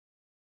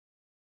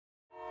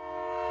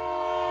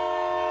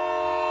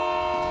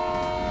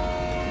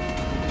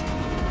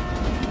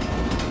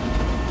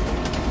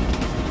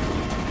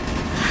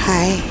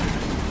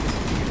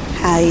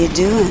you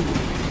doing?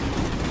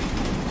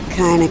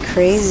 Kinda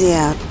crazy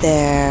out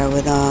there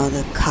with all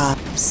the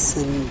cops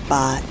and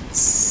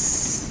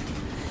bots.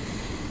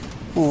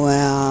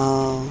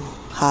 Well,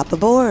 hop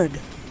aboard.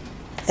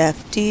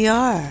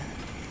 F.D.R.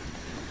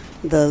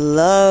 The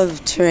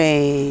love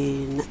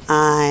train.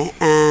 I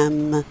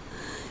am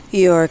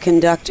your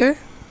conductor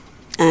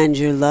and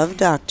your love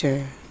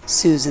doctor,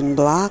 Susan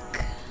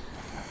Block.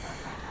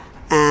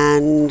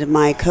 And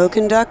my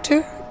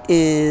co-conductor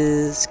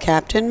is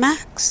Captain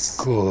Max.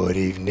 Good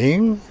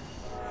evening.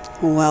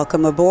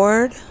 Welcome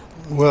aboard.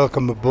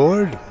 Welcome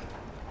aboard.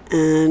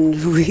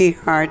 And we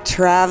are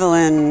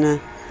traveling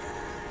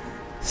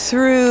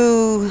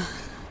through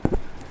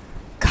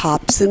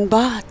cops and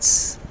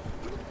bots.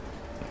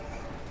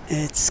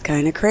 It's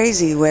kind of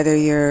crazy whether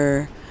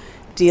you're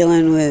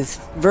dealing with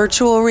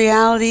virtual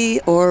reality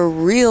or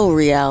real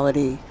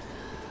reality.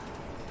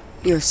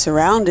 You're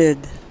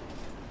surrounded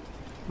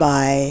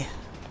by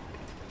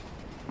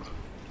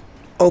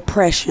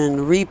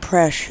oppression,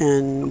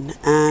 repression,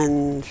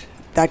 and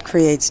that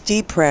creates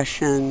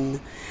depression.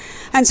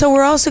 And so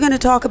we're also going to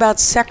talk about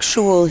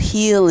sexual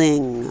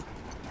healing,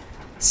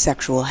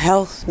 sexual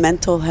health,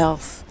 mental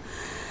health,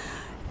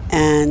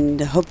 and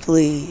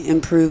hopefully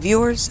improve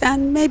yours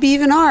and maybe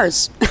even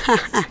ours.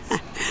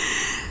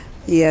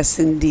 Yes,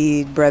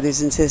 indeed,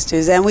 brothers and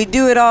sisters. And we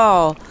do it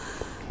all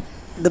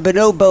the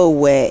bonobo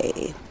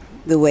way,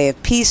 the way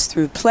of peace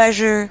through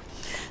pleasure,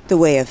 the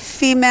way of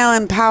female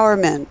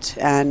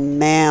empowerment and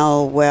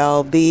male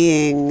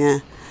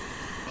well-being.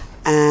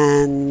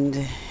 And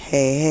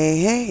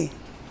hey,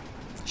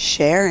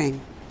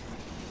 sharing.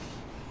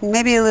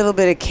 Maybe a little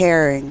bit of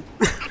caring.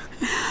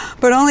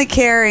 But only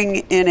caring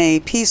in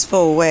a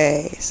peaceful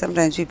way.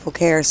 Sometimes people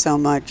care so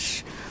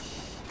much,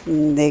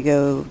 they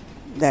go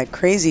that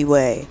crazy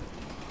way.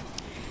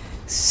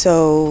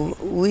 So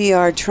we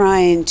are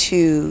trying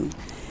to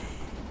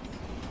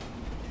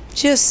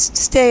just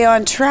stay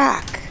on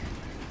track,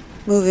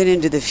 moving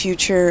into the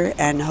future,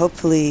 and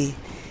hopefully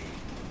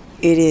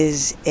it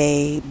is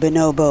a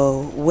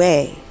bonobo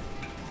way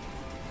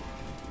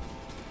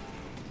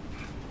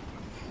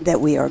that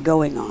we are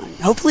going on.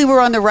 Hopefully we're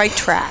on the right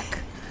track.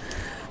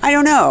 I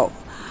don't know.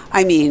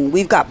 I mean,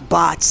 we've got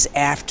bots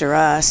after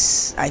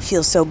us. I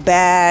feel so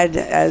bad,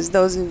 as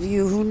those of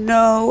you who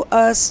know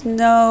us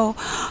know,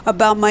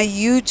 about my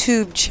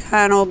YouTube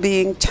channel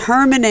being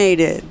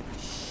terminated.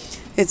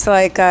 It's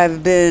like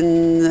I've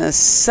been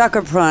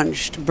sucker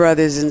punched,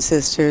 brothers and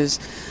sisters.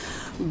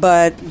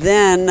 But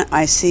then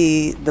I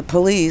see the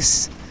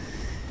police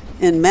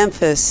in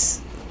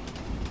Memphis,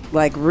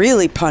 like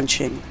really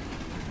punching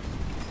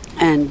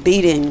and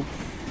beating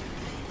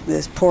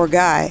this poor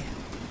guy.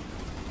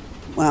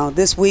 Well,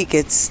 this week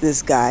it's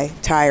this guy,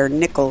 Tyre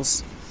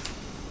Nichols,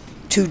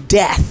 to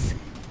death,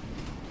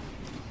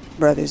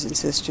 brothers and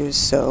sisters.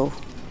 So,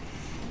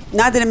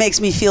 not that it makes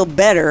me feel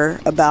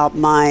better about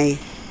my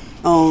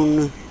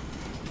own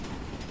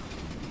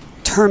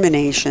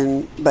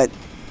termination, but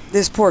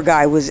this poor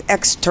guy was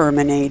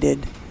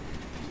exterminated,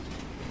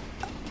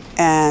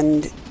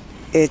 and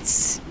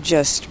it's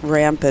just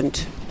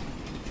rampant.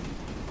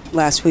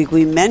 Last week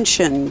we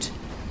mentioned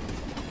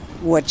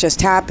what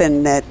just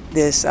happened, that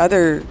this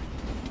other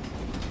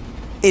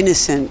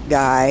innocent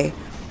guy,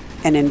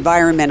 an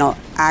environmental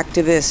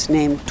activist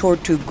named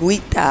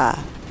Tortuguita,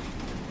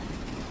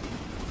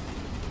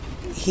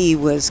 he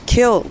was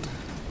killed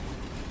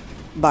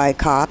by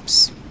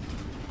cops.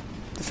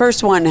 The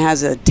first one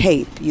has a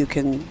tape. You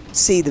can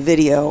see the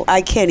video.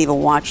 I can't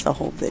even watch the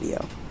whole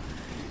video.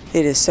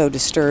 It is so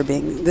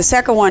disturbing. The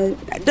second one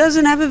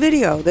doesn't have a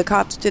video. The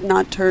cops did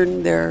not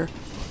turn their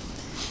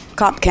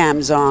cop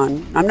cams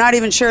on. I'm not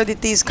even sure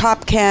that these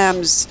cop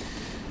cams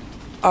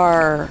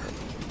are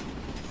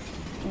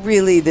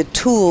really the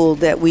tool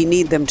that we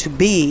need them to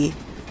be,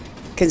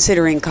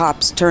 considering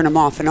cops turn them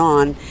off and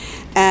on.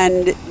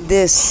 And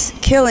this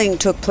killing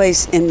took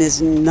place in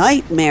this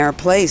nightmare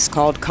place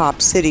called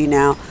Cop City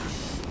now.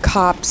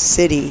 Cop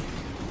City,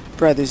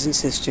 brothers and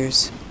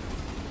sisters.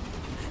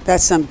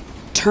 That's some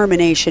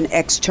termination,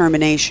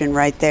 extermination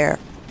right there.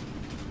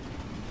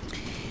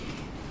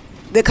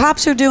 The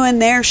cops are doing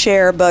their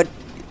share, but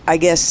I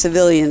guess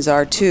civilians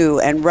are too.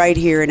 And right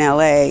here in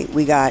LA,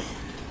 we got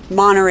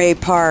Monterey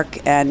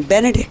Park and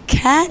Benedict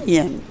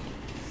Canyon.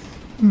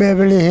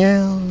 Beverly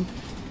Hills.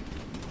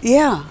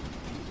 Yeah.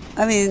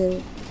 I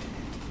mean,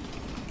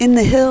 in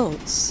the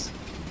hills.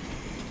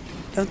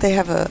 Don't they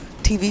have a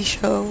TV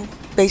show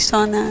based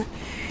on that?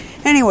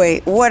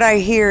 Anyway, what I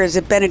hear is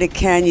that Benedict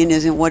Canyon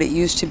isn't what it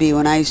used to be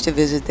when I used to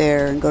visit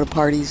there and go to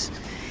parties.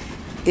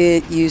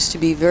 It used to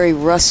be very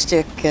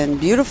rustic and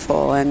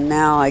beautiful, and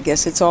now I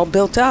guess it's all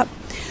built up.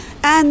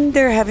 And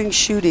they're having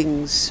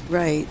shootings,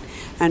 right?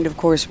 And of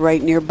course,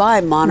 right nearby,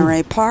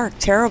 Monterey Park,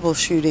 terrible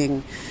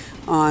shooting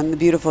on the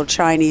beautiful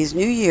Chinese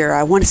New Year.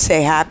 I want to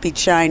say happy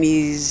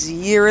Chinese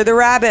Year of the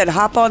Rabbit.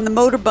 Hop on the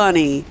motor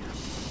bunny.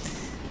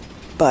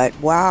 But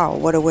wow,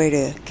 what a way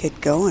to get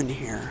going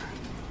here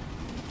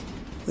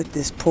with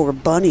this poor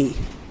bunny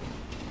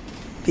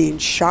being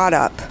shot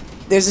up.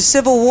 There's a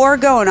civil war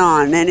going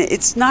on, and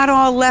it's not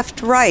all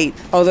left-right,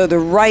 although the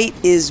right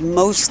is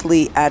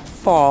mostly at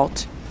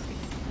fault.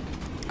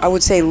 I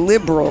would say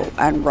liberal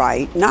and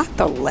right, not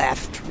the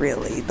left,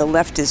 really. The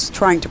left is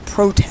trying to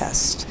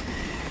protest.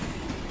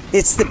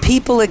 It's the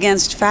people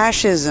against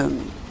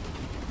fascism.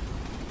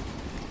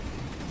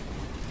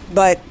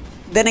 But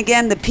then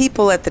again, the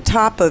people at the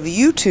top of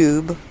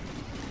YouTube,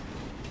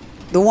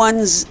 the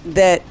ones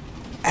that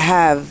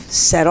have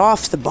set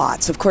off the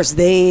bots, of course,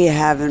 they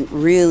haven't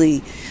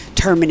really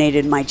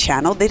terminated my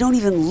channel. They don't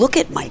even look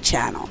at my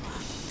channel.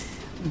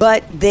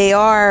 But they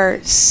are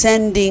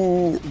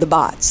sending the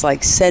bots,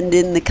 like send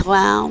in the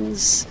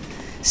clowns,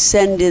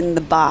 send in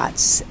the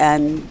bots.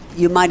 And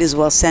you might as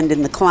well send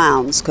in the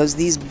clowns, because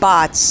these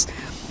bots,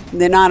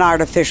 they're not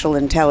artificial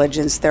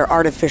intelligence, they're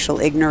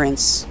artificial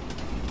ignorance.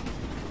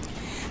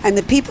 And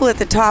the people at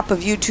the top of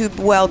YouTube,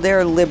 well,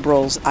 they're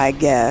liberals, I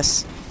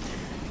guess.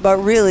 But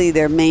really,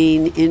 their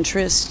main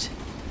interest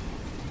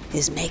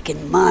is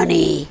making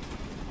money.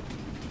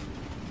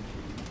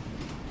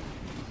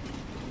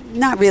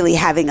 Not really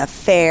having a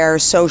fair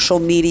social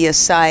media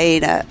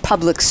site, a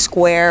public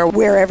square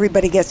where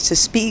everybody gets to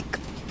speak.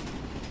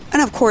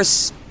 And of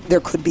course, there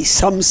could be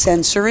some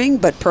censoring,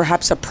 but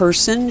perhaps a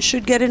person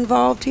should get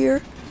involved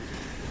here.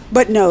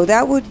 But no,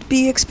 that would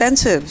be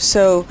expensive.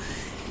 So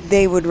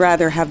they would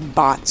rather have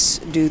bots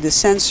do the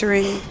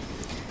censoring,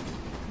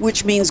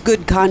 which means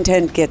good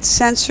content gets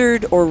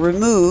censored or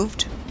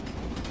removed,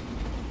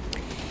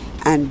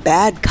 and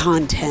bad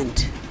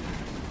content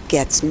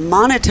gets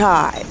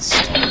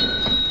monetized.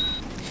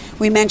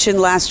 We mentioned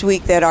last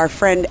week that our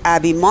friend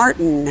Abby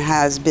Martin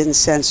has been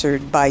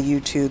censored by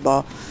YouTube.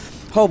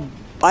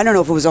 I don't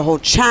know if it was a whole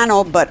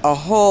channel, but a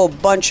whole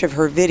bunch of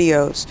her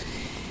videos,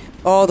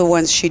 all the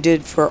ones she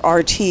did for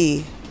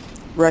RT,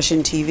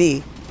 Russian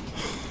TV,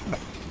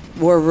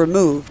 were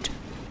removed,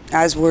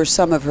 as were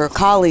some of her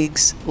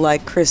colleagues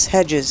like Chris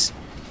Hedges.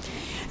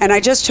 And I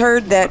just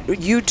heard that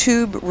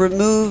YouTube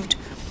removed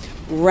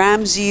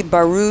Ramzi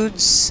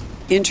Baroud's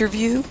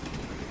interview.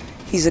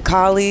 He's a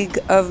colleague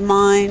of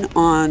mine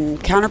on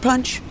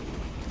Counterpunch,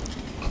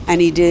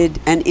 and he did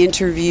an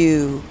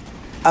interview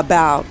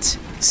about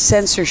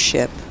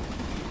censorship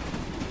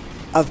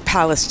of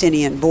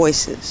Palestinian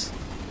voices.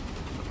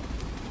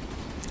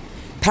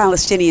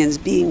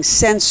 Palestinians being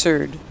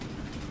censored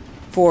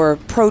for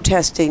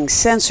protesting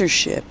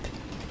censorship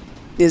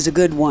is a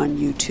good one,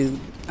 YouTube.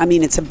 I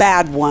mean, it's a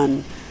bad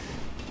one.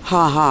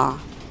 Ha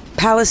ha.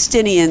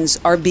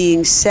 Palestinians are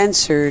being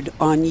censored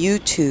on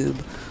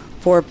YouTube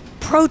for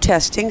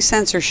protesting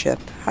censorship.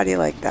 How do you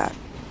like that?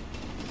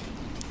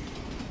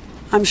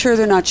 I'm sure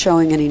they're not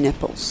showing any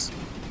nipples.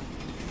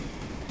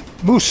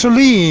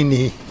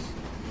 Mussolini,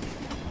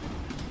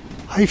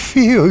 I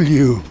feel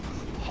you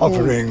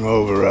hovering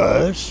over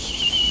us.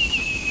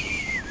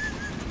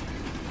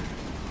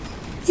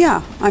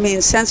 Yeah, I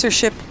mean,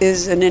 censorship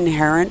is an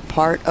inherent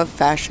part of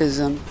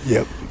fascism.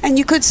 Yep. And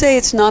you could say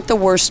it's not the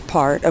worst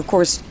part. Of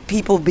course,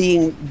 people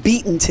being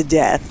beaten to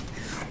death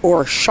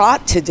or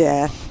shot to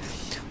death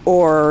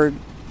or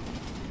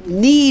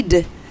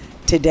kneed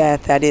to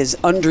death, that is,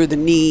 under the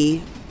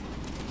knee,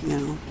 you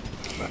know,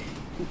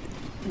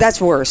 that's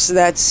worse.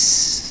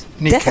 That's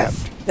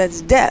death.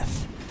 That's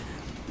death.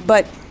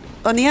 But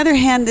on the other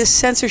hand, this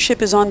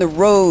censorship is on the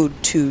road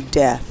to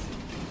death.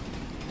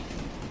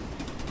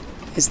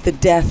 It's the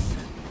death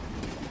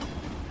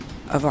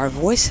of our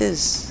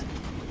voices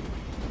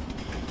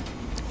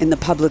in the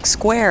public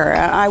square.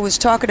 I was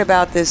talking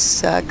about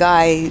this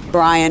guy,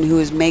 Brian, who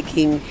is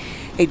making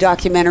a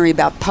documentary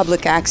about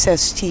public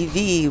access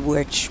TV,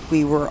 which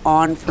we were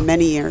on for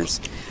many years.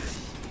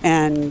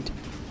 And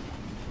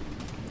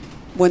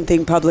one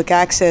thing public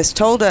access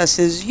told us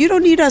is, you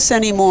don't need us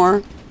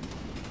anymore.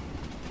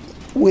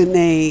 When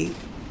they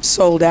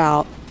sold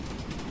out,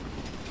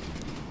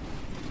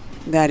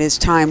 that is,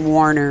 Time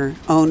Warner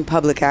owned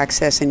public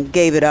access and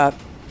gave it up.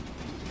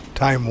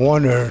 Time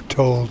Warner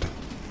told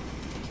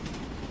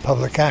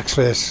public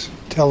access,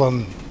 tell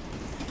them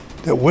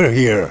that we're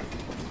here.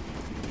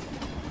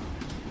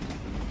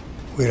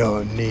 We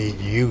don't need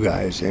you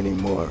guys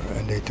anymore.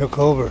 And they took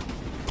over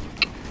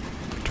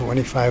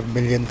 $25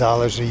 million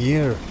a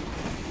year.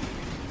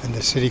 And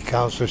the city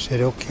council said,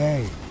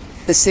 okay.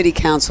 The city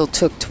council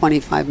took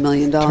 $25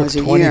 million a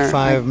year.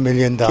 $25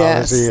 million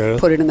a year.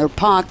 Put it in their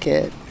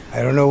pocket.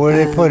 I don't know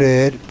where they put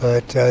it,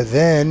 but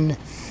then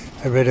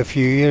I read a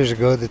few years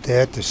ago that they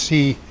had to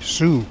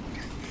sue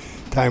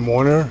Time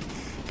Warner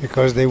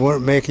because they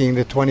weren't making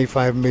the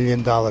 $25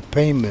 million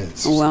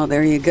payments. Well,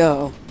 there you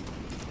go.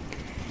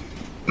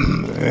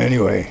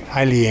 Anyway,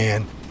 hi,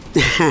 Leanne.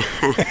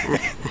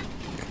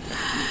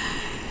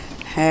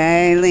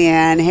 Hey,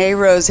 Leanne. Hey,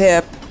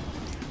 Rosehip.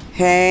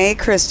 Hey,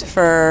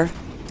 Christopher.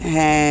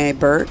 Hey,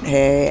 Bert.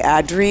 Hey,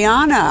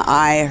 Adriana.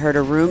 I heard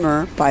a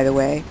rumor, by the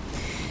way,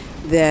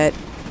 that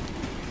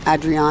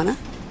Adriana,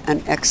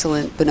 an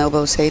excellent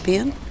bonobo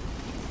sapien,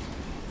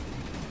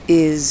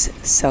 is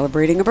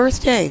celebrating a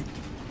birthday.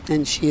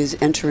 And she is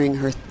entering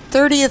her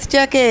 30th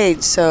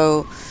decade.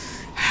 So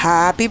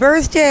Happy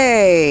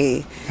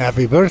birthday!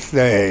 Happy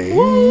birthday!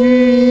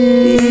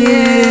 Yay!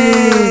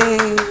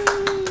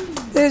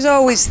 There's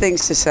always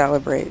things to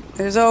celebrate.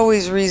 There's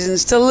always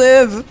reasons to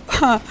live.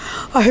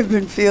 I've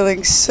been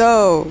feeling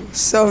so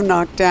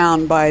knocked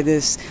down by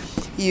this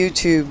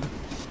YouTube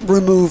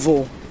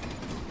removal.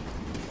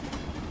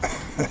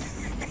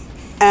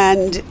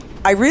 And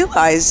I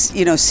realize,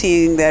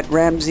 seeing that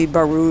Ramzi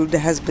Baroud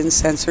has been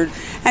censored,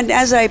 and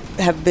as I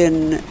have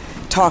been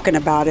talking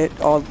about it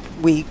all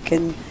week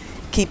and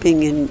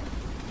keeping an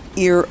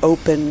ear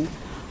open,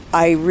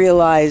 I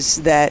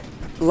realize that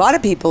a lot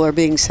of people are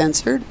being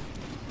censored.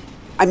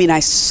 I mean, I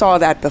saw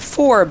that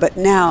before, but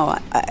now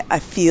I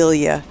feel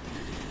you.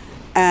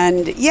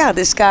 And yeah,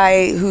 this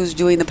guy who's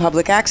doing the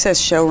public access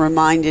show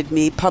reminded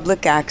me,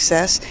 public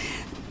access,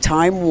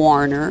 Time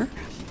Warner,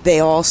 they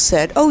all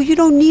said, oh, you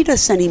don't need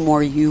us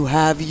anymore. You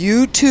have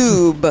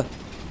YouTube.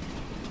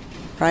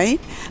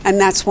 Right? And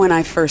that's when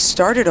I first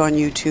started on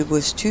YouTube,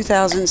 was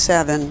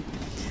 2007.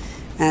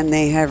 And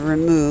they have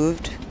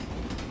removed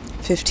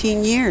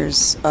 15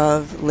 years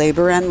of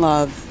labor and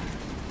love.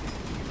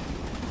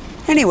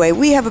 Anyway,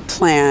 we have a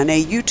plan,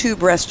 a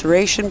YouTube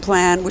restoration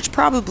plan, which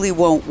probably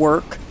won't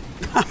work.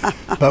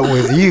 But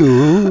with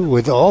you,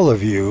 with all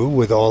of you,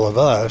 with all of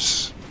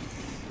us,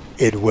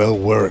 it will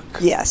work.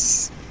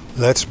 Yes.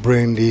 Let's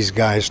bring these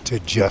guys to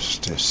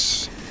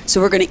justice. So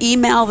we're going to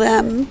email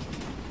them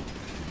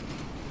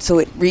so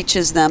it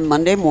reaches them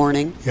Monday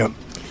morning. Yep.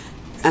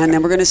 And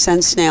then we're going to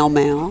send snail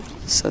mail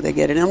so they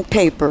get it on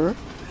paper.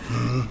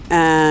 Mm-hmm.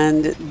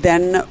 And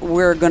then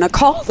we're going to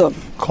call them.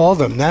 Call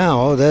them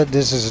now.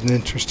 This is an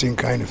interesting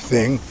kind of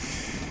thing.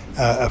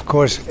 Of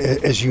course,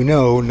 as you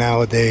know,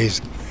 nowadays,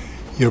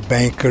 your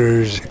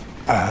bankers,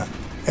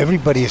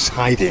 everybody is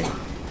hiding.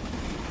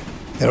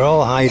 They're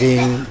all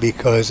hiding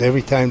because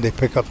every time they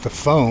pick up the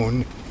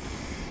phone,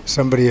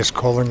 somebody is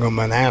calling them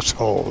an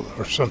asshole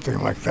or something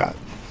like that.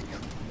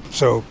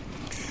 So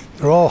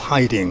they're all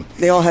hiding.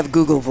 They all have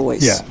Google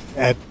Voice. Yeah,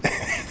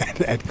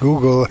 at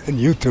Google and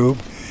YouTube,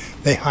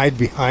 they hide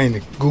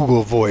behind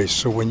Google Voice.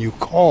 So when you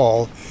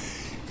call,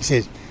 he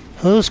says,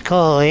 "Who's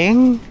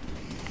calling?"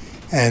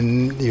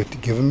 And you have to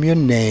give them your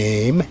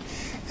name,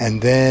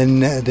 and then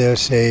they'll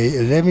say,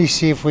 "Let me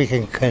see if we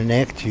can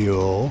connect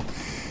you."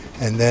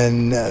 And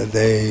then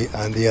they,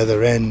 on the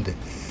other end,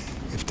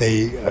 if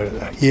they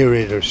hear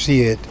it or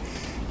see it,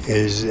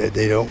 is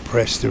they don't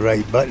press the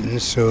right button,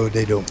 so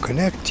they don't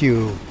connect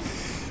you.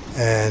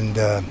 And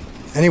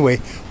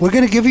anyway, we're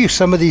going to give you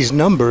some of these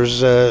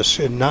numbers,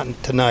 not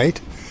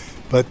tonight,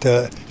 but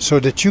so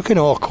that you can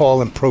all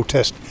call and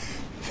protest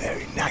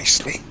very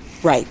nicely.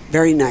 Right,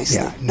 very nicely.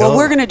 Yeah, well,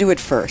 we're going to do it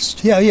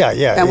first. Yeah.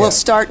 And we'll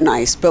start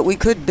nice, but we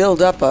could build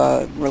up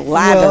a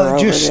lather over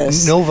just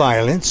this. No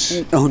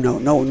violence. Oh, no.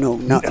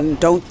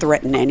 Don't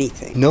threaten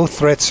anything. No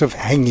threats of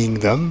hanging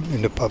them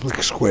in the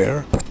public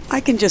square. I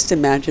can just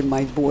imagine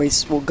my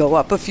voice will go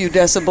up a few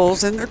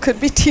decibels and there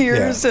could be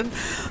tears. Yeah.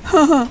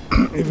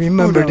 And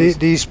remember,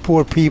 these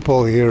poor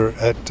people here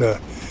at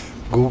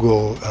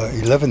Google,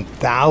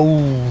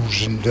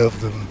 11,000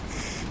 of them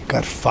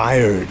got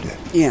fired.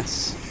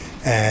 Yes.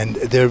 And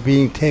they're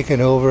being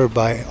taken over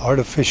by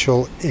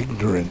artificial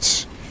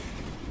ignorance,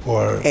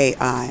 or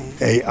AI,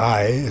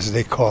 as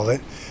they call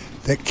it,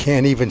 that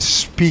can't even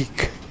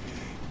speak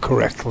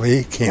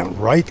correctly, can't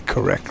write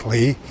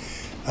correctly,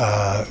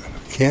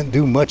 can't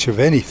do much of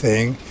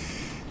anything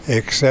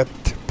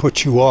except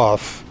put you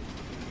off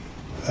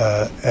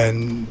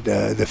and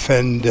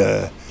defend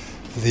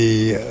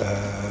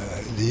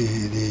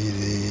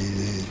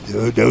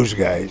those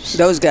guys.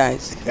 Those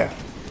guys. Yeah.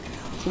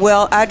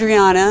 Well,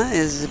 Adriana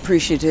is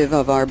appreciative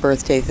of our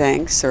birthday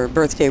thanks or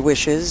birthday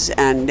wishes,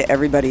 and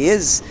everybody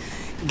is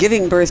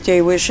giving birthday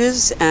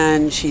wishes,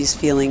 and she's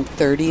feeling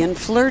 30 and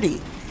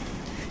flirty.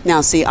 Now,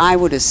 see, I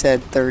would have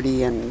said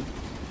 30 and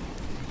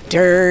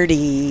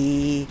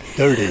dirty.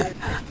 Dirty.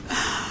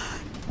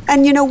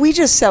 And, we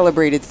just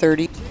celebrated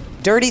 30.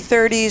 Dirty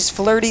 30s,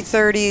 flirty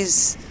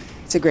 30s.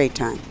 It's a great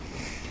time.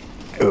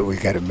 We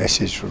got a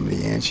message from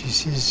Leanne. She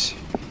says...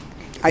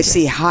 I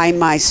see, hi,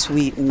 my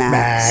sweet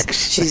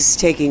Max. She's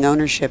taking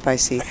ownership, I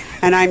see.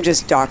 And I'm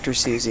just Dr.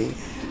 Susie.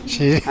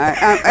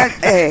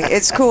 Hey,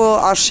 it's cool.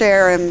 I'll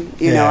share him.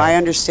 I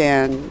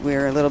understand.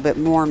 We're a little bit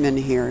Mormon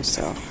here,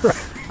 so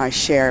I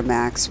share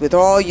Max with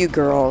all you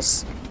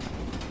girls.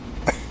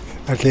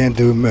 I can't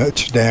do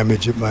much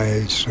damage at my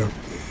age, so...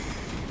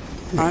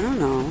 I don't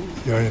know.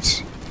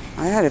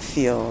 I had to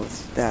feel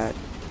that...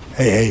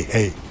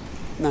 Hey.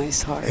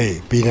 Nice heart.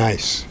 Hey, be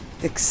nice.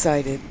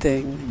 Excited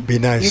thing. Be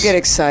nice. You get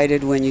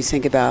excited when you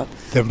think about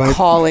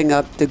calling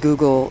up the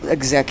Google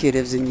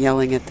executives and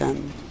yelling at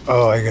them.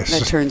 Oh, I guess.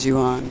 That turns you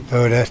on.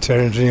 Oh, that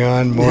turns me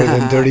on more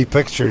than dirty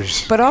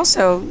pictures. But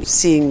also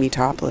seeing me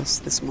topless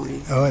this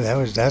morning. Oh,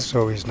 that's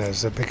always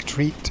nice. A big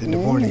treat in the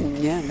morning.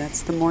 Yeah,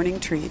 that's the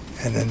morning treat.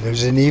 And then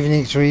there's an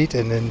evening treat,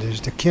 and then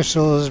there's the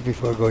kissels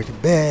before going to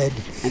bed.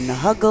 And the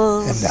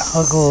huggles. And the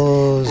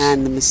huggles.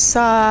 And the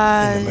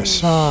massage. And the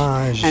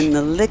massage. And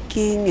the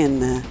licking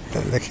and the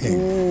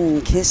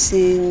licking.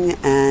 Kissing.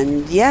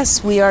 And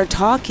yes, we are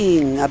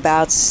talking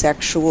about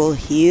sexual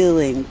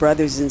healing,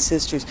 brothers and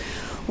sisters.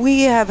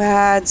 We have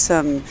had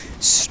some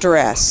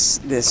stress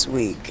this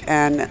week,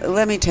 and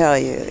let me tell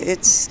you,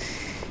 it's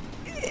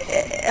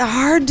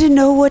hard to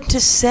know what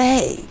to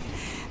say.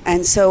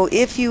 And so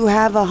if you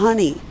have a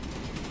honey,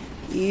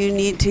 you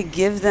need to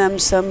give them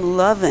some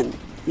loving.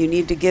 You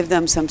need to give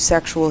them some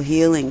sexual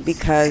healing,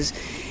 because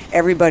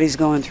everybody's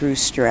going through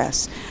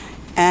stress.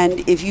 And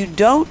if you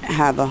don't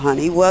have a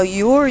honey, well,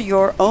 you're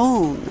your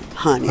own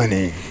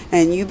honey.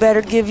 And you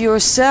better give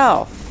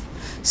yourself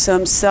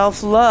some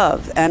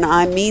self-love, and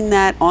I mean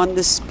that on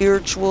the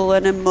spiritual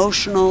and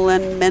emotional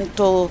and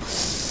mental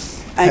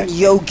and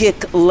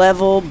yogic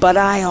level, but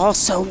I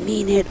also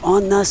mean it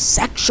on the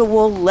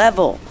sexual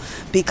level,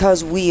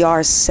 because we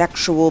are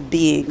sexual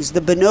beings.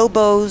 The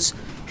bonobos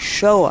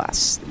show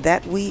us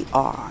that we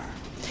are,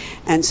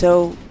 and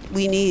so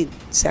we need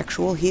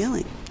sexual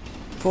healing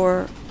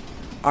for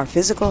our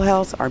physical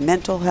health, our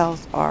mental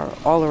health, our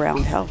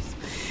all-around health.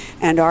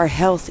 And our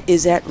health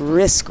is at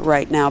risk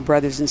right now,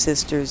 brothers and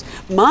sisters.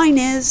 Mine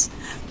is,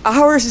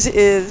 ours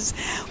is.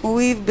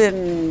 We've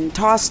been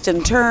tossed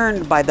and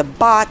turned by the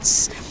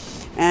bots,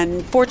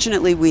 and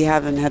fortunately we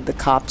haven't had the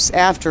cops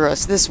after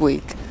us this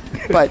week,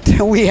 but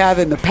we have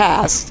in the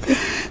past.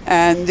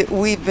 And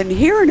we've been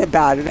hearing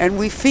about it, and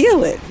we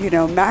feel it. You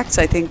know, Max,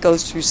 I think,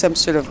 goes through some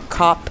sort of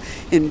cop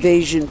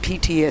invasion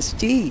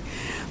PTSD.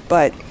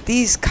 But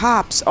these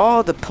cops,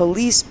 all the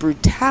police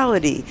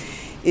brutality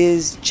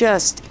is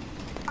just,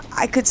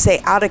 I could say,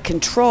 out of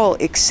control,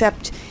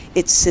 except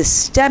it's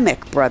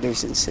systemic,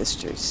 brothers and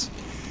sisters.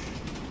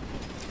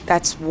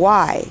 That's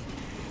why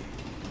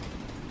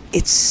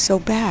it's so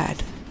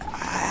bad.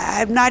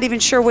 I'm not even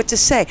sure what to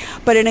say.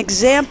 But an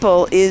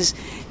example is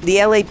the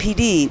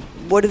LAPD.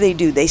 What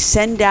do? They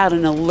send out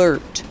an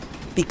alert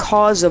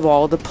because of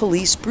all the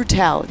police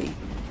brutality.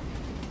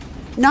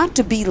 Not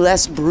to be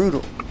less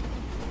brutal,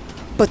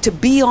 but to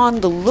be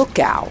on the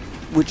lookout,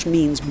 which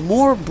means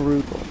more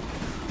brutal,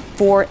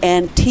 for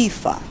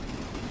Antifa.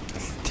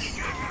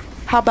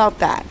 How about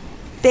that?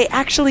 They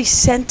actually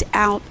sent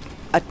out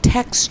a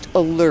text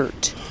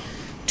alert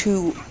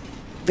to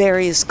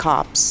various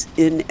cops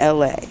in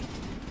LA.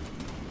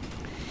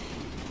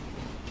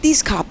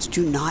 These cops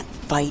do not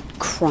fight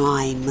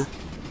crime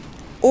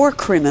or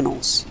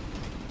criminals.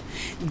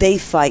 They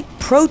fight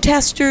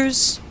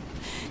protesters.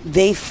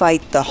 They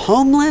fight the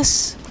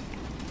homeless.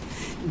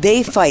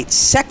 They fight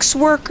sex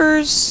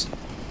workers.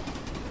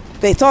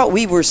 They thought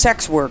we were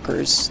sex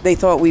workers. They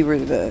thought we were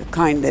the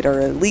kind that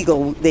are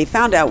illegal. They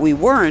found out we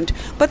weren't,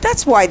 but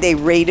that's why they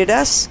raided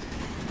us.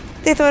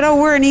 They thought, oh,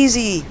 we're an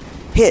easy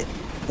hit.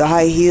 The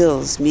high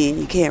heels mean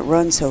you can't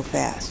run so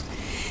fast.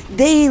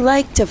 They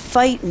like to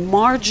fight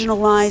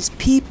marginalized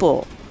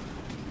people.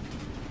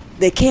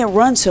 They can't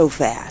run so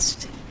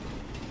fast.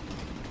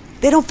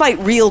 They don't fight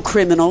real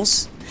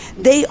criminals.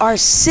 They are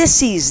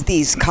sissies,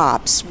 these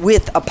cops,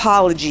 with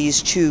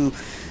apologies to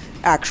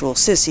actual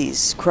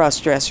sissies,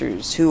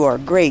 cross-dressers, who are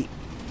great.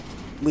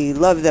 We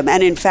love them.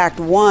 And in fact,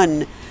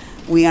 one,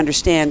 we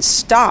understand,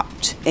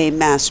 stopped a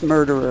mass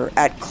murderer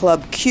at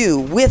Club Q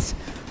with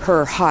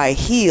her high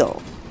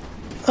heel.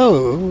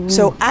 Oh.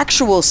 So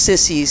actual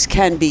sissies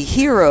can be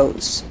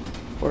heroes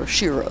or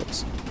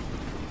sheroes.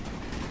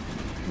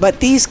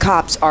 But these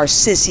cops are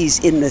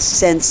sissies in the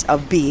sense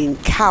of being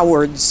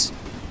cowards.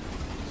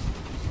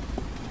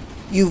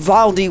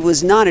 Uvalde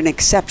was not an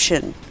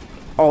exception.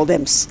 All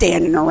them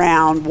standing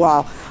around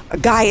while a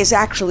guy is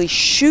actually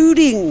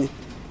shooting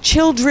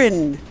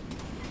children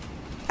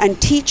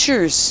and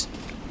teachers,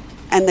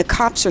 and the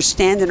cops are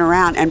standing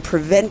around and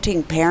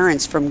preventing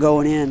parents from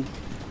going in.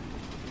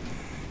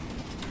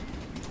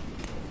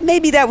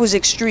 Maybe that was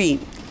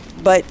extreme,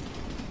 but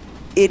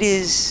it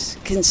is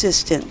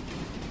consistent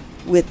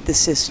with the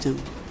system.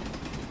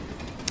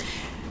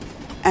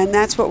 And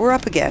that's what we're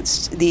up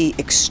against, the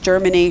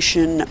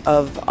extermination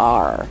of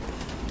our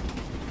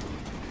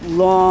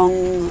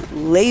long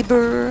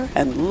labor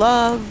and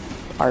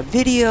love, our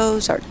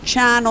videos, our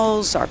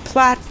channels, our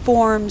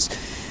platforms,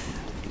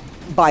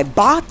 by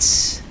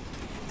bots,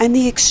 and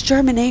the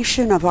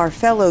extermination of our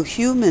fellow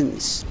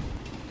humans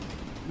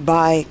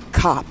by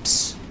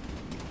cops.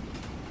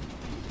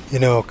 You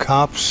know,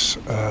 cops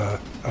are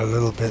a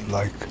little bit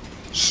like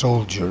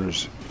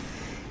soldiers.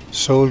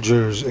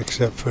 Soldiers,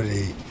 except for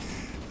the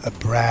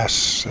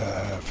brass,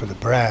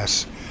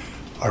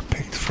 are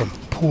picked from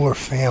poor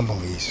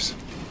families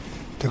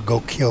to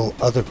go kill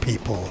other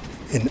people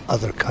in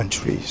other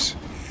countries.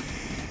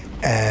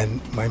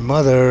 And my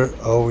mother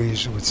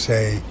always would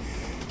say,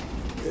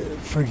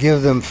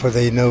 forgive them, for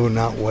they know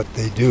not what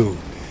they do.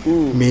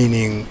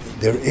 meaning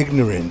they're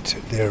ignorant.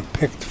 They're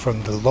picked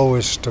from the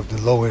lowest of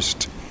the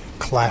lowest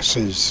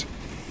classes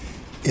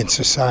in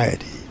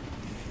society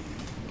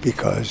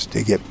because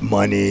they get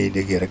money,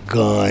 they get a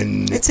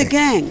gun. It's a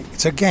gang.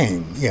 It's a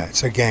gang. Yeah,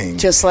 it's a gang.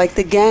 Just like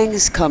the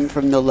gangs come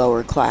from the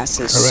lower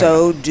classes, Correct.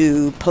 so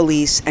do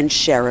police and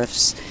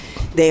sheriffs.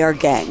 They are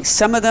gangs.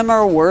 Some of them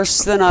are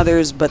worse than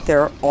others, but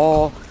they're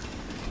all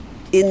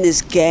in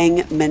this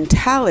gang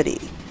mentality.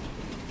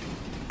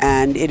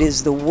 And it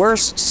is the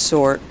worst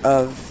sort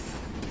of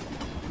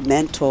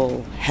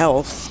mental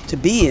health to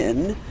be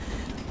in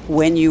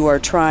when you are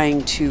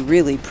trying to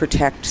really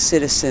protect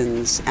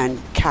citizens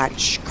and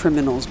catch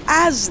criminals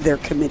as they're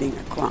committing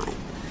a crime.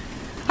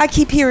 I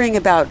keep hearing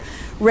about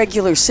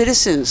regular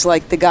citizens,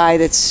 like the guy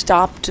that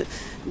stopped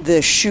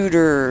the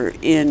shooter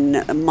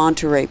in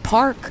Monterey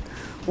Park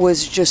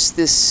was just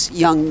this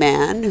young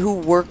man who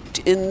worked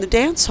in the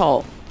dance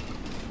hall.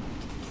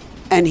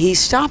 And he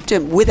stopped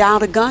him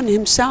without a gun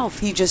himself.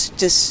 He just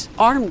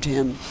disarmed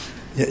him.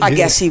 Yeah, I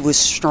guess he was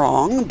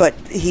strong, but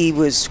he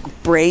was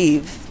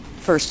brave,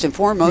 first and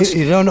foremost.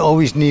 You don't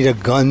always need a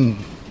gun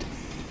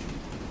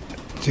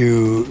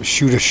to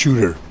shoot a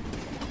shooter.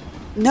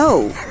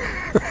 No.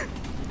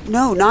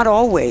 No, not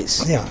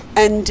always. Yeah.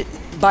 And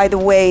by the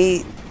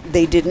way,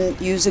 they didn't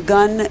use a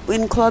gun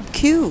in Club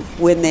Q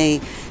when they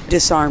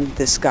disarmed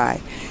this guy.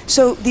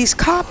 So these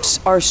cops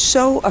are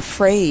so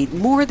afraid,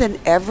 more than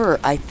ever,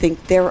 I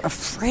think they're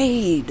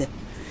afraid.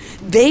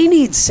 They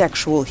need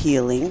sexual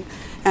healing,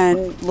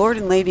 and Lord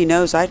and Lady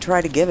knows I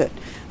try to give it.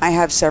 I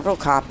have several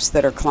cops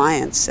that are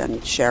clients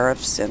and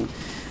sheriffs, and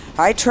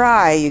I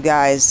try, you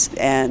guys,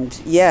 and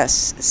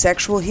yes,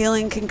 sexual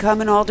healing can come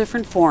in all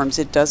different forms.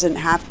 It doesn't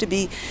have to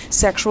be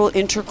sexual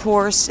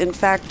intercourse. In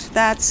fact,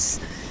 that's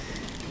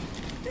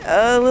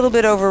a little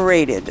bit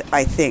overrated,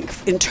 I think,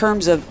 in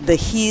terms of the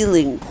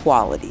healing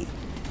quality.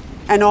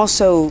 And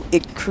also,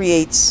 it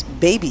creates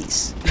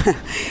babies,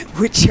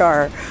 which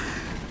are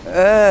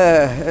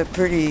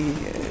pretty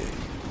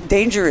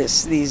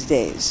dangerous these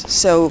days.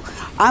 So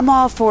I'm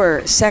all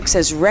for sex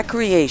as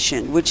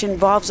recreation, which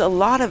involves a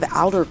lot of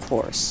outer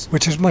course.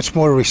 Which is much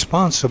more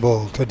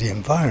responsible to the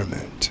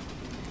environment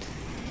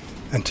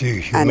and to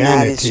humanity And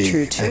that is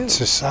true, too. and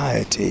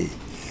society.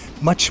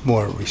 Much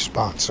more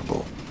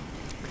responsible.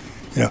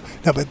 You know,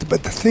 no, but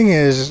the thing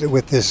is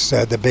with this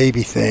the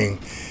baby thing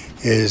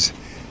is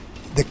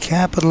the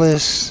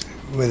capitalists,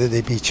 whether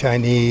they be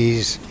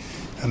Chinese,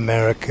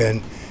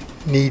 American,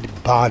 need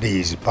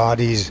bodies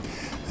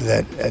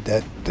that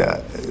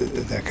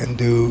can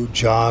do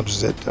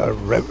jobs that are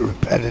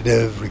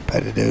repetitive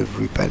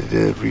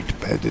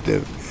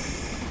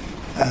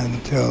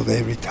until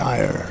they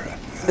retire.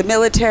 The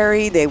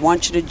military, they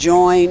want you to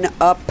join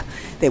up.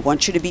 They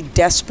want you to be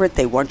desperate.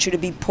 They want you to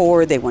be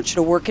poor. They want you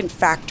to work in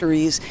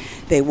factories.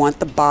 They want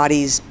the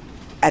bodies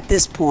at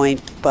this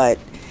point, but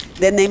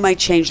then they might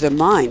change their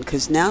mind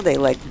because now they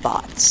like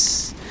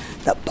bots.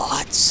 The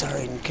bots are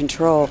in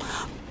control.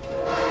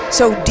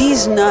 So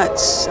D's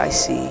nuts, I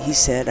see. He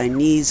said, I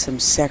need some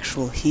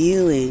sexual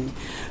healing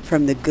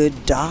from the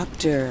good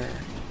doctor.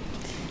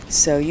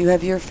 So you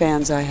have your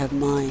fans, I have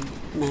mine,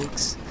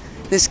 Max.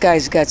 This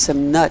guy's got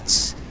some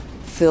nuts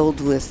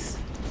filled with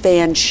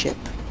fanship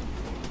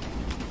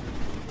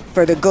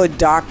for the good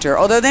doctor.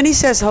 Although then he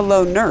says,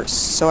 hello, nurse.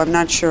 So I'm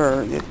not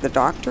sure, the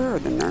doctor or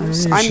the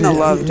nurse? I'm the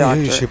love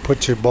doctor. You should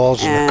put your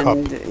balls in a cup.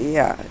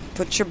 Yeah,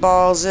 put your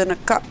balls in a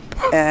cup.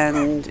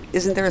 And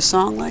isn't there a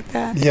song like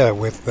that? Yeah,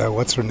 with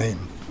what's her name?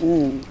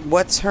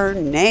 What's her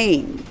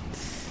name?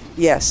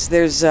 Yes,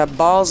 there's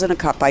balls in a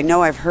cup. I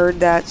know I've heard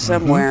that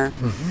somewhere.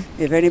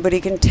 If anybody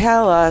can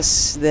tell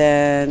us,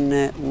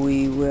 then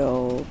we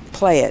will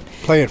play it.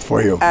 Play it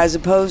for you. As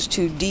opposed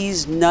to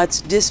D's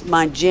Nuts, Dis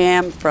My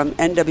Jam from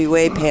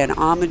NWA paying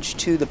homage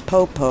to the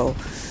Popo.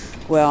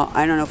 Well,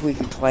 I don't know if we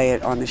can play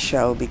it on the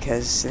show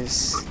because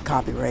there's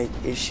copyright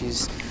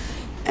issues.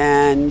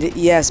 And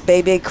yes,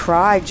 Bebe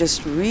cried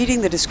just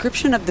reading the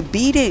description of the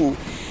beating.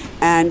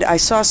 And I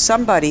saw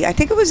somebody, I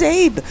think it was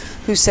Abe,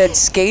 who said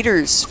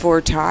skaters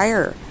for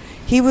tire.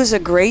 He was a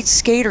great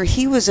skater.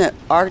 He was an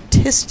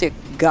artistic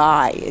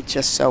guy, it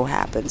just so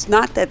happens.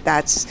 Not that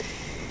that's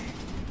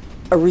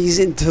a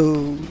reason to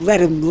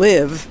let him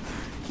live.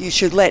 You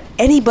should let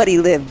anybody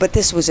live. But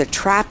this was a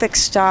traffic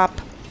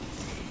stop.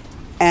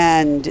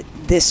 And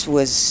this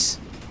was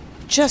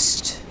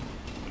just,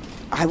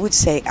 I would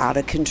say, out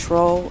of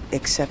control,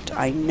 except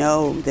I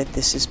know that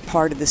this is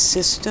part of the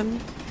system.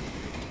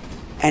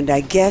 And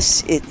I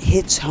guess it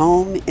hits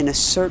home in a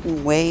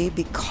certain way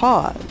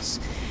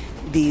because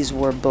these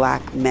were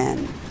black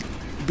men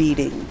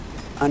beating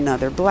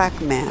another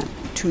black man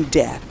to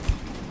death.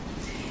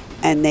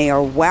 And they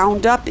are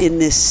wound up in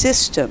this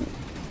system.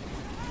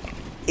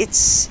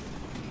 It's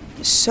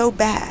so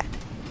bad.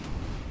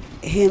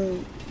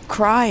 Him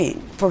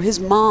crying for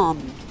his mom.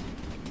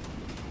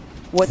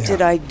 What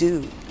did I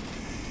do?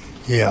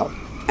 Yeah.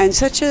 And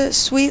such a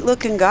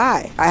sweet-looking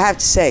guy. I have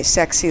to say,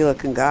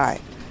 sexy-looking guy.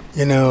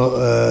 You know,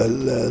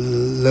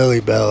 Lily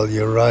Bell,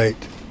 you're right.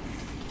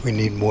 We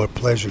need more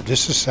pleasure.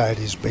 This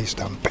society is based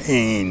on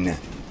pain.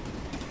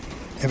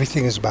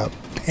 everything is about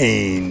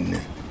pain.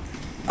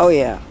 Oh,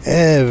 yeah.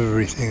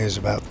 Everything is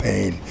about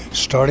pain.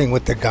 Starting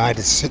with the guy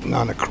that's sitting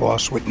on a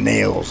cross with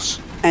nails.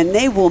 And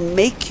they will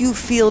make you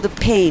feel the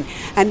pain.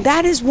 And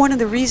that is one of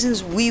the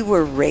reasons we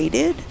were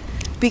rated,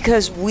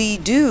 because we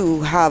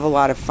do have a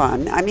lot of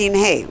fun. I mean,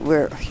 hey,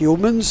 we're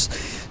humans.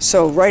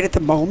 So right at the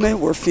moment,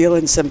 we're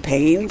feeling some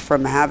pain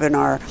from having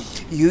our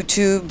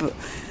YouTube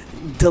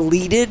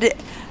deleted,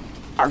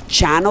 our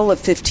channel of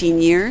 15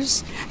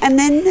 years. And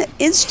then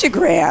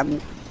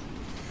Instagram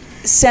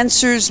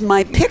censors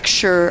my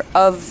picture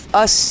of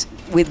us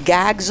with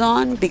gags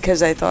on,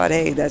 because I thought,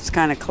 hey, that's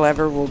kind of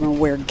clever. We're going to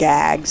wear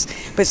gags.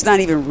 But it's not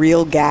even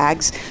real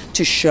gags,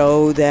 to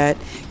show that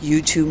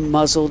YouTube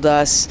muzzled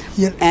us.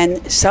 Yeah.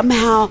 And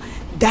somehow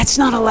that's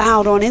not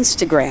allowed on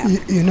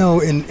Instagram. You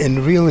know,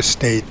 in real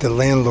estate, the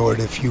landlord,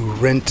 if you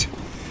rent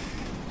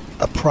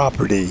a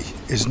property,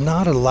 is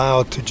not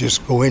allowed to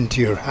just go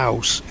into your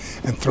house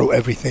and throw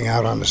everything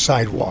out on the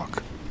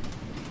sidewalk.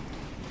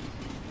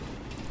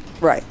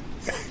 Right.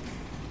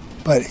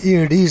 But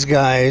here, these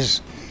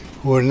guys,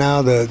 who are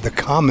now the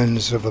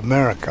commons of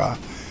America,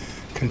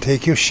 can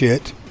take your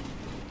shit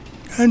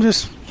and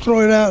just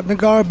throw it out in the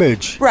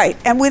garbage. Right.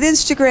 And with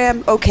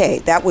Instagram, okay,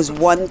 that was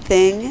one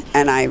thing,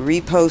 and I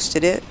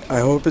reposted it. I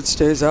hope it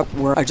stays up,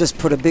 where I just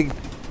put a big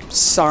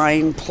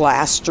sign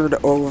plastered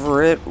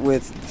over it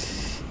with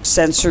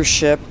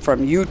censorship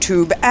from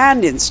YouTube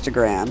and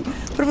Instagram.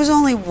 But it was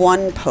only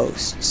one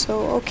post, so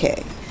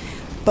okay.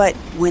 But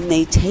when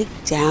they take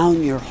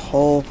down your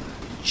whole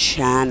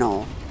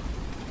channel,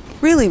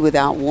 really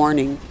without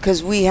warning,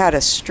 because we had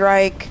a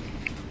strike.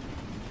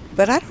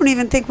 But I don't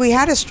even think we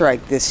had a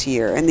strike this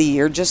year, and the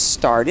year just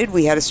started.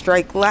 We had a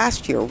strike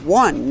last year,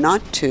 one,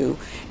 not two.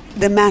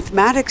 The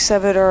mathematics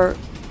of it are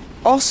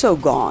also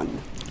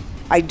gone.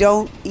 I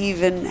don't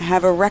even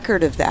have a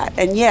record of that.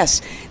 And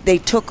yes, they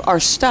took our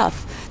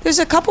stuff. There's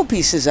a couple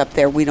pieces up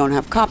there we don't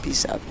have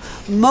copies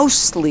of.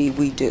 Mostly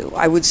we do.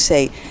 I would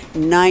say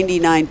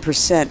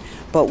 99%,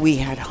 but we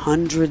had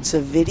hundreds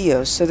of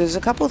videos. So there's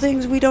a couple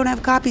things we don't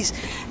have copies,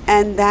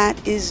 and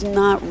that is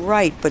not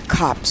right, but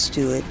cops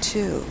do it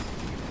too.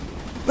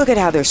 Look at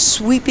how they're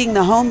sweeping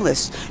the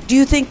homeless. Do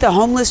you think the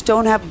homeless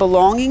don't have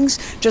belongings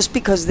just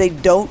because they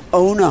don't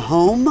own a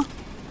home?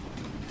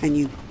 And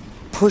you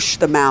push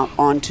them out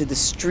onto the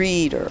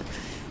street or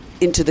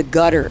into the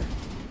gutter.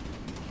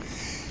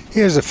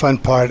 Here's the fun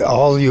part.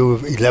 All you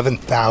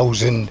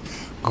 11,000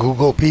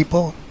 Google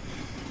people,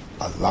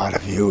 a lot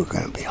of you are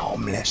going to be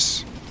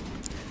homeless.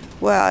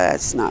 Well,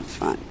 that's not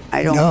fun.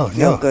 I don't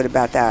feel good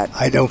about that.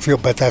 I don't feel,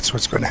 but that's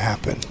what's going to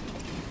happen.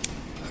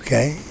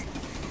 Okay?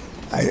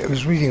 I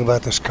was reading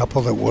about this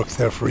couple that worked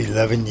there for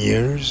 11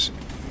 years,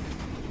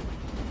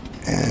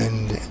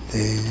 and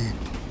they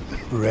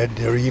read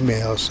their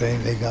email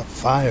saying they got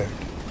fired.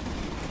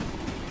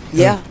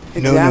 Yeah,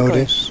 exactly. No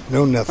notice,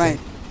 no nothing.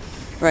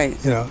 Right.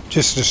 You know,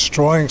 just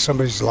destroying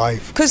somebody's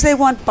life. Because they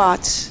want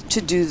bots to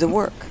do the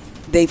work.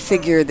 They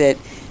figure that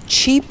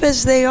cheap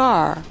as they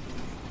are,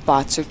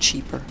 bots are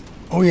cheaper.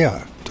 Oh,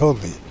 yeah,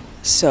 totally.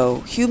 So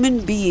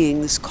human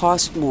beings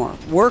cost more.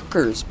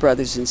 Workers,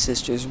 brothers and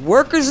sisters,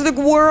 workers of the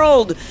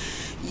world,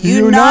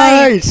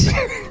 unite!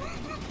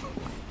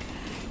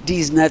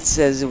 D's Nuts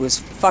says it was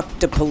fuck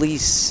the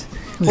police.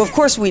 Well, of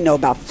course we know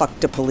about fuck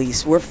the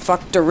police. We're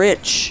fuck the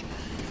rich.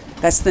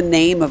 That's the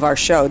name of our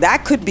show.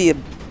 That could be a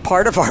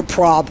part of our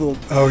problem.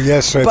 Oh,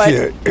 yes. So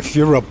if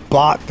you're a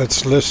bot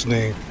that's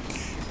listening,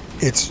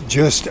 it's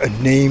just a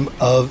name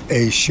of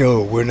a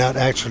show. We're not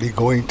actually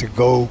going to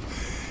go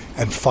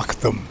and fuck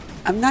them.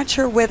 I'm not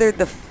sure whether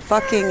the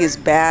fucking is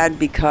bad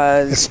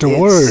because it's the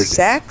word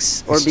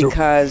sex, or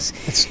because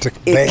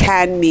it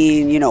can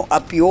mean,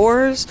 up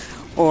yours,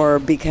 or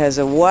because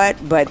of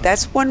what. But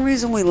that's one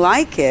reason we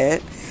like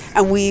it.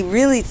 And we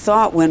really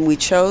thought when we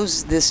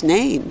chose this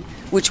name,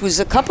 which was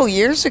a couple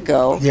years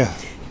ago,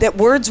 that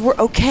words were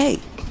okay.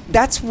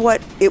 That's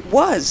what it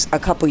was a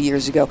couple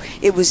years ago.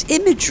 It was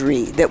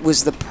imagery that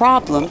was the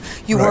problem.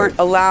 You weren't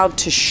allowed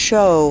to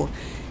show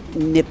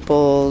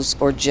nipples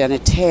or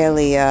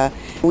genitalia.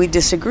 We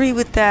disagree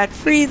with that.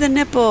 Free the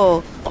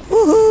nipple.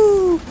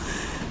 Woohoo!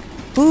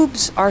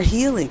 Boobs are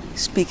healing,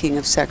 speaking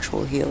of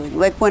sexual healing.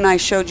 Like when I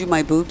showed you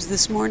my boobs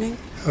this morning,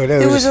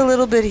 it was a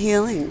little bit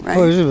healing, right?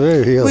 Oh, it was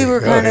very healing. We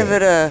were kind of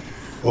at a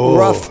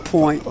rough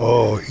point.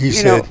 Oh, he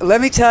said. Let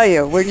me tell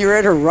you, when you're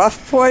at a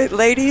rough point,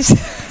 ladies,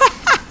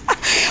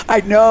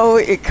 I know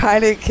it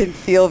kind of can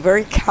feel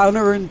very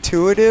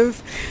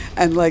counterintuitive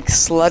and like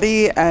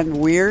slutty and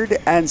weird,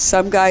 and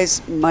some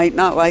guys might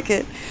not like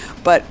it,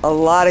 but a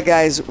lot of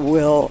guys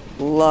will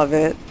love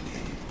it.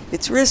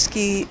 It's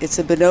risky. It's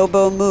a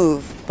bonobo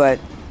move, but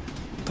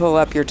pull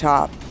up your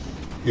top.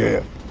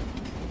 Yeah.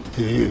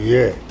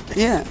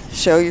 Yeah,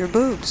 show your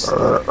boobs.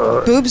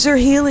 Boobs are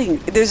healing.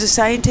 There's a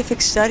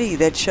scientific study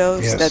that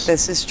shows that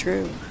this is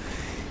true.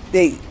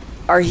 They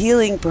are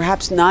healing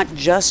perhaps not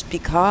just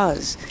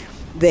because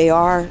they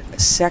are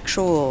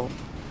sexual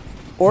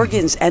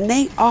organs, and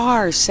they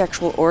are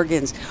sexual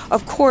organs.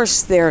 Of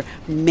course, their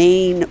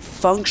main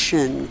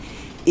function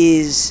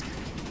is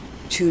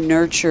to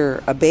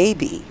nurture a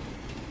baby,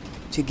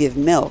 to give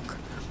milk.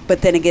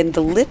 But then again,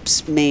 the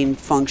lips' main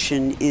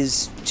function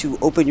is to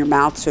open your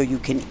mouth so you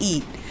can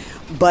eat.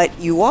 But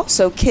you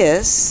also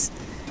kiss.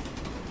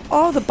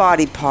 All the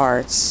body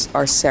parts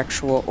are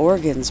sexual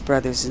organs,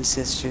 brothers and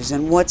sisters.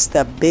 And what's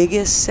the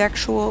biggest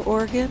sexual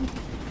organ?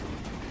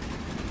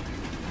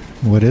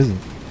 What is it?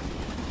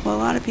 Well, a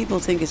lot of people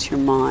think it's your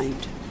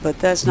mind, but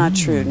that's not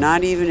true.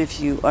 Not even if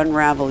you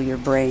unravel your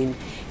brain.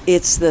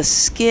 It's the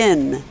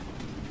skin.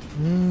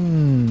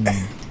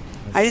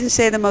 I didn't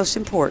say the most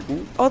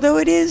important, although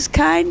it is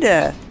kind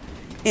of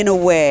in a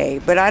way.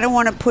 But I don't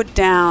want to put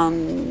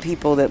down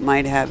people that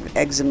might have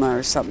eczema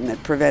or something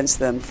that prevents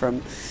them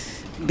from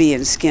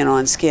being skin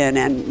on skin.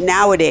 And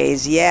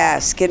nowadays, yeah,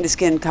 skin to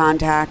skin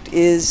contact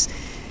is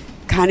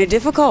kind of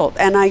difficult.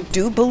 And I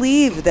do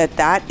believe that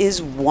that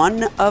is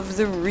one of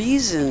the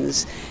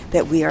reasons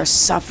that we are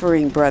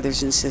suffering,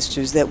 brothers and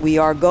sisters, that we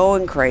are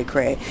going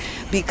cray-cray,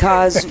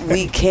 because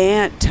we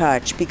can't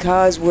touch,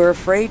 because we're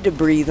afraid to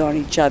breathe on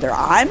each other.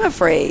 I'm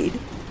afraid.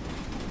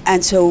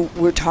 And so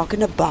we're talking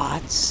to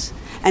bots.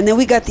 And then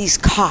we got these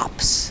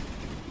cops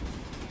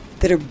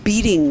that are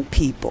beating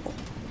people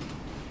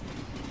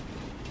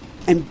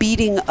and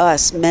beating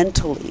us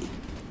mentally.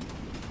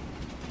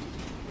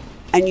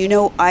 And you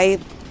know, I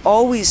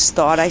always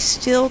thought, I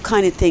still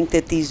kind of think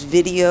that these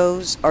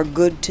videos are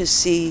good to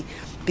see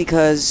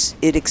because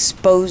it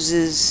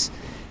exposes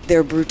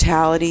their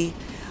brutality.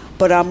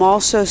 But I'm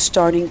also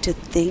starting to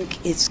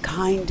think it's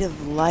kind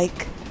of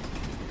like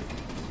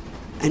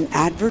an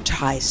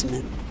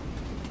advertisement.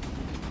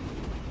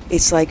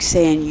 It's like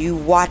saying, you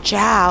watch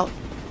out,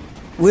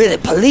 we're the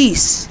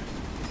police.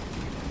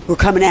 We're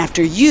coming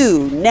after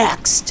you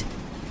next.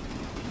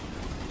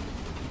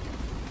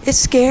 It's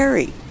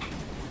scary.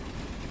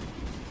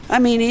 I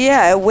mean,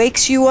 yeah, it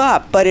wakes you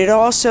up, but it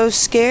also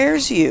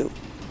scares you.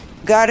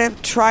 Gotta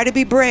try to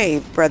be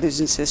brave, brothers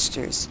and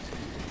sisters.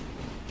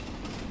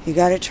 You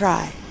gotta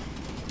try.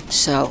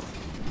 So,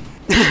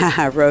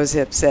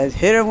 Rosehip says,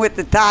 hit him with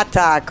the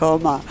ta-ta,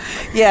 coma.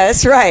 Yeah,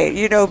 that's right.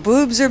 You know,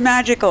 boobs are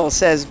magical,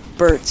 says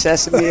Bert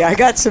Sesame. I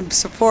got some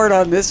support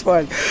on this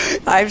one.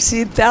 I've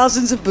seen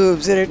thousands of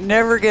boobs, and it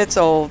never gets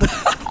old.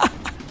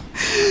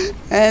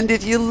 And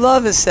if you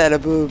love a set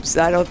of boobs,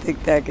 I don't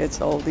think that gets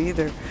old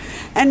either.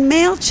 And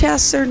male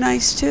chests are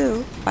nice,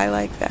 too. I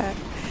like that.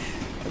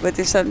 But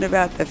there's something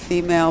about the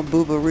female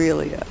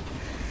boobarelia.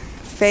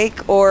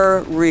 Fake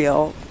or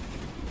real,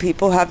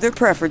 people have their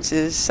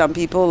preferences. Some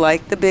people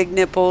like the big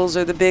nipples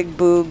or the big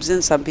boobs,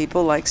 and some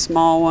people like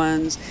small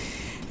ones.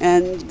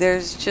 And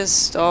there's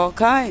just all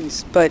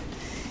kinds. But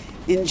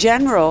in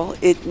general,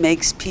 it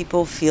makes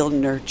people feel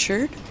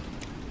nurtured.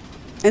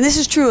 And this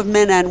is true of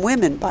men and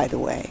women, by the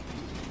way,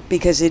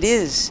 because it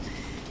is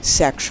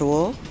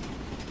sexual,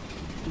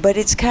 but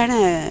it's kind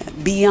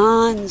of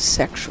beyond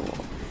sexual.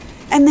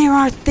 And there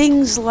are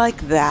things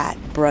like that,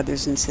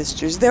 brothers and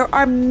sisters. There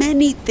are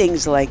many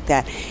things like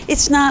that.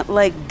 It's not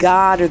like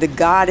God or the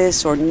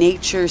goddess or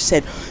nature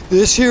said,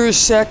 this here is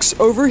sex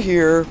over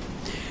here,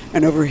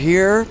 and over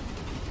here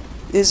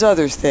is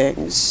other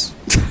things.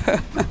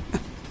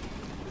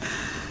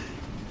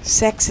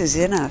 Sex is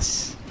in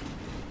us.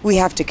 We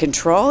have to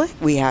control it.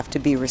 We have to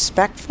be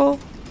respectful.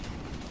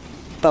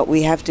 But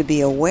we have to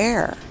be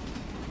aware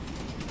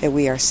that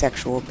we are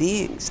sexual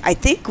beings. I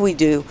think we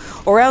do,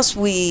 or else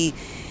we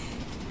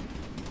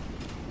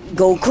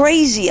go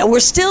crazy, and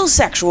we're still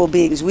sexual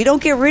beings. We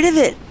don't get rid of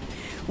it.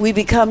 We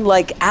become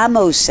like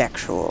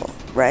amosexual,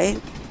 right?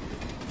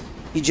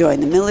 You join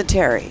the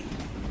military.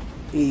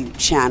 You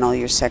channel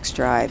your sex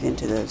drive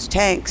into those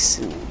tanks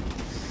and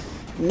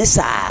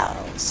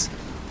missiles.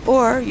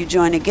 Or you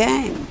join a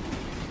gang.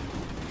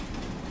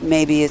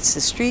 Maybe it's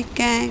the street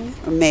gang,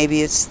 or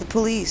maybe it's the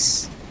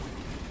police.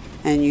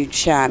 And you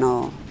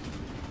channel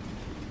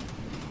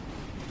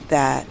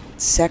that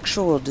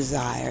sexual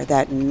desire,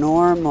 that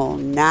normal,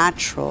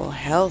 natural,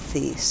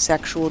 healthy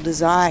sexual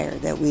desire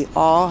that we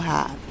all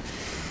have,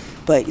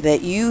 but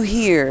that you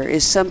hear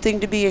is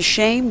something to be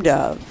ashamed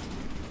of.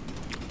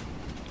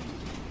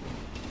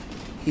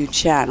 You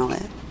channel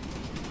it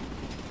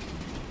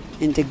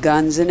into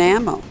guns and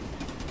ammo,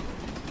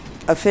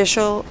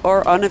 official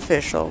or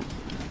unofficial.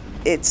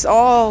 It's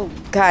all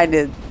kind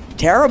of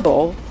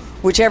terrible,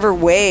 whichever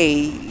way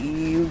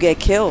you get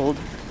killed.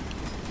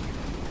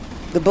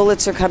 The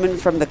bullets are coming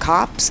from the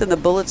cops, and the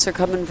bullets are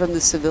coming from the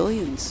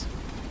civilians.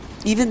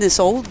 Even this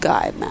old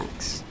guy,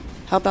 Max.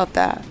 How about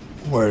that?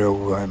 What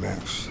old guy,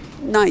 Max?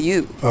 Not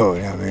you. Oh,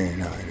 yeah, me,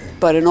 no, I didn't.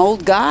 But an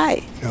old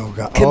guy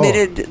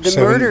committed the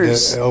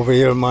murders. Over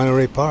here in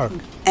Monterey Park.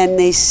 And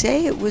they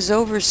say it was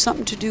over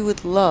something to do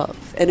with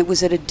love. And it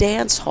was at a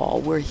dance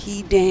hall where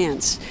he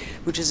danced,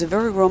 which is a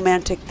very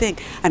romantic thing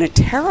and a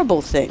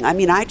terrible thing. I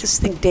mean, I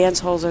just think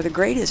dance halls are the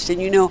greatest.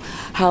 And you know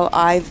how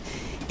I've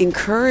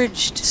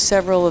encouraged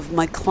several of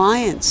my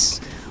clients,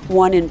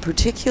 one in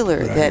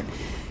particular that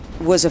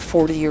was a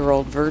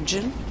 40-year-old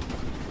virgin,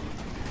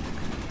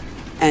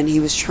 and he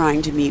was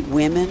trying to meet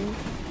women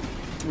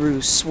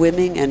through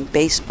swimming and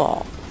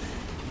baseball.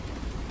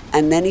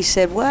 And then he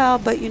said, well,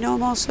 but you know,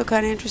 I'm also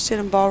kind of interested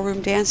in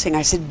ballroom dancing.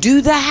 I said,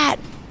 do that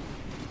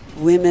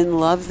Women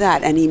love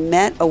that. And he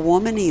met a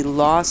woman, he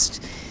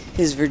lost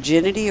his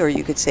virginity, or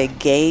you could say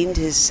gained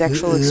his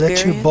sexual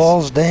experience. Let your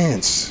balls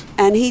dance.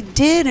 And he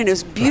did, and it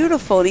was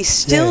beautiful, and he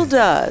still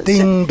does.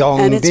 Ding dong,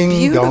 and it's ding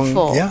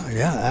beautiful. dong.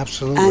 Yeah,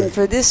 absolutely. And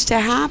for this to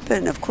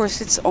happen, of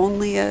course, it's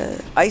only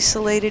a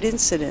isolated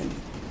incident.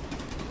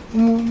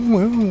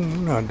 Well,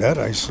 not that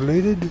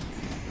isolated.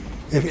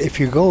 If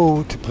you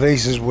go to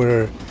places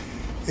where,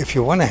 if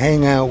you want to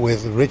hang out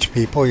with rich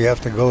people, you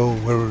have to go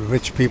where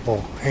rich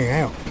people hang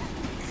out.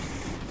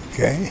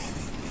 Okay?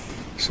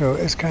 So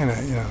it's kind of,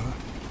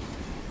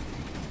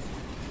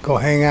 go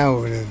hang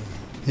out with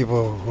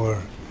people who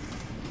are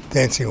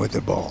dancing with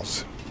their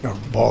balls, or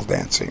ball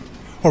dancing,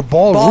 or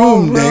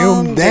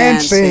ballroom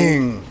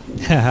dancing.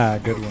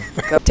 Good one.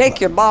 Go take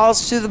your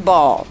balls to the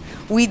ball.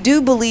 We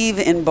do believe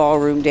in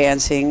ballroom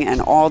dancing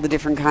and all the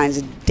different kinds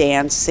of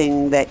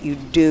dancing that you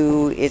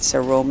do. It's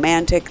a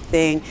romantic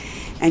thing.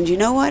 And you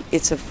know what?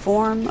 It's a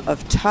form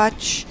of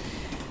touch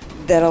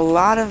that a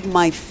lot of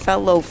my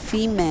fellow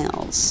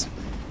females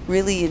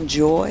really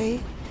enjoy.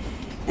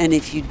 And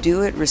if you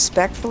do it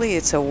respectfully,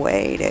 it's a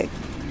way to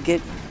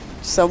get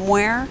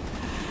somewhere,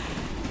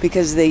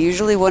 because they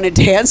usually want to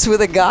dance with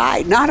a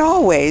guy. Not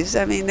always.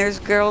 I mean, there's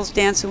girls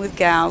dancing with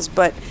gals,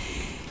 but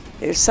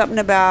there's something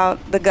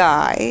about the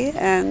guy,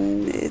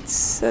 and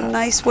it's a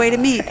nice way to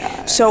meet.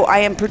 So I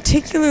am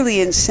particularly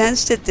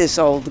incensed at this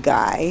old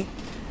guy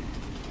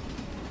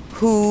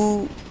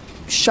who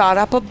shot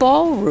up a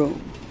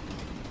ballroom.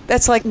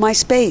 That's like my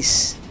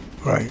space.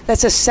 Right.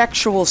 That's a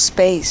sexual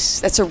space.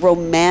 That's a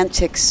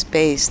romantic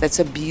space. That's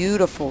a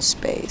beautiful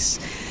space.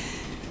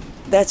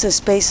 That's a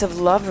space of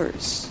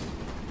lovers.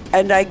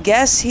 And I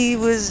guess he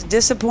was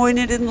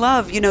disappointed in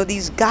love.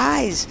 These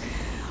guys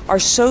are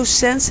so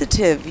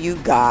sensitive, you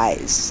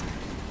guys.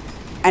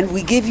 And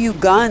we give you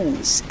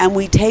guns, and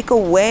we take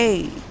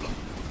away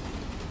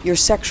your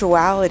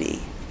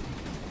sexuality.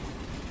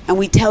 And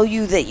we tell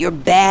you that you're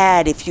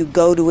bad if you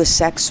go to a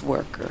sex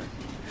worker.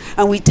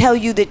 And we tell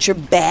you that you're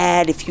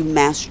bad if you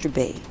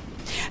masturbate.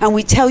 And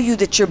we tell you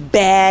that you're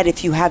bad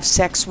if you have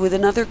sex with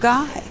another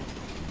guy.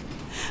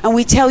 And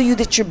we tell you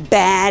that you're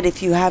bad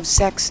if you have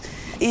sex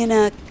in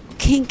a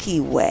kinky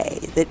way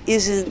that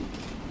isn't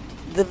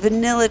the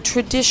vanilla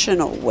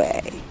traditional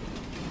way.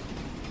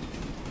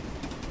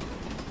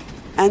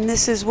 And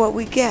this is what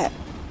we get.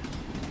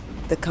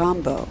 The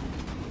combo.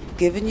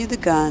 Giving you the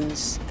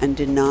guns and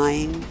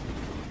denying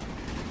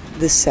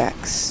the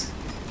sex.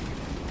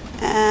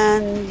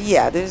 And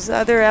yeah, there's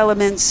other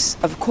elements,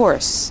 of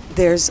course.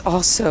 There's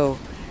also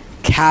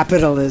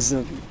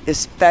capitalism,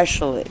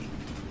 especially,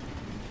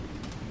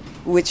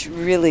 which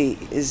really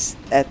is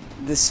at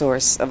the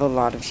source of a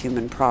lot of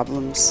human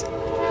problems.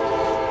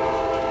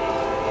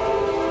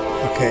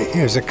 Okay,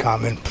 here's a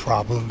common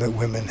problem that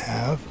women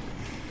have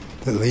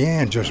that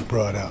Leanne just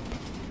brought up.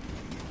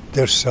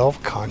 They're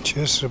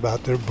self-conscious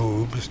about their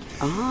boobs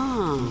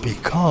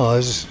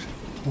because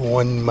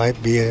one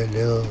might be a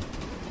little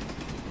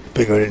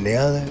bigger than the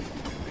other,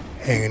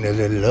 hanging a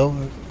little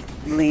lower,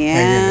 Leanne,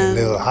 hanging a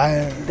little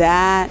higher.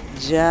 That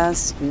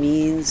just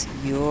means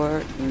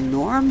you're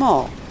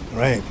normal.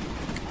 Right.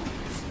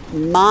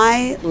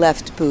 My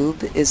left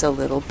boob is a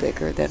little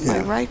bigger than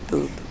my right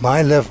boob.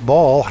 My left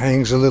ball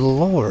hangs a little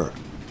lower.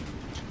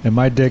 And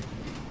my dick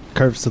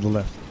curves to the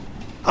left.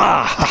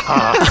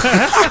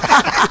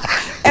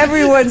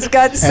 Everyone's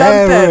got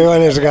something.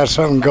 Everyone has got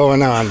something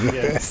going on.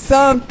 Yeah.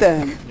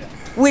 Something.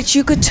 Which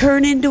you could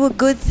turn into a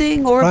good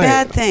thing or a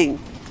bad thing.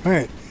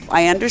 Right.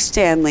 I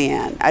understand,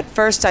 Leanne. At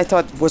first I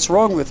thought, what's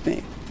wrong with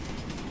me?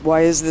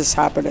 Why is this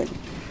happening?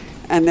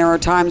 And there are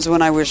times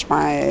when I wish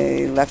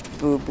my left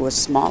boob was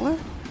smaller.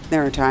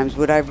 There are times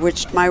when I've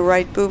wished my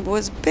right boob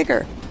was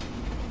bigger.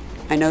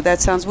 I know that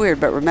sounds weird,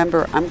 but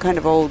remember, I'm kind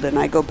of old, and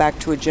I go back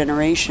to a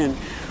generation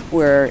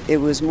where it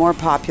was more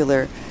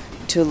popular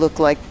to look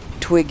like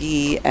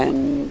Twiggy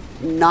and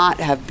not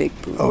have big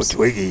boobs. Oh,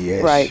 Twiggy,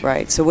 yes.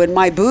 Right. So when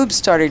my boobs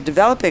started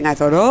developing, I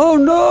thought, oh,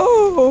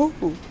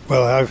 no.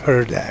 Well, I've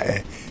heard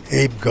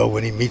Abe go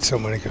when he meets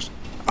someone, he goes,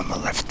 I'm a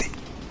lefty.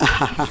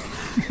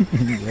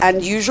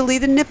 And usually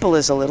the nipple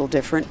is a little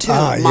different, too.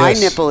 Yes. My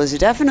nipple is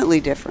definitely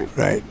different.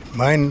 Right.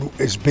 Mine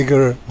is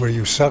bigger where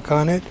you suck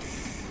on it,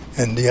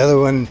 and the other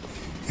one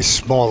is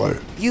smaller.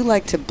 You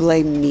like to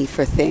blame me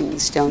for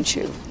things, don't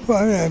you?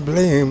 Well, I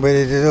blame, but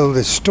it's a little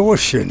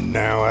distortion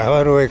now.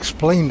 How do I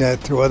explain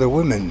that to other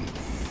women?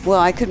 Well,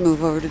 I could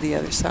move over to the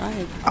other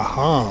side.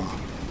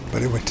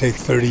 But it would take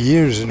 30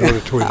 years in order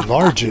to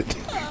enlarge it.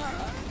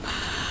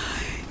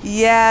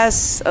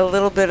 Yes, a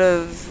little bit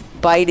of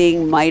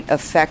biting might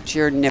affect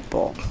your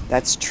nipple.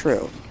 That's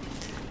true.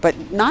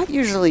 But not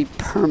usually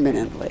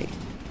permanently.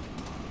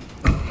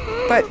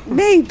 But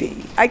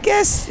maybe. I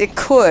guess it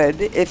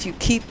could if you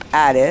keep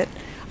at it.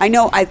 I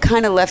know I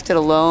kind of left it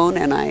alone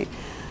and I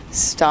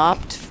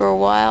stopped for a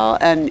while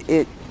and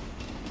it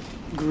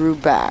grew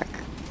back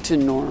to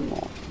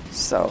normal.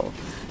 So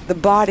the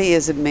body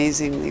is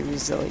amazingly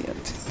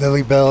resilient.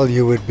 Lily Bell,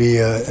 you would be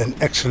an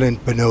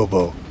excellent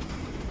bonobo.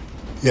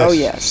 Yes. Oh,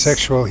 yes.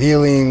 Sexual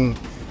healing,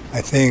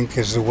 I think,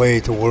 is the way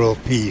to world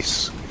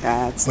peace.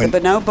 That's When- the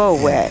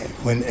bonobo way.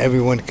 When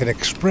everyone can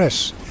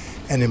express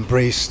and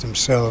embrace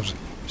themselves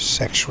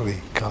sexually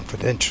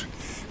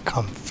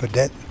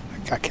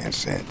I can't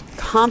say it.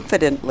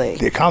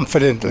 Confidently.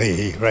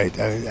 Confidently, right.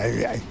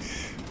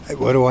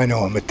 What do I know?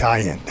 I'm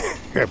Italian.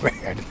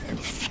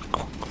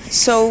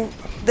 So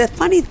the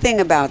funny thing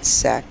about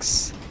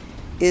sex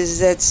is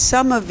that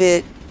some of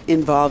it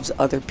involves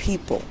other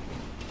people.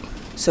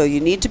 So you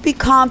need to be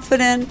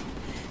confident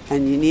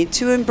and you need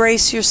to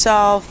embrace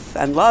yourself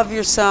and love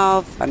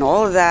yourself and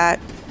all of that.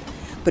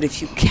 But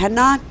if you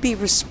cannot be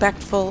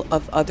respectful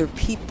of other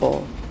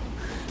people,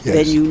 Yes.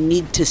 then you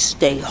need to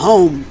stay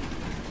home.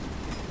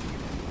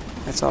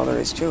 That's all there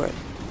is to it.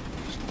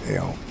 You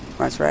know,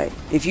 That's right.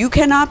 If you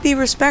cannot be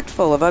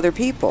respectful of other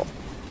people,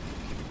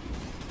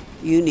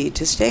 you need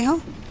to stay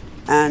home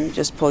and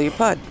just pull your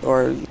pud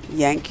or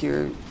yank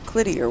your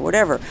clitty or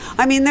whatever.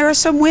 I mean, there are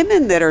some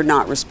women that are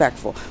not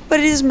respectful, but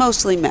it is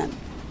mostly men.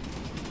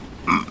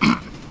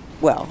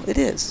 Well, it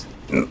is.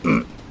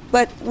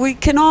 But we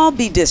can all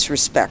be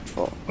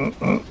disrespectful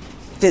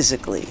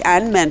physically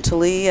and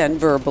mentally and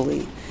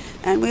verbally.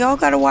 And we all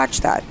got to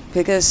watch that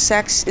because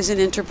sex is an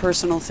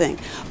interpersonal thing.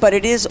 But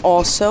it is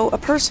also a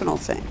personal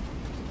thing.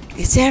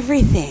 It's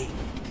everything.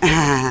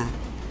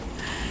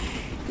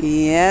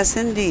 Yes,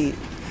 indeed.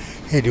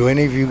 hey, do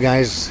any of you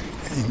guys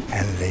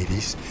and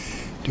ladies,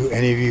 do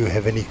any of you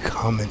have any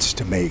comments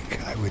to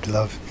make? I would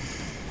love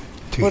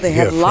to Well, they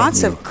hear have from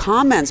lots you. of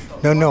comments.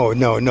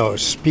 No.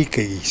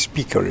 Speakers.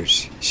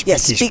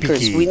 Yes, speakers.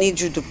 Speaky. We need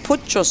you to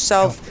put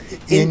yourself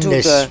in into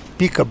the the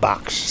speaker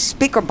box.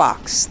 speaker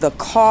box, the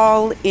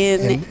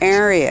call-in And-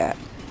 area.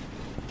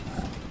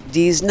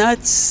 D's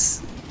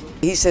nuts.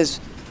 He says,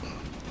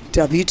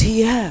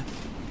 WTF?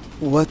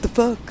 What the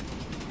fuck?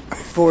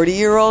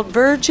 40-year-old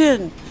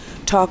virgin.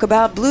 Talk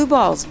about blue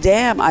balls.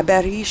 Damn, I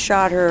bet he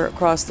shot her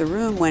across the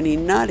room when he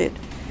nutted.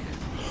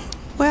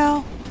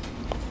 Well,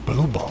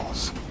 Blue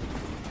balls.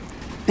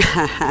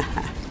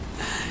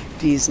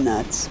 D's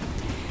nuts.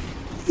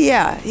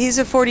 Yeah, he's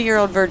a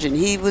 40-year-old virgin.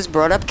 He was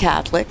brought up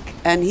Catholic,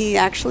 and he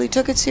actually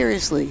took it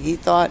seriously. He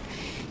thought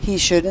he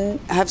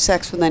shouldn't have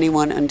sex with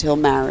anyone until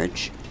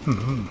marriage.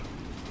 Mm-hmm.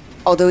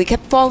 Although he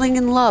kept falling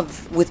in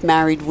love with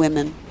married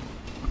women.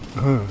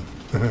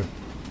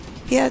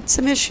 He had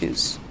some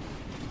issues.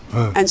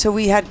 And so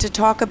we had to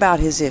talk about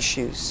his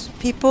issues.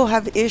 People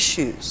have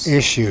issues.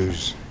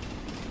 Issues.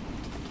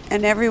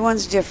 And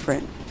everyone's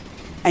different.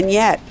 And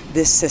yet,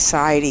 this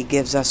society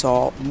gives us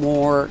all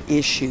more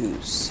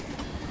issues.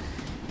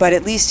 But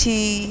at least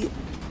he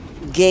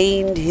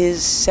gained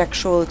his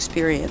sexual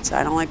experience.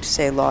 I don't like to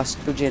say lost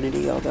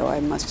virginity, although I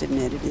must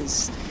admit it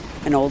is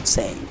an old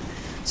saying.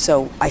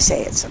 So I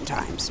say it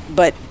sometimes.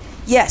 But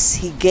yes,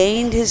 he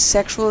gained his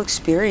sexual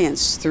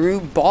experience through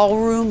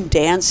ballroom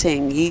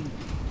dancing. He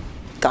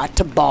got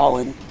to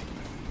ballin',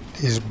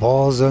 These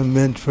balls are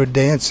meant for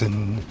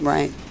dancing.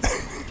 right?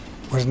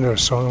 Wasn't there a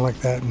song like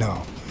that?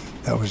 No.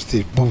 That was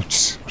the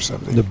Boots or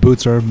something. The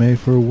boots are made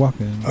for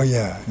walking. Oh,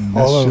 yeah. And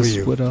All that's over just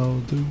you. what I'll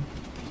do.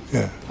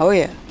 Yeah. Oh,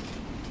 yeah.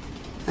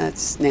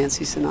 That's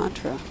Nancy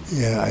Sinatra.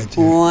 Yeah, I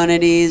do. One of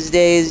these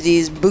days,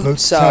 these boots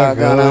Boots are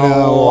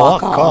gonna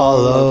walk all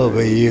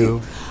over you.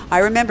 you. I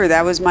remember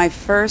that was my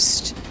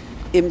first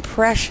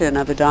impression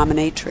of a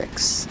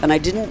dominatrix. And I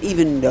didn't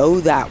even know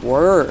that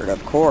word,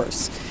 of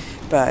course.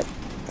 But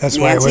That's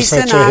why it Nancy was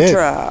such a hit.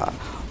 Sinatra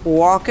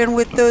walking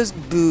with those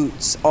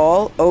boots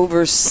all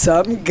over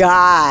some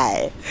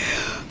guy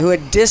who had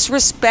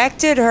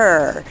disrespected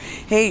her.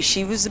 Hey,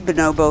 she was a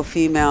bonobo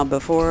female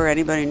before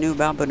anybody knew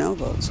about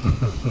bonobos.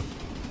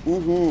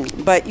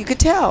 But you could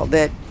tell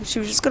that she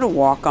was just going to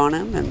walk on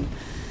him, and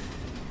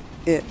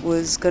it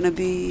was going to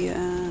be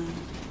a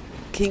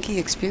kinky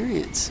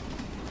experience.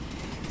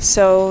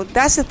 So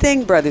that's the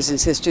thing, brothers and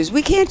sisters.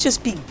 We can't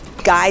just be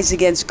guys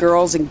against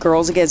girls and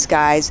girls against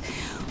guys.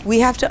 We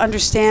have to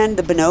understand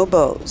the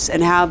bonobos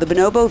and how the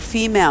bonobo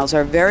females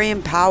are very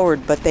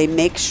empowered, but they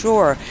make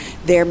sure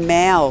their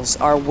males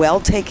are well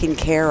taken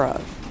care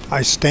of.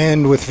 I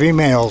stand with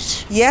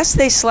females. Yes,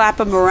 they slap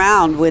them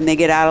around when they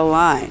get out of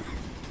line.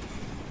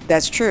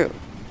 That's true.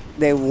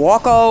 They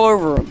walk all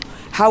over them.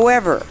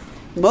 However,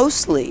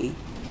 mostly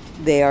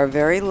they are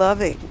very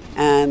loving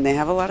and they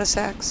have a lot of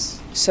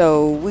sex.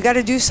 So we got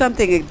to do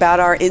something about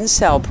our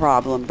incel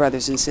problem,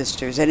 brothers and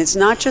sisters. And it's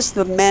not just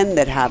the men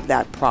that have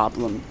that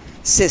problem,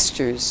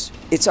 sisters.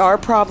 It's our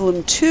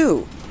problem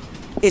too.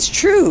 It's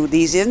true,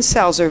 these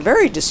incels are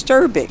very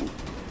disturbing.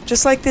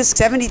 Just like this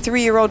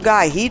 73-year-old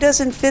guy, he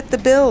doesn't fit the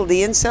bill.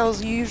 The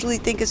incels you usually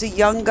think is a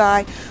young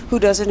guy who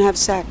doesn't have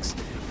sex.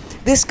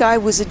 This guy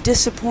was a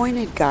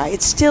disappointed guy.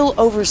 It's still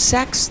over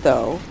sex,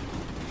 though.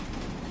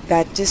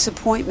 That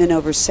disappointment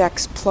over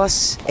sex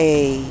plus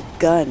a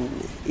gun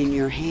in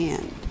your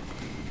hand.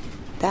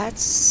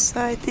 That's,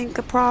 I think,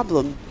 a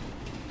problem.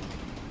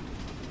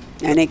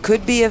 And it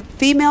could be a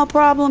female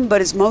problem, but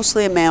it's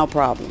mostly a male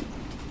problem.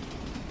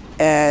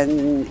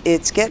 And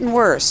it's getting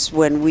worse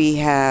when we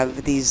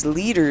have these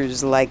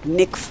leaders like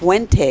Nick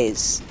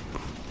Fuentes.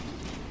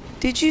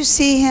 Did you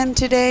see him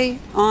today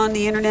on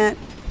the internet?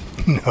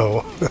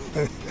 No.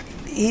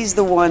 he's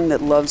the one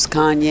that loves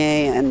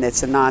Kanye and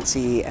that's a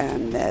Nazi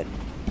and that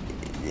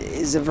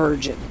is a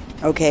virgin.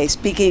 Okay,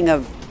 speaking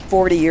of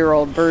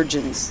 40-year-old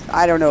virgins,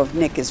 I don't know if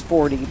Nick is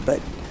 40,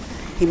 but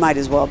he might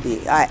as well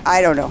be.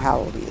 I don't know how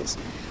old he is.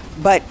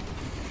 But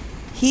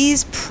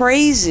he's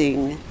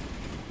praising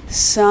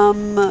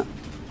some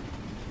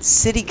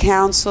city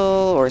council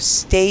or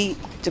state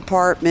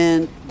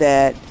department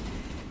that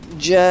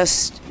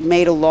just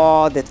made a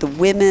law that the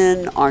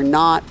women are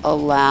not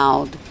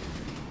allowed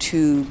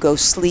to go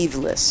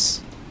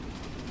sleeveless.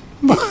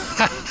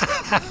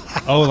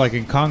 Oh, like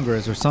in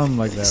Congress or something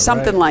like that.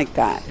 Something right? like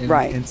that,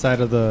 right.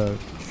 Inside of the...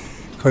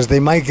 Because they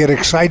might get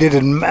excited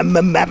and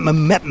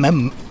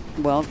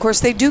Well, of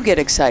course they do get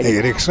excited. they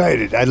get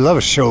excited. I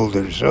love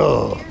shoulders.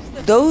 Oh.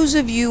 Those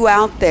of you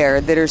out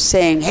there that are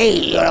saying,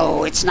 hey,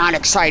 it's not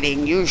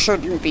exciting, you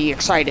shouldn't be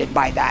excited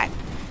by that.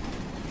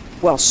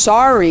 Well,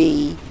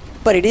 sorry,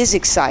 but it is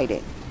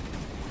exciting.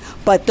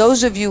 But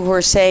those of you who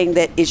are saying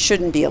that it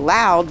shouldn't be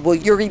allowed, well,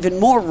 you're even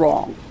more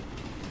wrong.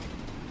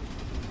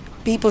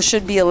 People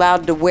should be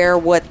allowed to wear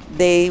what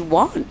they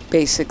want,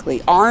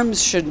 basically.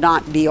 Arms should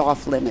not be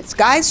off limits.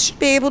 Guys should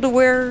be able to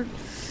wear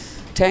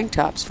tank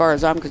tops, as far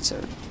as I'm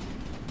concerned.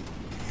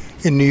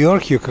 In New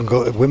York,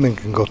 women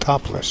can go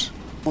topless.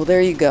 Well,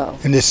 there you go.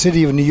 In the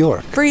city of New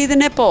York. Free the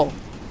nipple.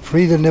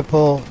 Free the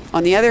nipple.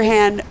 On the other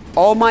hand,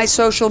 all my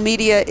social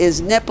media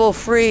is nipple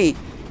free.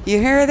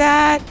 You hear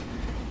that?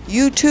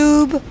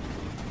 YouTube?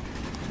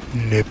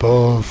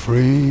 Nipple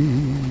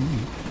free.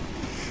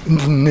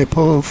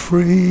 Nipple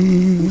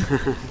free.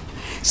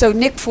 So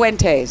Nick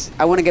Fuentes,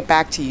 I want to get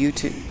back to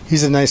YouTube.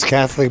 He's a nice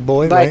Catholic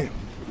boy, But right?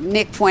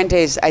 Nick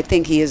Fuentes, I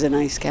think he is a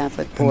nice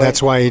Catholic boy. And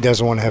that's why he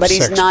doesn't want to have but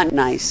sex. he's not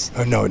nice.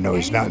 Oh, no,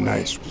 he's not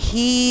nice.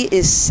 He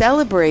is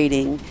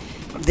celebrating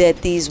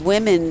that these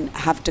women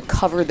have to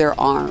cover their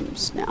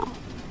arms now.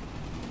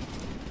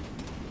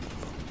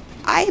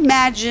 I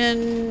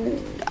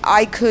imagine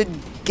I could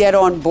get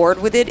on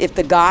board with it. If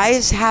the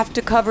guys have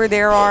to cover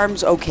their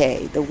arms,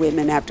 okay, the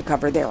women have to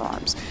cover their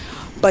arms.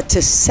 But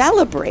to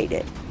celebrate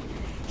it,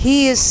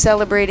 he is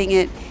celebrating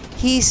it.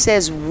 He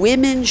says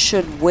women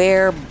should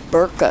wear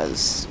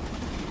burqas.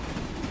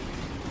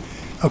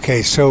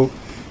 Okay, so,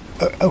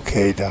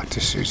 okay,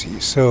 Dr. Susie.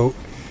 So,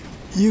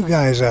 you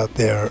guys out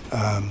there,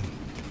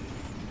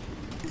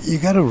 you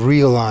got to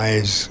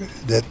realize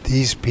that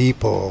these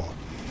people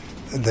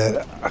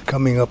that are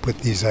coming up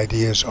with these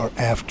ideas are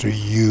after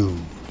you.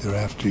 They're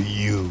after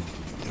you.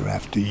 They're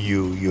after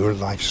you, your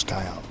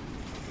lifestyle.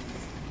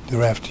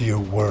 They're after your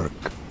work.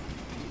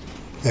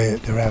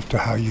 They're after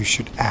how you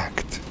should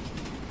act.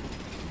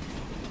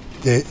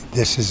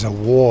 This is a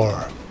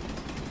war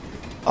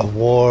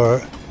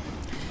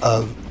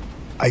of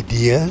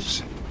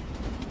ideas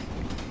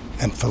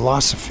and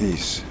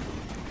philosophies.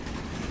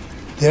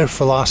 Their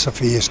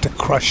philosophy is to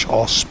crush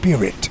all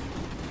spirit,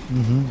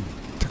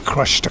 to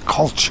crush the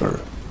culture,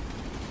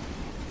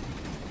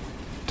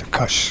 to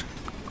crush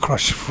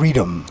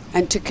freedom.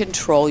 And to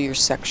control your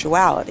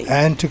sexuality.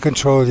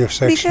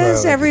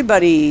 Because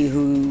everybody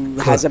who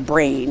has a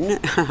brain,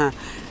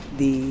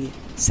 the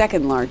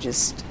second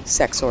largest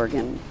sex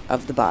organ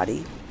of the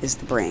body is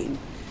the brain.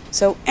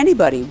 So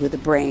anybody with a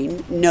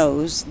brain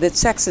knows that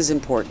sex is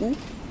important,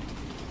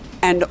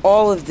 and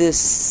all of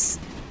this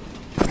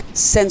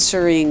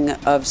censoring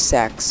of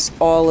sex,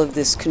 all of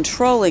this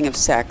controlling of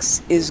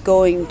sex is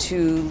going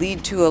to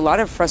lead to a lot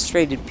of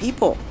frustrated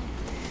people.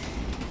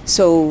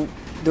 So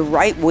the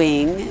right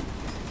wing,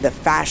 the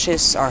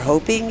fascists are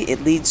hoping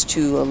it leads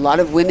to a lot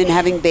of women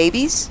having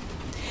babies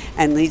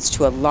and leads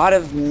to a lot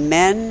of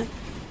men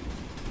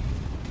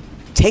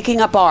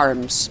taking up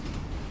arms,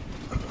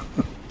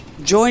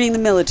 joining the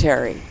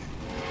military.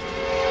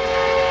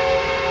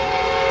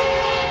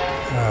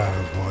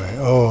 Oh boy,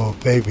 oh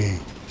baby.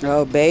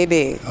 Oh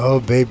baby. Oh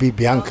baby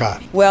Bianca.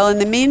 Well, in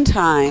the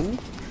meantime,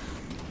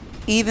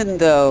 even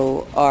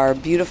though our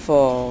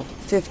beautiful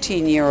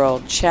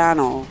 15-year-old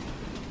channel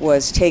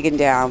was taken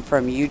down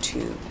from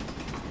YouTube,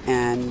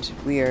 and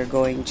we are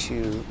going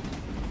to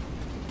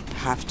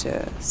have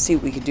to see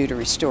what we can do to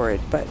restore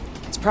it, but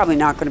it's probably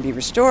not going to be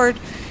restored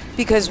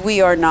because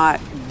we are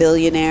not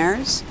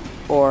billionaires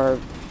or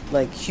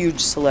like huge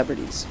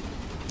celebrities.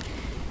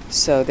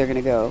 So they're going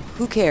to go,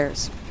 who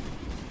cares?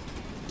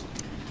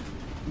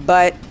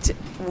 But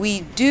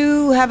we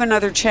do have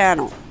another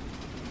channel.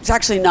 It's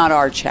actually not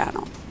our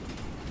channel.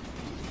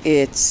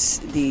 It's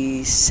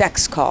the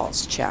Sex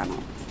Calls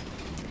channel.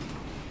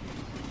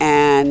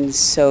 And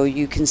so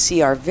you can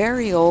see our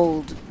very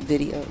old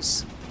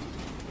videos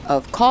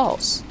of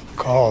calls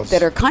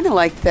that are kind of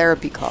like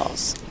therapy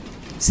calls,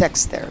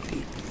 sex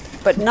therapy,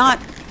 but not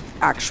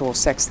actual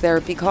sex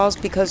therapy calls,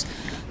 because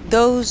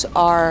those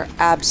are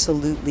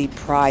absolutely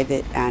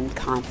private and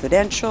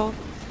confidential.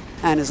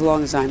 And as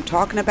long as I'm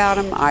talking about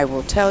them, I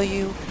will tell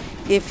you,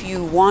 if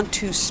you want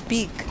to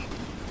speak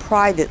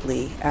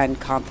privately and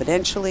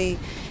confidentially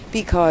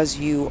because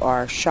you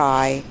are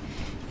shy,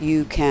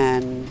 you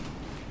can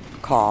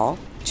call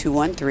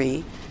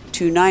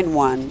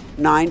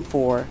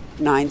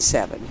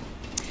 213-291-9497.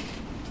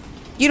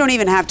 You don't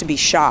even have to be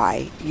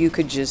shy. You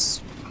could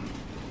just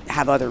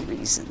have other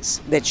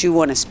reasons that you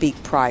want to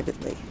speak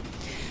privately.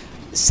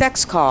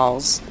 Sex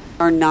calls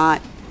are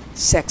not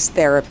sex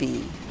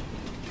therapy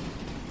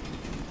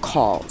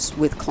calls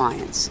with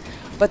clients,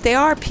 but they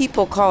are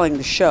people calling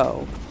the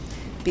show,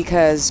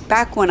 because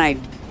back when I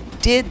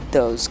did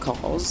those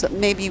calls,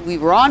 maybe we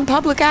were on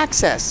public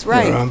access,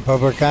 right? We were on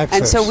public access.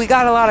 And so we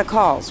got a lot of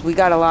calls. We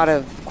got a lot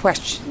of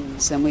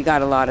questions, and we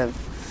got a lot of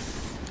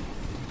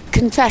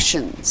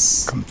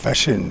confessions.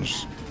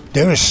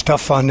 There is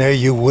stuff on there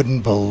you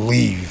wouldn't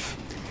believe.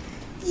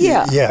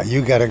 Yeah. Yeah,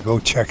 you got to go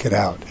check it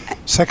out.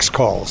 Sex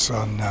calls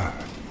on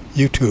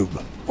YouTube.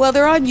 Well,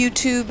 they're on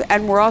YouTube,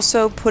 and we're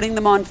also putting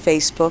them on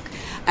Facebook,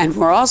 and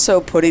we're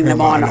also putting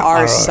them on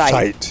our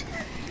site,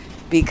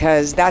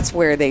 because that's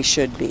where they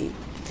should be.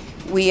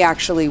 We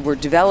actually were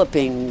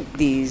developing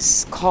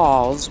these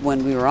calls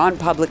when we were on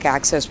public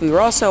access. We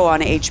were also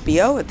on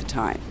HBO at the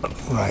time.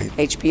 Right.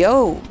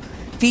 HBO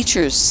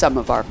features some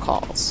of our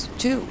calls,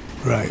 too.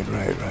 Right.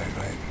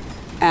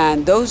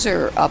 And those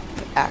are up,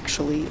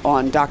 actually,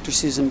 on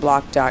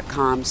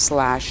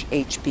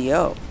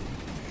drsusanblock.com/HBO,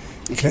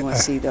 if you want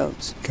to see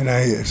those. Can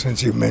I,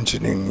 since you're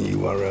mentioning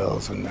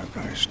URLs and that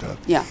kind of stuff.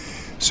 Yeah.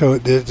 So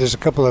there's a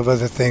couple of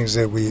other things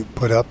that we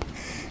put up,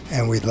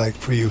 and we'd like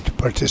for you to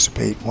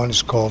participate. One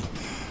is called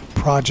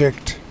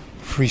Project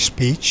Free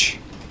Speech.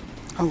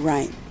 Oh,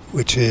 right.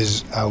 Which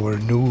is our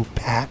new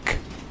PAC,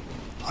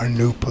 our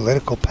new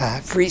political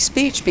PAC. Free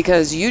speech,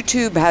 because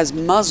YouTube has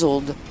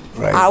muzzled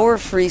our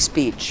free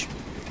speech.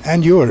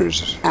 And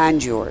yours.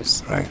 And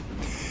yours. Right.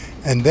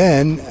 And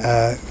then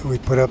we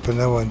put up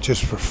another one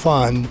just for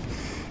fun,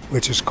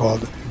 which is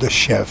called The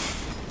Chef.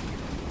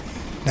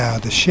 Now,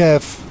 the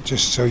chef,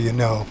 just so you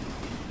know,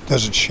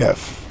 doesn't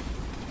chef.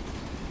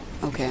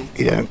 Okay.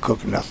 He doesn't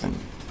cook nothing.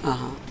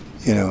 Uh-huh.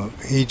 You know,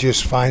 he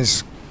just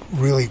finds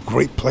really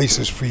great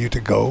places for you to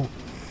go,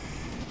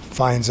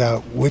 finds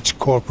out which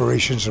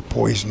corporations are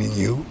poisoning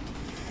you,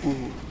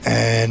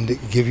 and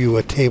give you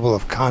a table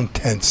of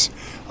contents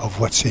of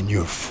what's in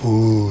your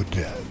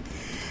food.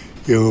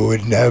 You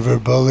would never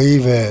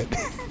believe it.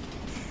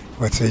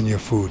 What's in your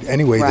food.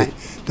 Anyway,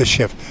 the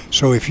chef.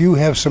 So if you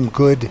have some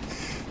good,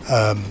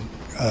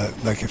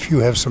 if you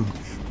have some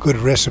good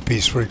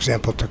recipes, for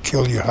example, to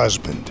kill your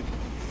husband,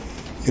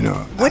 you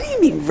know. What do you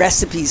mean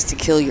recipes to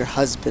kill your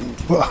husband?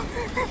 Well,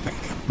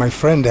 my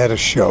friend had a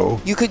show.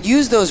 You could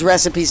use those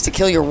recipes to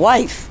kill your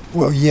wife.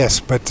 Well, yes,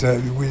 but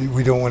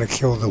we don't want to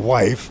kill the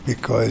wife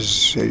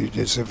because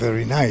it's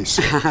very nice.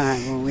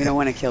 Well, we don't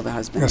want to kill the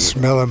husband. It's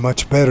smelling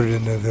much better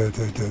than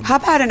the. How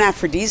about an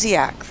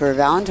aphrodisiac for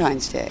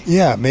Valentine's Day?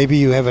 Yeah, maybe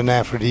you have an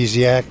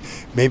aphrodisiac.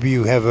 Maybe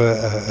you have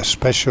a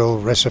special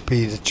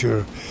recipe that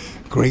your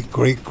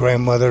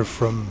great-great-grandmother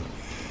from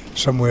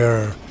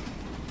somewhere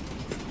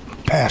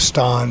passed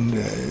on,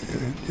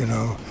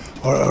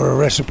 or a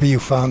recipe you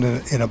found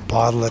in a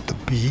bottle at the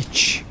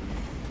beach.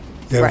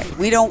 Right.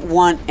 We don't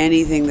want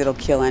anything that'll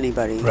kill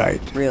anybody.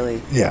 Right. Really.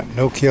 Yeah.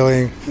 No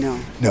killing. No.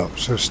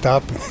 So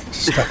stop.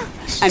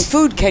 And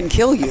food can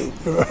kill you.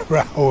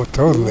 Oh,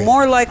 totally.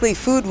 More likely,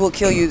 food will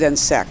kill you than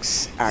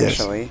sex,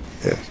 actually.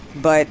 Yes.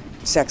 But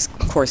sex,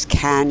 of course,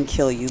 can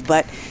kill you.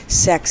 But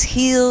sex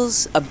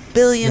heals a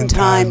billion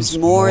times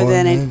more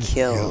than it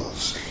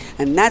kills.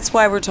 And that's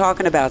why we're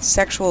talking about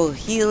sexual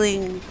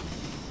healing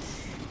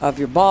of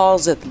your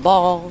balls at the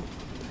ball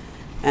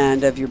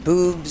and of your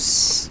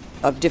boobs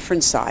of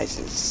different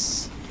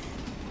sizes.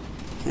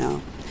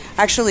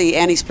 Actually,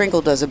 Annie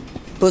Sprinkle does a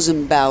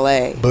bosom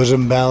ballet.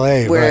 Bosom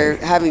ballet, where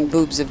having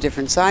boobs of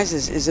different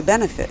sizes is a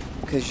benefit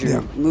because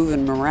you're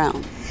moving them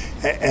around.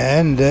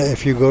 And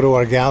if you go to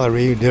our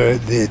gallery,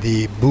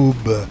 the boob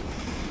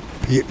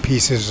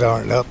pieces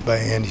aren't up by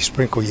Annie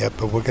Sprinkle yet,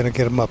 but we're going to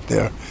get them up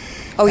there.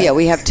 Oh, yeah,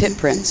 we have tit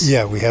prints.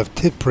 Yeah, we have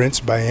tit prints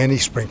by Annie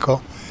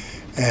Sprinkle.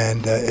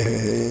 And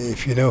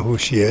if you know who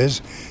she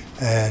is.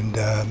 And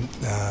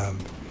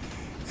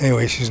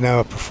anyway, she's now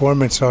a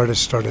performance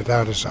artist, started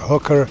out as a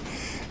hooker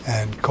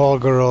and call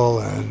girl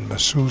and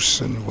masseuse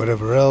and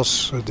whatever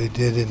else they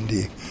did in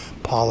the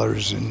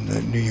parlors in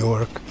New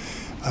York.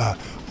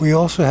 We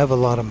also have a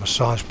lot of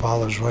massage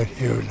parlors right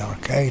here in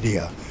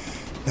Arcadia.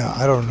 Now,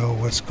 I don't know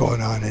what's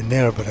going on in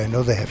there, but I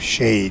know they have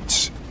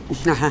shades.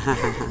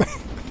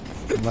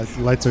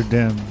 Lights are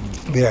dim.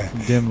 Yeah.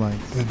 Dim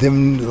lights. The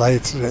dim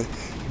lights,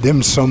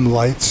 dim sum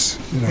lights,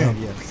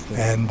 Yes,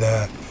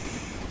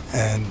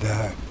 and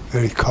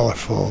very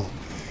colorful,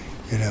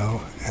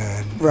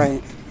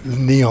 and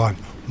neon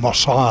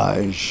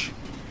massage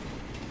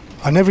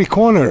on every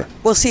corner.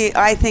 Well, see,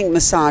 I think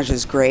massage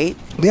is great.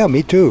 Yeah,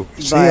 me too.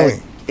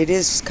 But it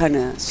is kind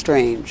of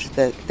strange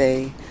that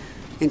they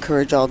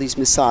encourage all these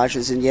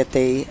massages, and yet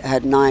they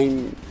had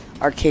 9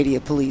 Arcadia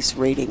police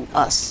raiding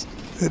us.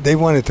 They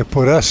wanted to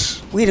put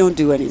us. We don't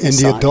do any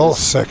massages. In the adult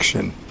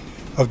section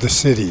of the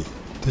city.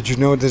 Did you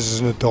know this is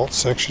an adult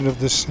section of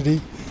this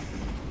city?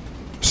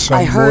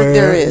 Somewhere, I heard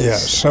there is. Yeah,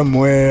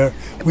 somewhere.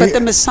 But the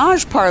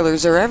massage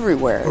parlors are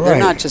everywhere. Right. They're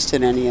not just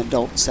in any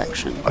adult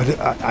section.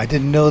 I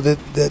didn't know that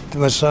the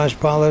massage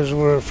parlors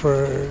were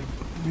for,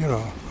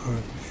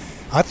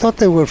 I thought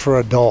they were for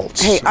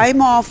adults. Hey,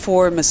 I'm all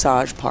for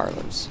massage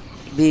parlors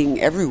being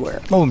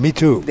everywhere. Oh, me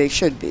too. They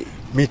should be.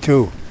 Me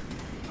too.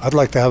 I'd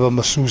like to have a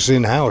masseuse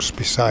in-house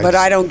besides. But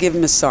I don't give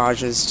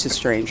massages to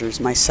strangers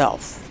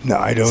myself. No,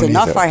 I don't It's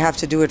enough either. I have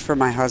to do it for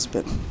my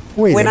husband.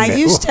 Wait When a I minute.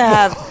 used to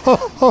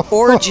have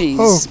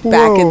orgies Whoa.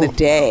 back in the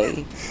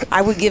day,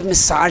 I would give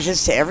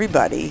massages to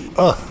everybody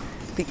Ugh,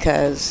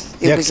 because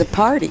it was a Yucky.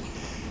 party.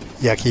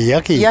 yucky,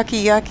 yucky.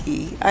 Yucky,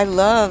 yucky. I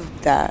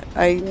love that.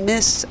 I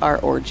miss our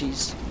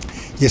orgies.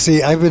 You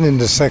see, I've been in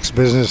the sex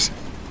business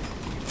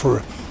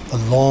for a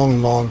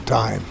long, long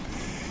time.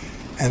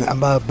 And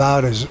I'm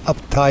about as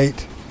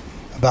uptight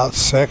about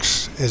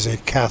sex as a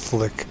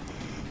Catholic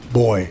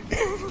boy.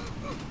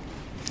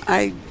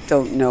 I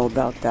don't know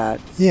about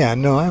that. Yeah,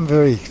 no, I'm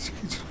very...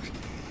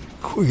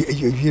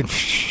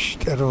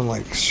 I don't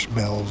like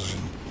smells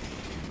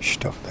and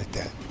stuff like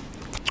that.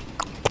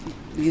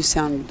 You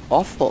sound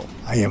awful.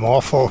 I am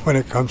awful when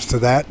it comes to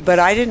that. But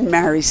I didn't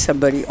marry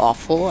somebody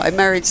awful. I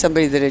married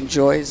somebody that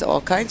enjoys all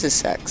kinds of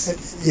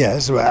sex.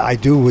 Yes, well, I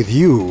do with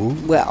you.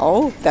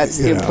 Well, that's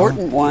the You know.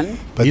 important one.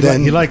 But he,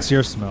 then... he likes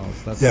your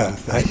smells. That's Yeah,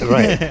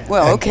 right.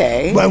 Well,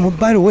 okay. Well,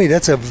 by the way,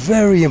 that's a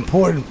very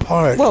important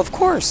part Well, of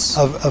course.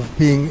 of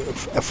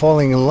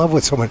falling in love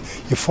with someone.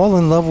 You fall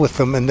in love with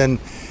them, and then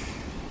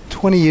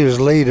 20 years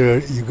later,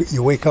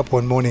 you wake up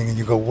one morning and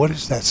you go, "What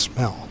is that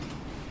smell?"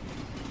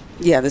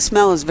 Yeah, the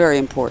smell is very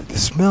important. The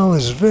smell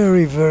is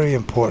very, very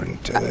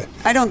important.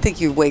 I don't think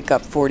you wake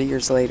up 40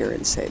 years later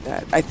and say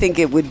that. I think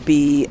it would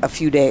be a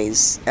few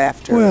days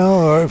after.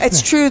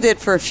 It's true that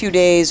for a few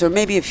days or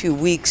maybe a few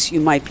weeks you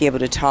might be able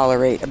to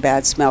tolerate a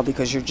bad smell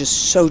because you're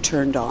just so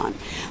turned on.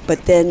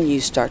 But then you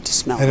start to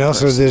smell and the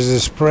also, person. there's the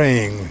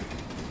spraying.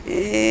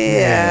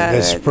 Yeah.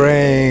 the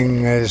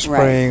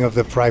spraying of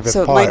the private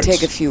So it parts. might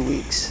take a few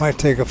weeks. Might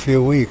take a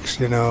few weeks,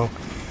 you know.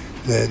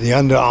 The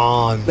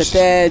underarms. But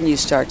then you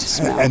start to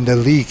smell. And the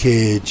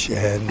leakage,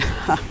 and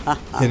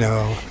you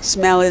know,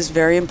 Smell is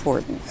very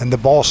important. and the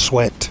ball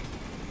sweat.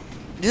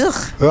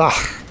 Ugh, Ugh.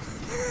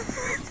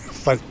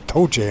 It's like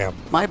toe jam.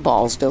 my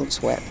balls don't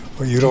sweat.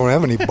 Well, you don't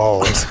have any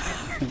balls.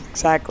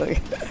 Exactly.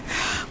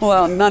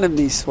 Well, none of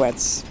these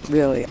sweats,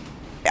 really.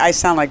 I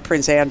sound like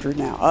Prince Andrew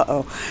now.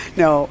 Uh-oh.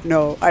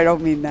 No, I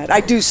don't mean that.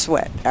 I do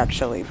sweat,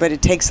 actually, but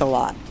it takes a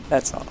lot.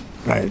 That's all.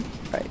 Right.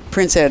 Right.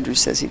 Prince Andrew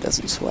says he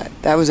doesn't sweat.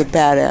 That was a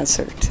bad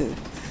answer to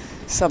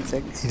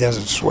something. He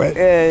doesn't sweat.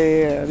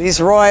 Yeah.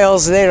 These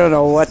royals, they don't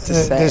know what to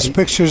say. There's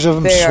pictures of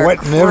him They are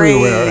sweating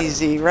everywhere.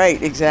 crazy.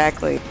 Right,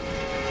 exactly.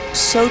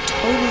 So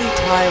totally,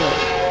 Tyler.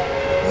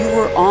 You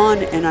were on,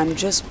 and I'm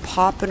just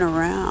popping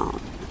around.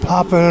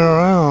 Popping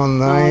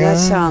around. Oh, yeah. that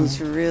sounds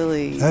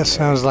really That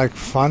sounds like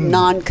fun.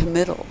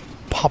 non-committal.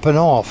 Popping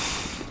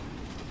off.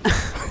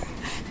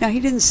 No, he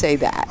didn't say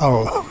that.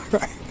 Oh,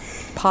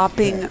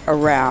 Popping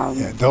around.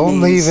 yeah, don't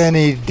means leave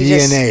any he's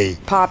just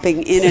DNA.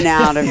 popping in and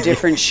out of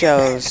different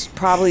shows.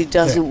 Probably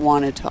doesn't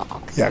want to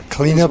talk. Yeah,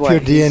 clean is up what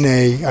your he's-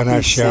 DNA on our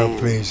he's show, saying.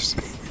 please.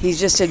 He's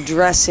just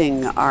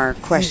addressing our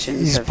questions.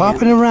 He's of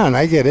popping him. around.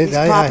 I get it. He's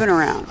popping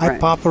around, I right.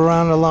 pop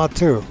around a lot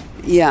too.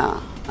 Yeah,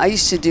 I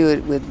used to do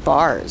it with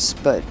bars,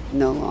 but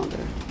no longer.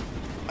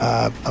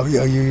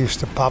 You used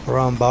to pop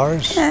around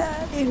bars?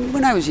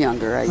 When I was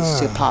younger, I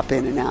used to pop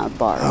in and out of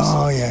bars.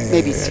 Oh, yeah, yeah,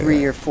 Maybe yeah,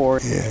 3 or 4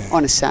 Yeah.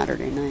 on a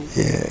Saturday night.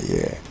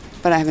 Yeah.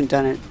 But I haven't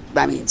done it.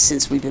 I mean,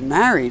 since we've been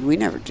married, we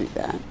never do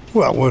that.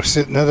 Well, we're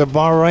sitting at a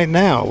bar right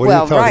now. What are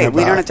Well, you talking right. about?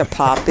 We don't have to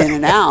pop in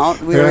and out.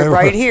 Yeah, We're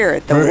right here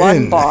at the we're one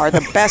in. bar,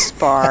 the best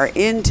bar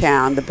in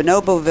town, the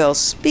Bonoboville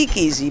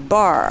Speakeasy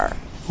Bar.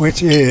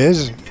 Which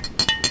is,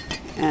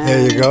 And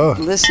There you go.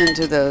 Listen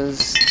to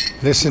those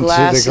listen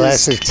glasses. to the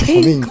glasses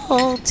clinking.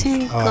 Tinkle,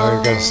 tinkle. Oh, I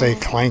was going to say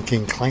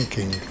clanking. Clank,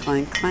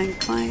 clank,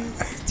 clank.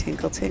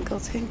 Tinkle, tinkle,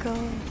 tinkle.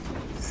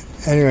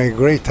 Anyway,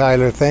 great,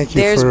 Tyler. Thank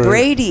you There's for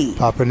Brady.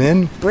 popping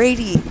in.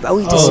 Brady. Oh,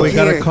 he Oh, disappeared. we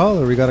got a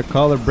caller. We got a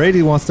caller.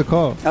 Brady wants to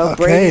call. Oh,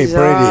 Okay, Brady's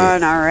Brady.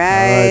 on. All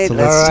right. so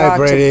Let's All right, talk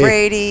Brady. to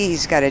Brady.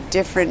 He's got a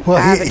different Well,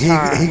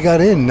 avatar. he got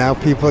in. Now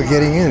people are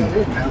getting in.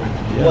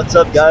 What's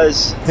up,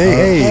 guys?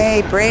 Hey.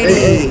 Hey, Brady.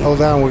 Hey,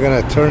 hold on. We're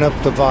going to turn up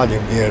the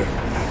volume here.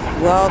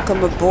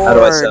 Welcome aboard. How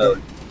do I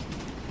sound?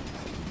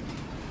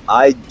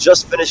 I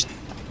just finished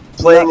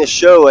playing a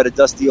show at a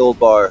dusty old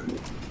bar.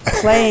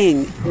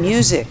 Playing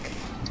music.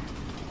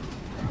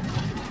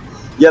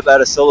 Yep, I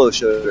had a solo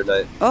show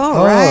tonight.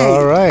 Oh, right.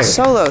 all right.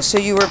 Solo. So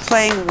you were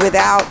playing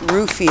without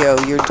Rufio,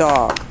 your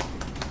dog.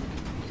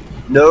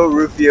 No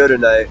Rufio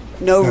tonight,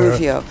 No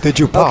Rufio. Did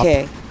you pop?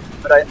 Okay.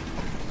 but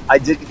I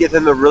did give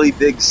him a really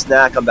big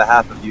snack on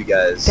behalf of you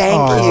guys. Thank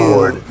Oh. you.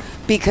 Award.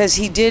 Because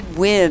he did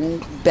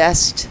win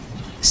Best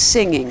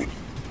Singing.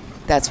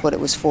 That's what it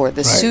was for.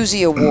 The Right.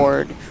 Susie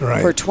Award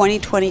Right. for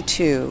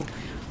 2022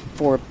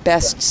 for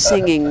Best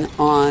Singing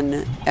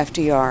on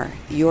FDR,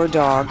 your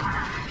dog.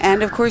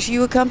 And of course,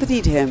 you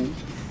accompanied him.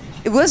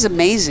 It was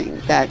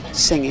amazing, that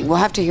singing. We'll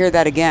have to hear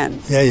that again.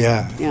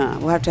 Yeah. Yeah,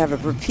 we'll have to have a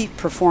repeat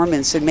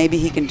performance, and maybe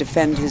he can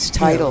defend his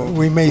title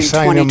We may in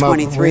sign him up.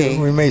 2023.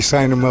 We may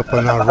sign him up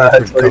on our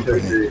record company.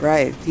 2023.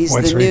 Right, he's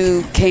Once the we-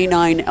 new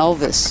Canine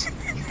Elvis.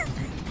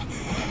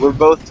 We're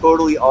both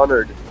totally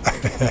honored.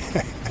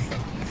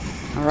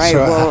 All right. So,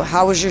 Well,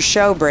 how was your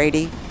show,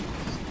 Brady?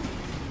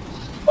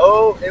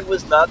 Oh, it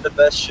was not the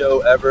best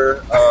show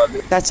ever.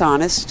 That's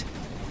honest.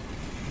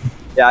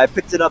 Yeah, I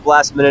picked it up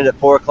last minute at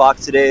 4 o'clock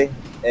today,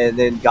 and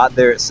then got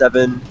there at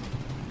 7,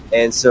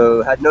 and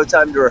so had no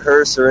time to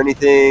rehearse or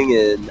anything,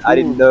 and I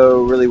didn't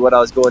know really what I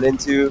was going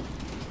into.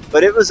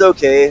 But it was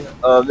okay.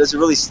 It was a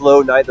really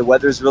slow night. The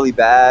weather's really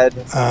bad.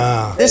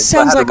 This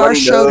sounds like our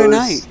show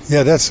tonight.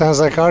 Yeah, that sounds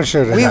like our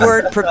show tonight. We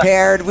weren't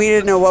prepared. We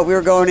didn't know what we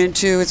were going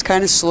into. It's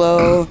kind of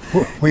slow.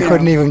 We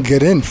couldn't even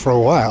get in for a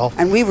while.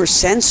 And we were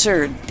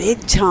censored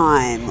big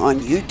time on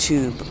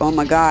YouTube. Oh,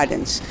 my God.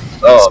 And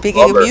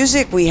speaking bummer. of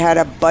music, we had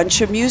a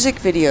bunch of music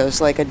videos,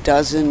 like a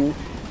dozen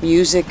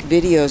music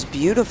videos.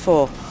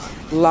 Beautiful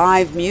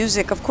live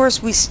music. Of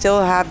course, we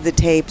still have the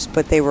tapes,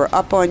 but they were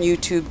up on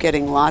YouTube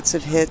getting lots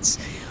of hits.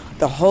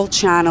 The whole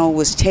channel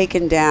was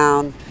taken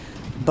down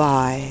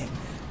by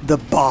the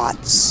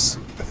bots.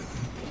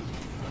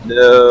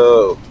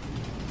 No.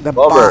 The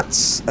Bummer.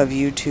 bots of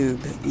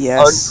YouTube.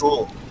 Yes.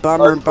 Uncool.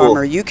 Bummer, Uncool.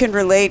 bummer. You can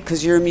relate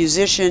because you're a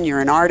musician,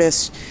 you're an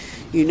artist.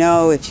 You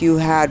know, if you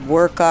had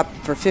work up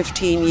for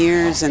 15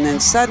 years and then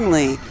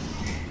suddenly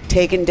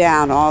taken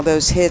down all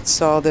those hits,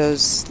 all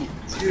those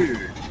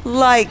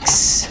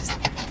likes,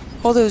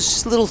 all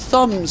those little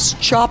thumbs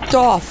chopped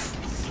off.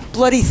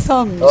 Bloody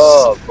thumbs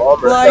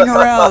Bummer. lying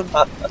around.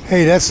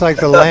 Hey, that's like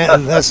the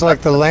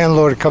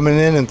landlord coming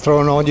in and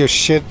throwing all your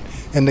shit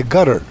in the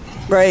gutter.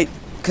 Right,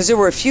 because there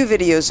were a few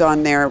videos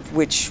on there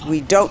which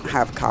we don't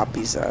have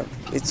copies of.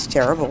 It's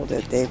terrible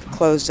that they've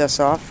closed us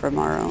off from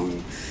our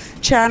own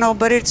channel,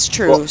 but it's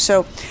true. Well,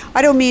 so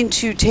I don't mean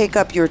to take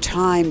up your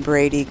time,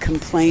 Brady,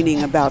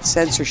 complaining about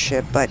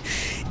censorship, but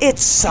it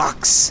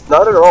sucks.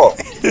 Not at all.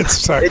 It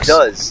sucks. It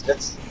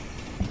does.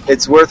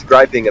 It's worth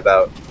griping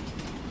about.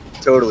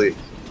 Totally.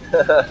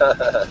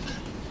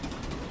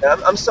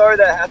 I'm sorry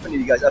that happened to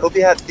you guys. I hope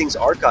you have things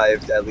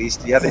archived at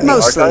least. Do you have anything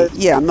Mostly, archived?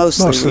 yeah,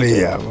 mostly. we Mostly, do.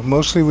 yeah.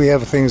 Mostly we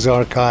have things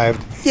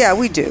archived. Yeah,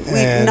 we do. We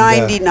And,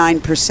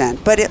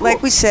 99%. But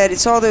like we said,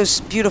 it's all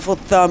those beautiful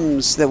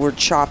thumbs that were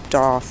chopped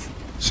off.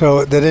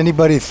 So, did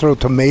anybody throw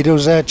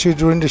tomatoes at you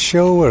during the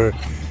show, or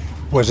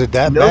was it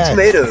that No bad?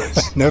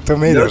 tomatoes. No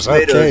tomatoes. No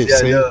tomatoes. Okay, Yeah,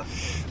 see, no.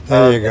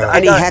 there you go.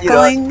 Any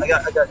heckling?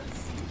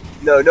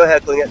 No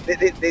heckling.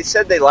 They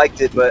said they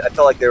liked it, but I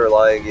felt like they were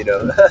lying. You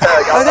know.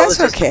 I that's was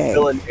just okay.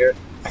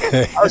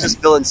 I was just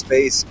filling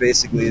space,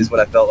 basically, is what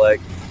I felt like.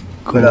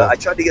 Cool. But I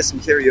tried to get some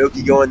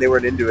karaoke going. They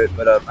weren't into it.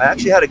 But I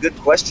actually had a good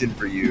question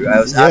for you. I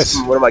was Yes.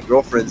 asking one of my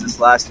girlfriends this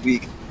last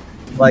week,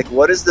 like,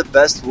 what is the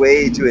best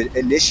way to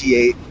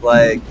initiate,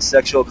 like,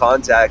 sexual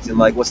contact? And,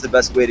 like, what's the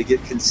best way to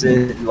get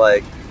consent? And,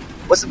 like,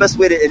 what's the best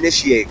way to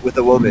initiate with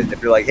a woman?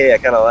 If you're like, hey, I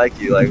kind of like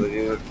you. Like,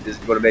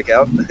 just want to make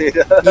out?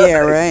 Yeah,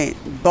 right.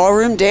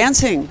 Ballroom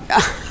dancing.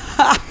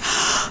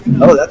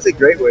 Oh, that's a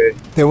great way.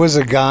 There was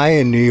a guy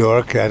in New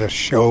York at a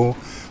show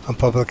on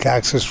public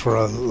access for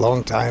a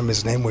long time.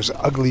 His name was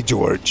Ugly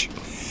George.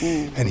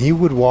 And he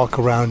would walk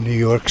around New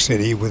York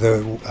City with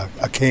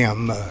a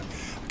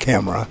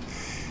camera,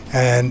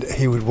 and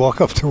he would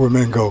walk up to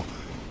women and go,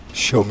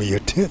 "Show me your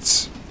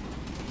tits."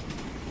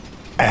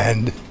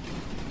 And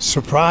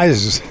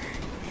surprise,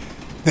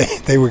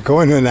 they would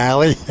go in an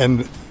alley,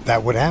 and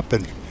that would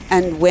happen.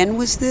 And when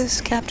was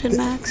this, Captain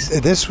Max?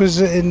 This was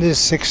in the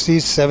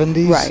 60s,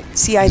 70s. Right.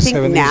 See, I think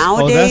 70s.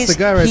 nowadays the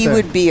guy right he there.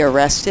 would be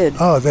arrested.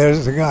 Oh,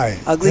 there's the guy.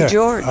 Ugly There,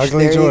 George.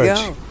 Ugly there George. you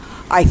go.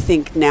 I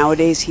think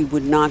nowadays he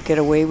would not get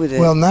away with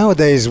it. Well,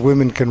 nowadays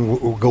women can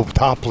go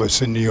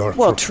topless in New York.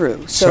 Well,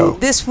 true. So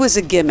this was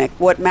a gimmick.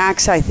 What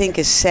Max, I think,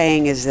 is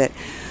saying is that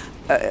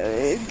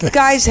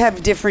guys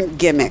have different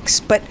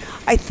gimmicks. But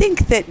I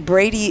think that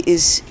Brady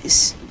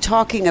is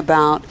talking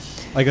about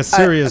Like a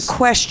serious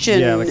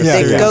question yeah, like a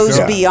that serious goes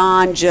girl.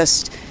 beyond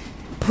just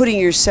putting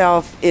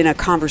yourself in a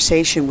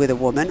conversation with a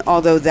woman,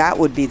 although that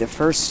would be the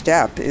first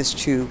step, is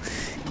to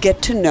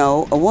get to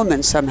know a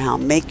woman somehow,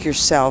 make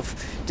yourself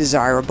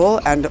desirable,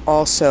 and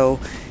also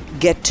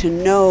get to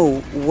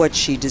know what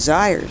she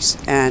desires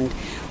and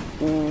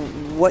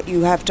what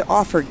you have to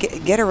offer.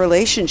 Get a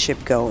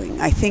relationship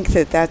going. I think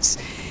that that's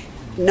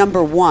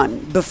number one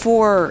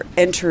before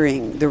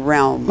entering the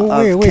realm of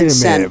wait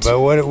consent. a minute.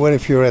 But what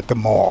if you're at the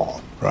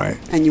mall, right?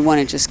 And you want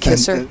to just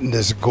kiss her? And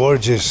this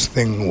gorgeous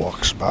thing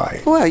walks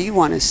by. Well, you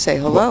want to say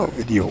hello.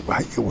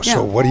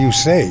 So what do you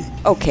say?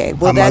 Okay,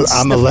 well,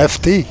 I'm a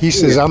lefty. He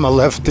says I'm a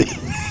lefty.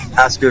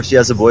 Ask her if she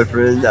has a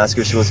boyfriend. Ask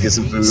her if she wants to get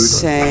some food.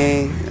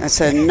 Say,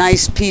 that's a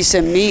nice piece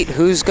of meat.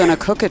 Who's going to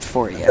cook it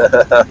for you?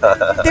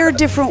 There are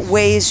different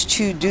ways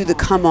to do the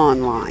come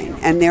on line,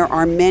 and there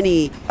are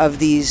many of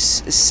these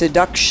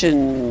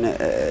seduction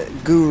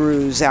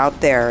gurus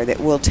out there that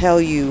will tell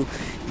you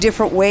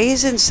different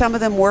ways, and some of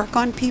them work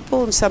on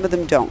people and some of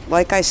them don't.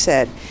 Like I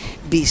said,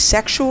 be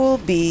sexual,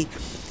 be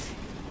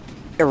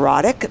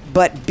erotic,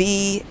 but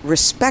be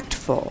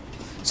respectful.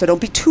 So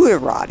don't be too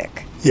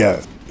erotic.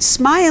 Yeah.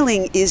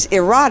 Smiling is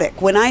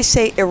erotic. When I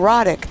say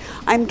erotic,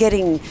 I'm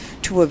getting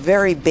to a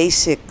very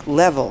basic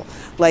level.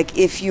 Like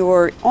if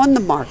you're on the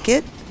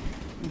market,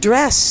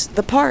 dress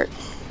the part.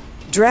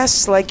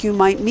 Dress like you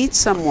might meet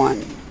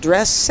someone.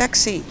 Dress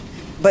sexy,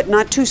 but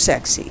not too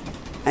sexy.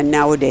 And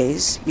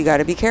nowadays, you got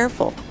to be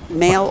careful,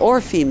 male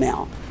or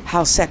female,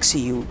 how sexy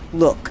you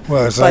look.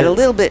 Well, it's but like- a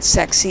little bit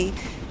sexy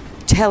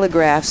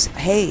telegraphs,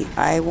 hey,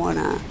 I want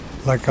to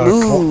Like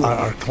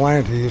our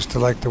client who used to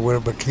like to wear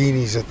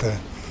bikinis at the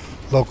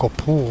local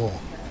pool.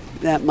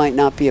 That might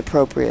not be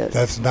appropriate.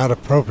 That's not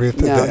appropriate.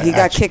 No, he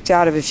got kicked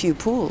out of a few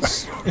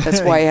pools. That's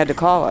why he had to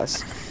call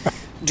us.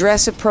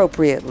 Dress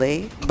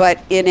appropriately,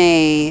 but in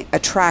a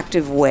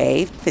attractive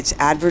way. It's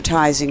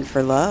advertising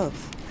for love,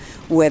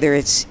 whether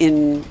it's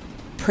in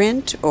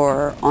print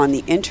or on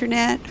the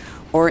internet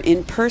or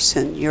in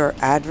person. You're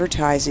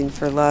advertising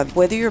for love,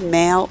 whether you're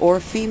male or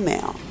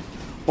female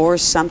or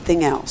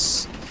something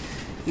else.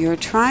 You're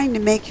trying to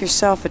make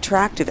yourself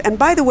attractive. And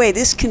by the way,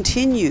 this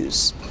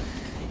continues.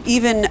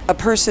 Even a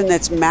person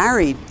that's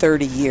married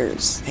 30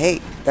 years.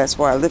 Hey, that's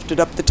why I lifted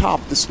up the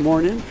top this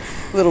morning.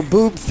 Little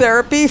boob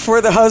therapy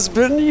for the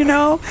husband, you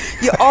know.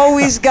 You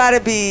always got to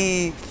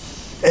be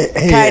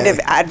kind of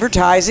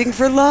advertising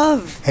for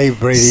love. Hey,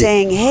 Brady.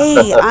 Saying,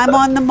 hey, I'm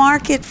on the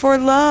market for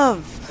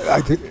love.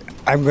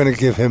 I'm going to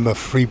give him a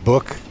free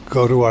book.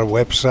 Go to our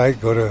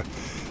website. Go to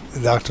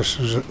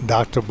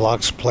Dr.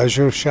 Block's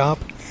Pleasure Shop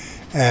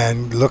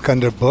and look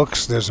under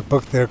books. There's a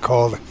book there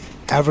called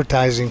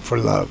Advertising for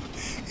Love.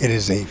 It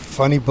is a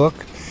funny book.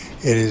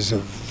 It is a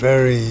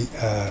very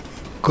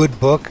good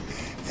book,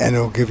 and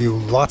it'll give you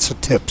lots of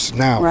tips.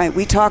 Now, Right,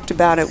 we talked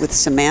about it with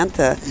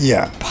Samantha.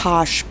 Yeah.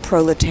 Posh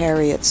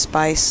Proletariat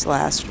Spice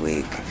last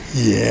week.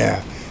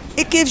 Yeah,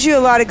 It gives you a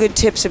lot of good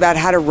tips about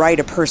how to write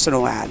a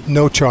personal ad.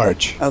 no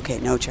charge. Okay,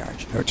 no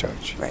charge. No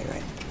charge. Right.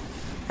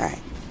 All right.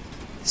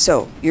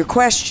 So, your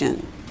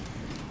question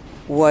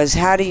was,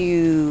 how do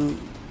you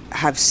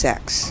have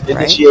sex? Right?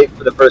 Initiate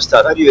for the first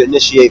time. How do you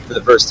initiate for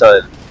the first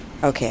time?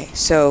 Okay,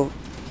 so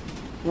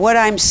what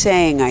I'm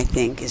saying, I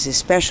think, is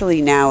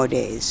especially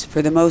nowadays,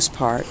 for the most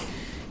part,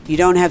 you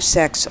don't have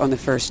sex on the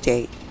first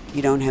date.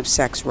 You don't have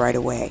sex right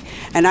away.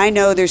 And I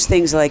know there's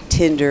things like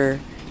Tinder,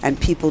 and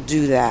people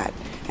do that.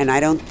 And I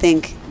don't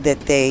think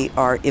that they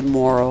are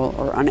immoral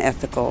or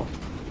unethical.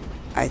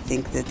 I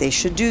think that they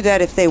should do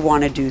that if they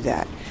want to do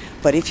that.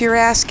 But if you're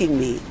asking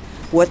me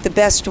what the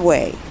best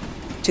way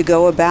to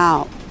go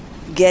about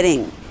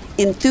getting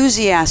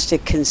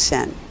enthusiastic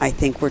consent, I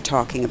think we're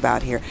talking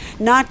about here.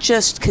 Not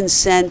just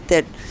consent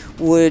that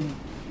would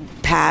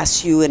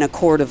pass you in a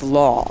court of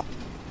law.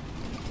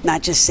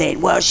 Not just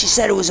saying, well, she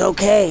said it was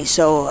okay,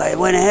 so I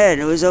went ahead,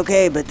 it was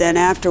okay, but then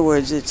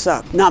afterwards it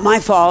sucked. Not my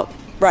fault.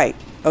 Right,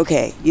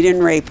 okay, you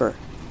didn't rape her.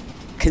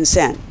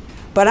 Consent.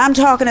 But I'm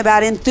talking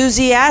about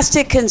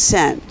enthusiastic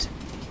consent.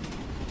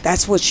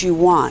 That's what you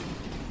want.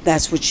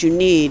 That's what you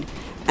need.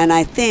 And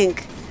I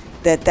think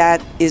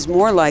that is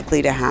more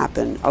likely to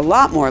happen, a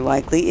lot more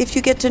likely, if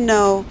you get to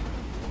know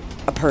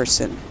a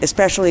person,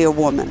 especially a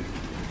woman.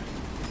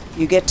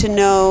 You get to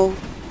know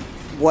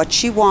what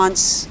she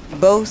wants,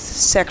 both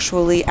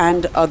sexually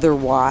and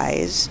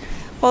otherwise,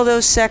 although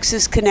sex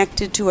is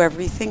connected to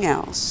everything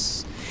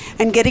else.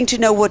 And getting to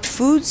know what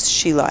foods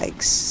she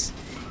likes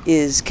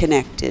is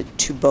connected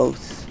to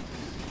both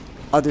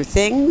other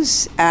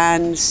things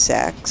and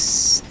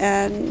sex,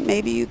 and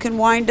maybe you can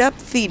wind up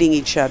feeding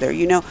each other.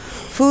 You know,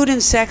 food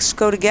and sex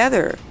go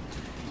together.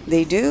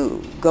 They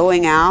do.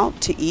 Going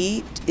out to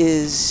eat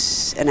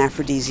is an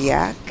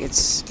aphrodisiac.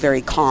 It's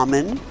very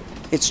common.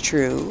 It's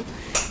true.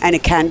 And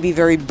it can be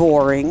very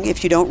boring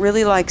if you don't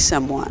really like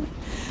someone.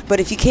 But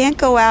if you can't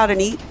go out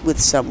and eat with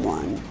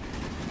someone,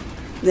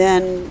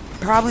 then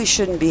probably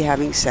shouldn't be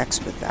having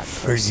sex with that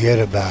person. Forget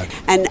about it.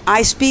 And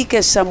I speak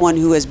as someone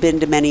who has been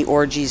to many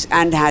orgies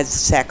and has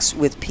sex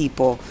with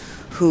people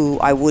who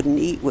I wouldn't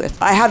eat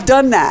with. I have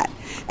done that.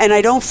 And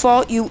I don't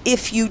fault you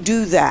if you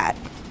do that.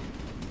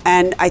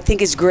 And I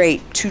think it's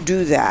great to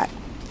do that.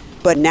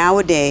 But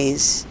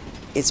nowadays,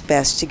 it's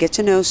best to get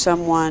to know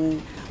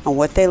someone on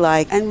what they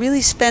like and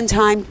really spend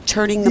time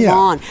turning them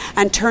on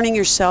and turning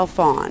yourself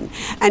on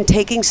and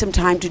taking some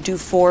time to do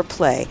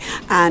foreplay.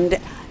 And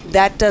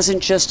that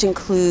doesn't just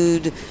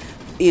include,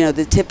 you know,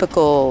 the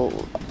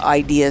typical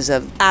ideas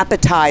of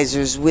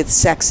appetizers with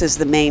sex as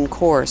the main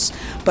course,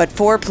 but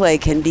foreplay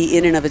can be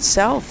in and of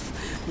itself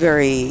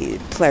very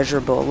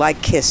pleasurable,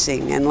 like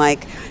kissing and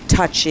like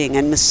touching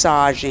and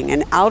massaging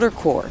and outer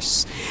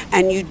course.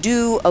 And you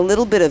do a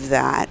little bit of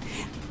that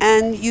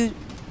and you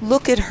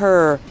look at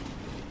her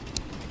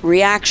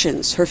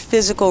reactions, her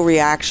physical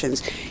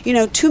reactions. You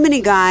know, too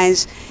many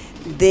guys,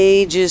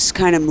 they just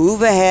kind of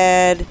move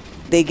ahead.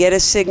 They get a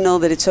signal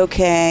that it's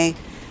okay,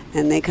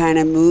 and they kind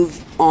of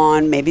move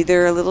on. Maybe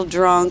they're a little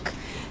drunk,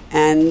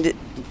 and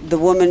the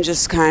woman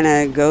just kind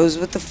of goes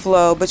with the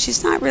flow, but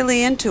she's not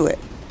really into it.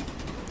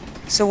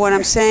 So what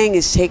I'm saying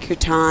is take your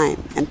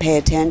time and pay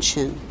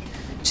attention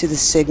to the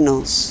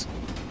signals,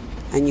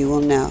 and you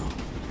will know.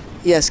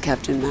 Yes,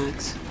 Captain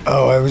Max.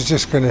 Oh, I was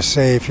just going to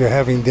say, if you're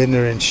having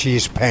dinner and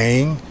she's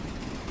paying,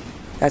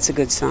 that's a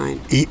good sign.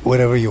 Eat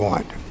whatever you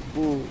want.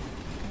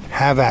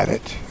 Have at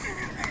it.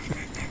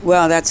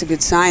 Well, that's a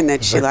good sign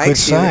that she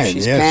likes you if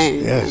she's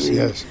paying. Yes, I mean,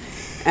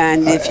 yes.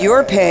 And if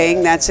you're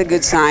paying, that's a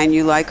good sign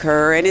you like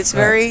her. And it's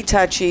very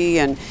touchy,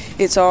 and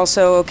it's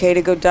also okay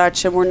to go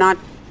Dutch. And we're not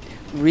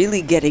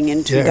really getting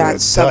into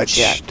that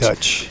subject.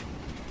 Dutch.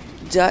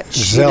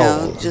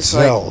 Zell, just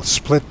Zell, like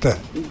split the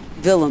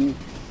Willem.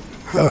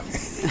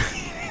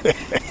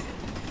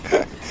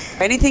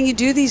 Anything you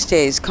do these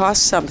days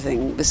costs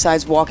something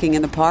besides walking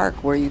in the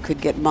park where you could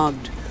get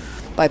mugged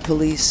by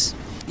police.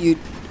 You're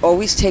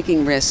always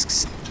taking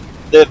risks.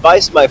 The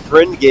advice my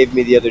friend gave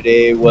me the other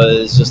day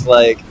was just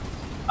like,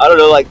 I don't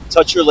know, like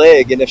touch her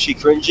leg, and if she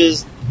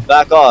cringes,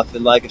 back off,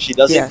 and like if she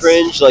doesn't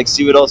cringe, like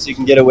see what else you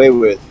can get away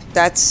with.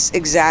 That's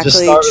exactly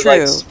just start true.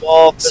 With,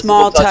 like,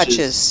 small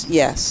touches.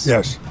 Yes.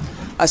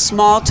 A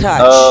small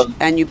touch,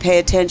 and you pay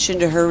attention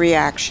to her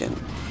reaction.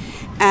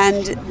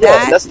 And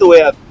that's the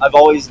way I've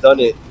always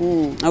done it.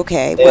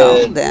 Okay,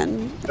 well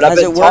then, but I've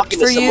been talking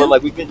to someone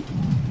like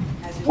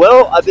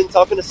I've been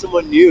talking to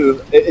someone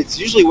new. It's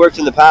usually worked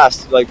in the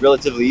past, like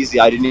relatively easy.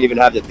 I didn't even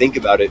have to think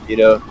about it, you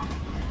know.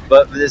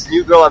 But for this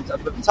new girl,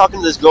 I've been talking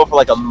to this girl for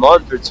like a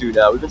month or two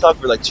now. We've been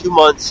talking for like 2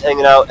 months,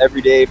 hanging out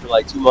every day for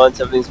like 2 months.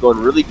 Everything's going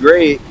really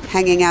great.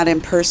 Hanging out in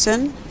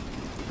person?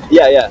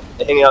 Yeah,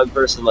 hanging out in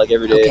person like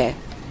every day. Okay.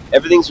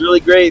 Everything's really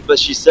great, but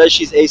she says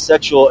she's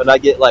asexual, and I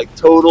get like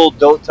total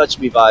 "don't touch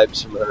me"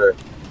 vibes from her,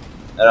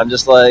 and I'm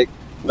just like,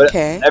 but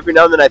every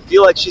now and then I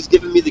feel like she's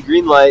giving me the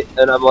green light,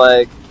 and I'm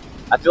like,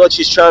 I feel like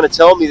she's trying to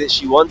tell me that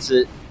she wants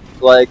it,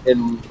 like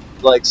in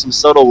like some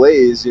subtle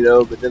ways, you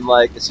know. But then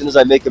like as soon as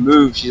I make a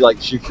move,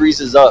 she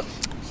freezes up.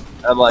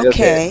 I'm like,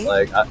 okay,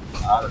 like I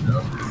don't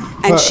know.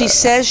 And she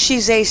says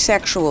she's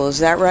asexual. Is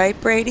that right,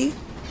 Brady?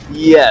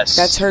 Yes.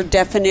 That's her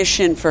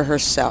definition for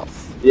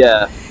herself.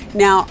 Yeah.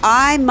 Now,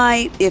 I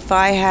might, if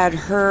I had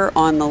her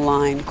on the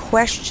line,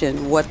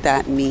 question what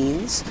that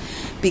means,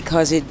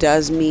 because it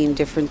does mean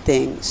different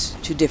things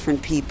to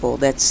different people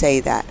that say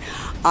that.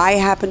 I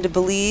happen to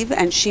believe,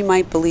 and she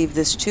might believe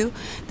this too,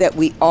 that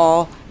we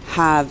all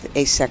have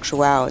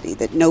asexuality,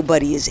 that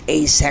nobody is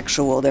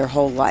asexual their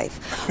whole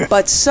life.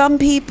 But some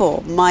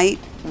people might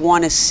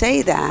want to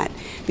say that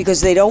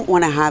because they don't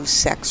want to have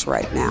sex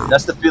right now.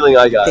 That's the feeling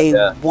I got. They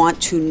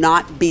want to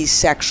not be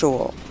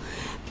sexual.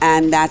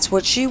 And that's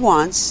what she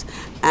wants,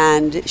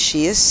 and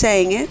she is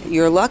saying it.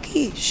 You're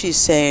lucky she's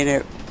saying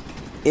it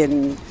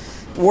in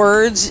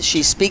words.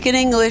 She's speaking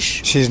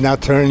English. She's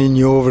not turning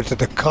you over to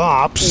the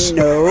cops.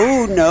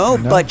 No,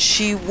 but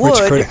she would,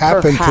 which could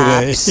happen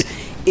perhaps, today.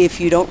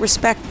 if you don't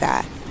respect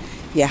that.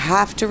 You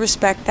have to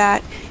respect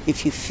that.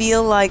 If you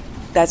feel like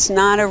that's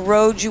not a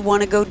road you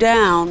want to go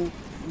down,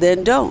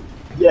 then don't.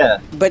 Yeah.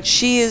 But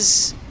she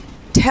is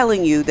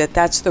telling you that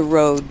that's the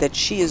road that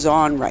she is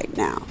on right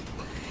now.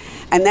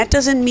 And that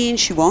doesn't mean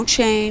she won't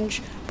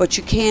change, but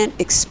you can't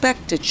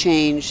expect to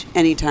change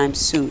anytime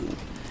soon.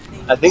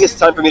 I think it's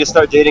time for me to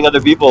start dating other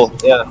people.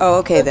 Yeah. Oh,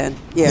 okay then.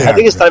 Yeah. I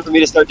think it's time for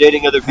me to start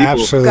dating other people.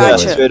 Absolutely.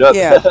 Gotcha. Yeah, straight up.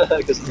 Yeah.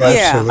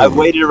 Absolutely. I've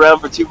waited around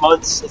for 2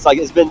 months. It's like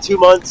it's been 2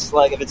 months.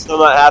 Like if it's still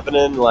not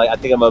happening, like I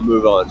think I'm gonna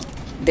move on.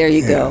 There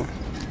you go.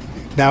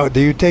 Now, do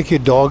you take your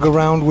dog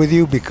around with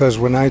you? Because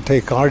when I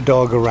take our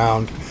dog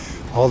around,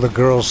 all the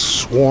girls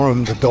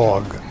swarm the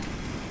dog.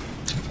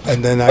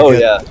 And then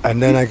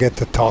I get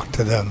to talk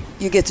to them.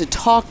 You get to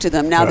talk to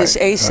them. Now, this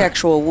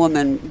asexual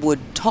woman would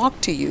talk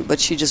to you,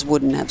 but she just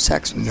wouldn't have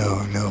sex with you.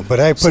 No.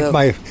 But I put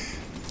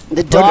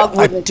the dog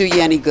wouldn't do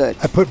you any good.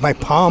 I put my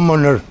palm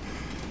on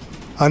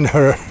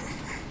her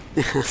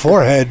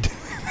forehead.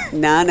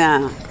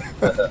 No.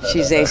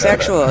 She's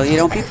asexual. You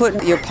don't be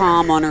putting your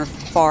palm on her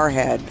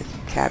forehead,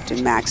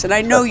 Captain Max. And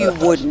I know you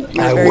wouldn't.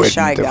 You're a very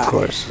shy guy. Of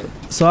course.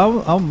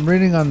 So I'm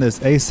reading on this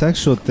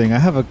asexual thing. I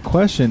have a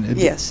question.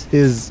 Yes.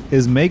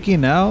 Is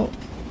making out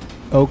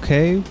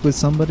okay with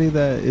somebody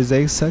that is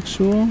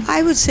asexual?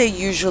 I would say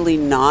usually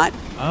not.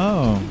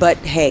 Oh. But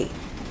hey,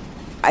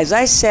 as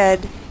I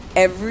said,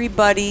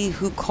 everybody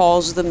who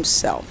calls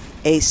themselves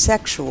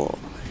asexual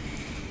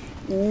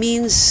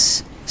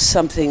means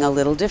something a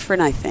little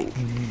different, I think.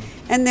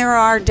 Mm-hmm. And there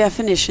are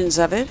definitions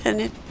of it,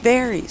 and it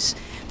varies.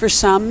 For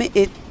some,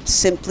 it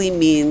simply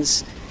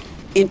means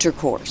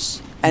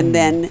intercourse, and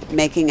then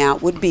making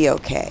out would be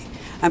okay.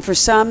 And for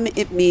some,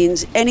 it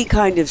means any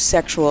kind of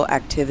sexual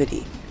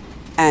activity.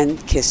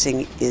 And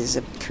kissing is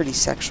a pretty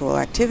sexual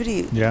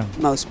activity,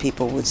 most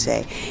people would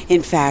say.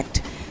 In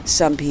fact,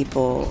 some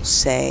people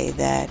say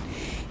that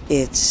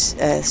it's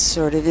a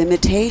sort of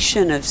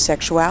imitation of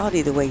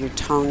sexuality, the way your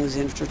tongues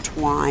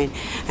intertwine.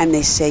 And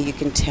they say you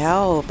can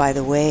tell by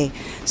the way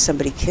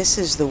somebody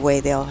kisses the way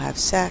they'll have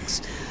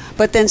sex.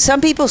 But then some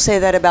people say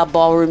that about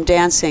ballroom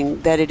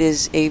dancing, that it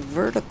is a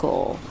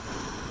vertical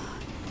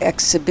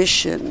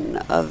exhibition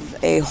of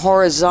a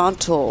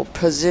horizontal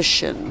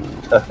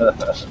position.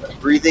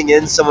 Breathing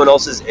in someone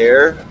else's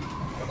air,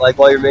 like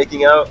while you're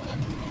making out?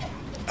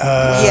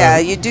 Yeah,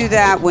 you do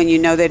that when you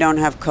know they don't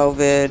have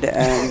COVID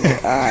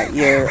and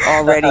you're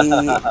already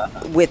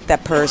with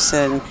that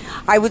person.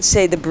 I would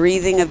say the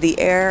breathing of the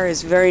air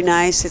is very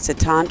nice. It's a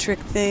tantric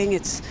thing.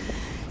 It's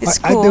It's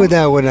I cool. do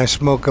that when I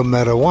smoke a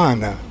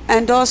marijuana.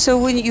 And also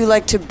when you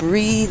like to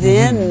breathe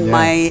in yeah.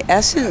 my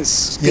essence,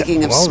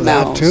 speaking of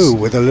smells. That too,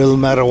 with a little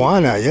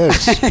marijuana,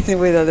 yes.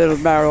 With a little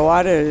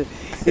marijuana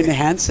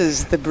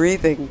enhances the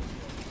breathing.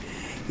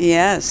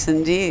 Yes,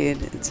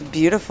 indeed. It's a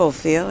beautiful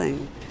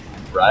feeling.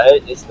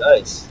 Right? It's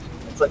nice.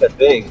 It's like a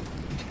thing.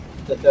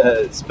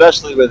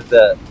 Especially with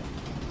the...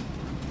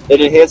 It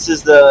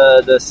enhances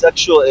the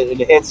sexual... It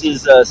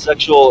enhances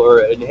sexual...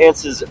 Or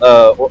enhances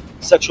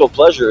sexual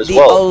pleasure as The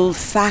well.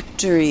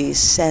 olfactory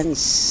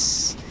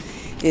sense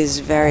is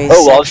very Oh,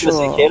 well, I was sexual.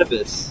 going to say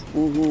cannabis.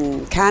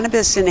 Mm-hmm.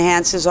 Cannabis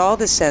enhances all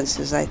the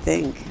senses, I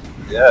think.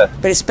 Yeah.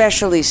 But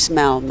especially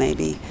smell,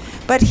 maybe.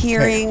 But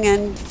hearing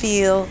and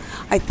feel,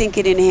 I think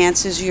it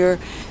enhances your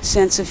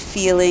sense of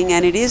feeling,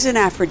 and it is an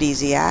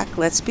aphrodisiac.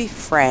 Let's be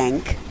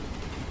frank.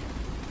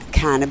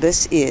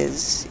 Cannabis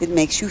is. It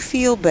makes you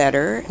feel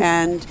better,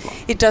 and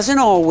it doesn't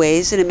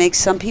always, and it makes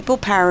some people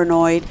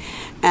paranoid,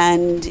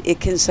 and it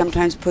can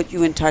sometimes put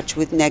you in touch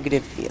with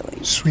negative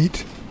feelings.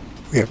 Sweet.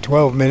 We have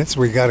 12 minutes.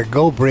 We got to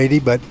go, Brady,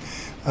 but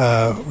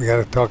we got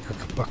to talk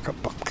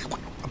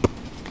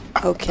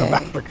Okay.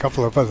 about a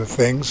couple of other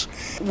things.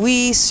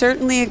 We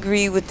certainly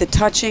agree with the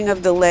touching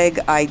of the leg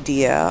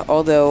idea,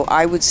 although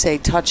I would say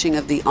touching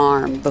of the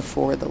arm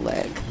before the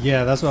leg.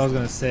 Yeah, that's what I was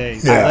gonna say.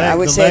 Yeah. I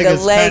would say the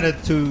leg is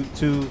kind of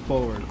too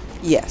forward.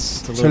 Yes.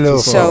 It's a little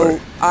too So- forward.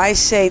 So I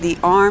say the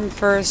arm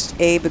first.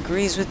 Abe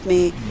agrees with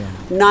me.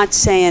 Yeah. Not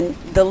saying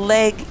the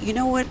leg. You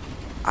know what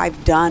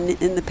I've done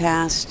in the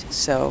past?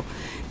 So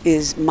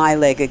is my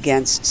leg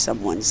against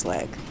someone's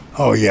leg.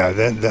 Oh, yeah,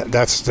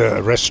 that's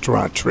the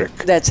restaurant trick.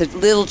 That's a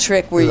little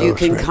trick where you Little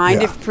can trick,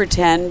 kind yeah. of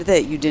pretend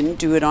that you didn't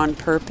do it on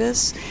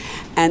purpose.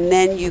 And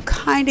then you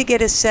kind of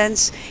get a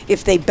sense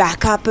if they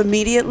back up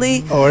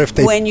immediately Or if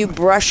they- when you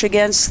brush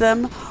against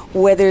them,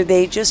 whether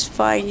they just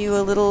find you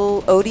a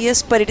little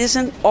odious. But it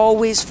isn't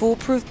always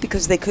foolproof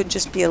because they could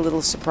just be a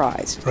little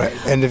surprised. Right.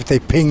 And if they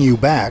ping you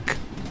back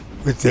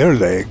with their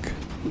leg,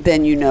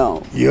 Then you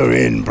know you're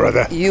in,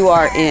 brother. you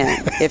are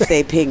in if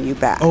they ping you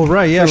back. Oh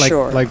right, yeah, for like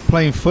sure. like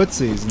playing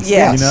footsies. Instead,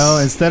 Yes. you know,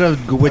 instead of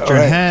with your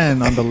Right.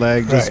 hand on the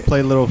leg, just Right.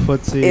 play little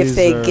footsies. If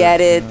they or,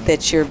 get it you know.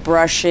 that you're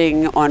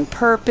brushing on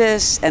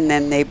purpose and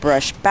then they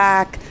brush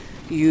back,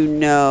 you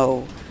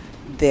know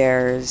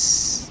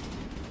there's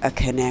a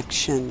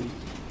connection.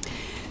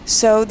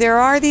 So there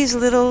are these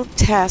little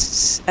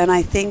tests, and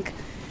I think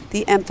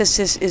the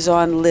emphasis is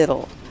on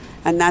little.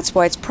 And that's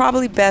why it's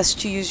probably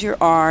best to use your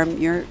arm,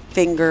 your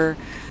finger,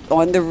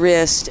 on the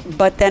wrist.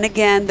 But then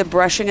again, the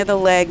brushing of the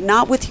leg,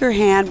 not with your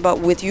hand, but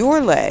with your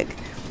leg.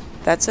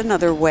 That's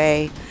another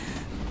way.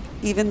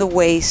 Even the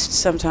waist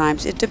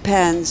sometimes. It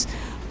depends.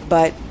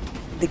 But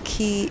the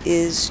key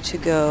is to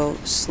go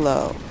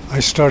slow. I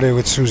started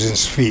with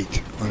Susan's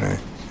feet when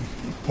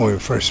we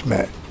first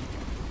met.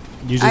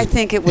 You I just,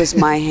 think it was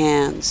my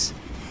hands.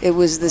 It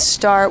was the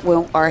start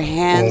when our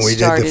hands When we did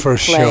started the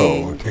first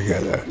playing. show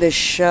together. The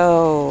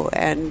show,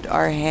 and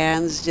our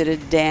hands did a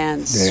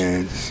dance.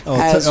 Dance.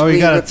 as you we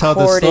gotta tell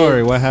the recorded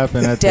story. What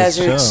happened at this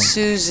Desert show?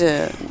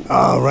 Susan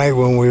Right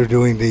when we were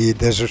doing the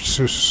Desert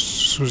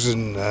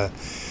Susan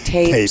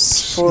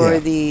tapes for yeah.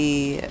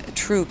 the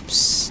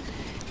troops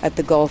at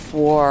the Gulf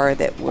War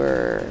that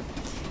were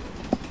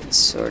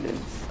sort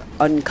of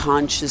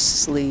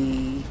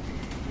unconsciously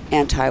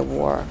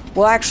anti-war.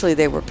 Well, actually,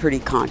 they were pretty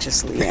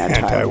consciously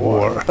anti-war.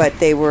 Anti-war. But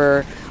they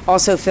were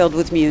also filled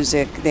with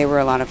music. They were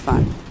a lot of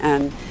fun.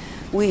 And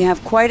we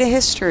have quite a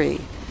history.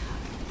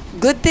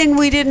 Good thing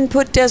we didn't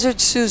put Desert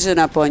Susan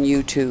up on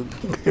YouTube,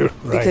 Right.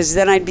 because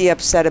then I'd be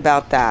upset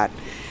about that.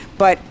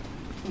 But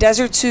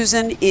Desert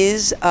Susan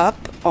is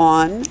up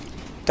on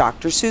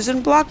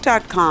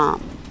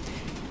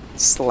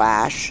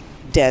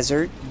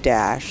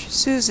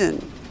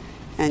drsusanblog.com/desert-susan.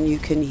 And you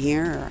can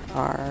hear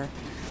our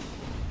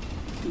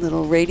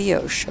little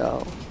radio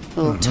show,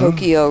 little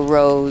Tokyo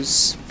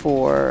Rose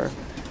for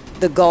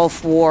the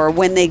Gulf War,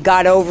 when they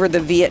got over the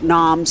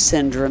Vietnam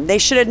syndrome. They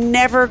should have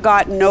never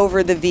gotten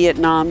over the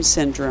Vietnam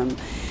syndrome.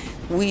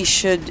 We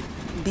should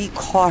be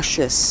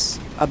cautious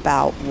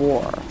about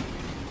war.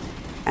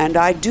 And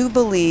I do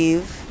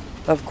believe,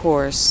 of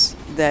course,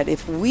 that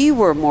if we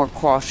were more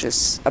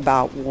cautious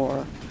about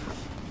war,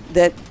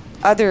 that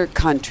other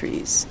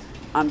countries,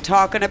 I'm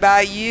talking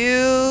about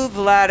you,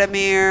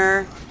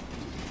 Vladimir,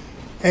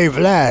 Hey,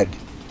 Vlad.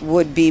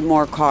 would be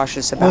more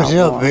cautious about What's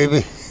war. up,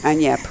 baby?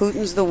 And yeah,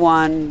 Putin's the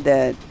one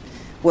that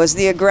was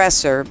the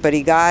aggressor, but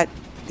he got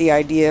the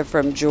idea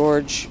from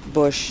George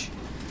Bush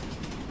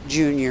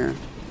Jr.,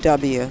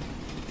 W.,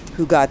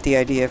 who got the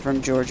idea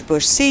from George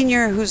Bush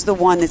Sr., who's the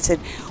one that said,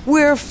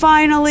 we're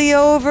finally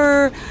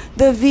over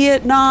the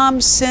Vietnam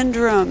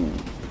syndrome.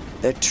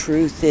 The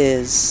truth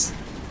is,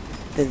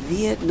 the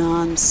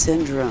Vietnam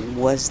syndrome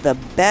was the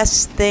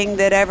best thing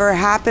that ever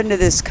happened to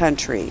this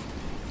country.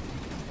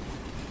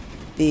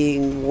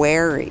 Being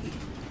wary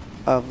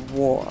of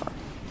war.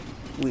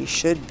 We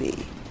should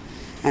be.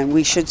 And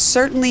we should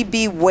certainly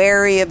be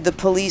wary of the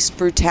police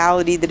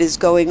brutality that is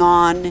going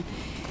on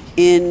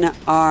in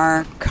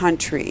our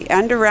country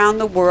and around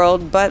the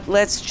world, but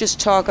let's just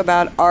talk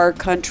about our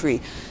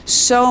country.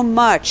 So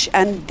much,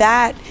 and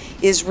that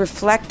is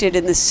reflected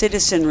in the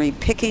citizenry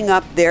picking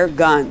up their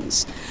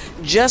guns,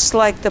 just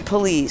like the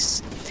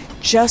police,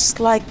 just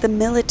like the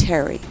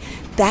military.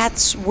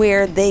 That's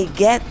where they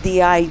get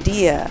the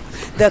idea.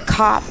 The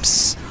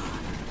cops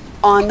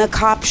on the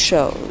cop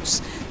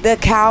shows, the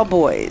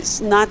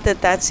cowboys, not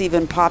that that's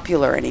even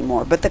popular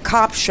anymore, but the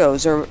cop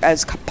shows are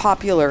as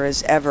popular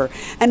as ever.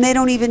 And they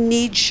don't even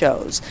need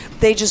shows.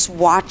 They just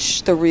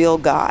watch the real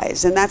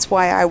guys. And that's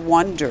why I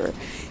wonder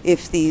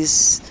if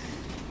these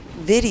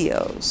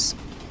videos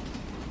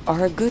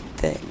are a good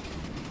thing,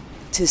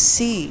 to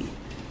see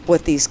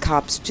what these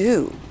cops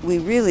do. We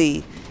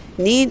really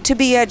need to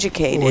be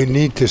educated. We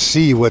need to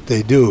see what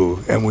they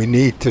do, and we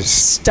need to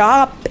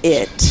stop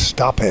it.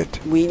 Stop it.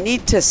 We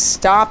need to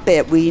stop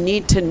it. We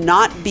need to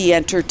not be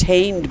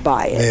entertained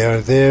by it. They are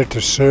there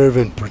to serve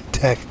and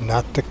protect,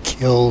 not to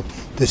kill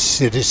the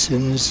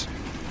citizens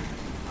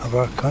of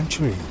our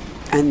country.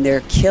 And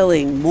they're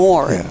killing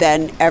more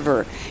than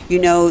ever. You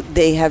know,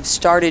 they have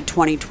started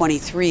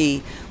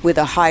 2023 with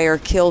a higher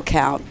kill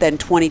count than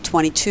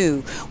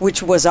 2022,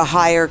 which was a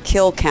higher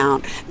kill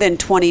count than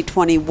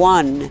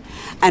 2021,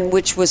 and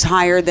which was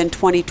higher than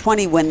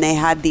 2020 when they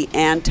had the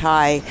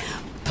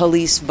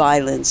anti-police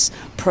violence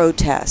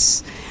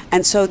protests.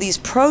 And so these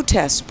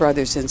protests,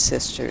 brothers and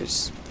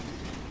sisters,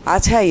 I'll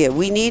tell you,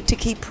 we need to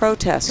keep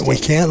protesting. We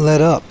can't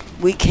let up.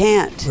 We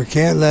can't. We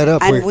can't let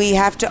up. And we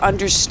have to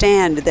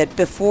understand that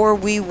before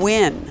we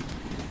win,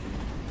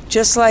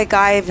 just like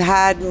I've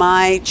had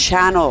my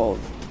channel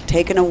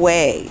taken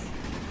away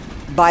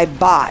by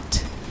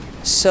bot,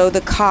 so the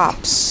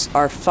cops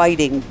are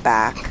fighting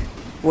back.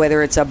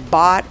 Whether it's a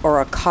bot or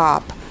a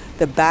cop,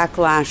 the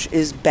backlash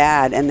is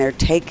bad, and they're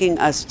taking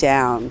us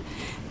down,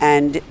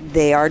 and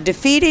they are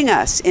defeating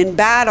us in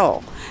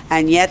battle.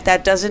 And yet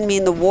that doesn't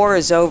mean the war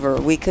is over.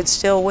 We could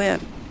still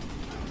win.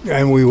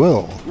 And we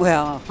will.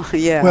 Well,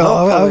 yeah.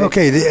 Well,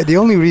 okay. The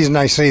only reason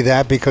I say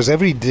that, because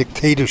every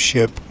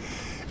dictatorship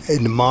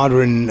in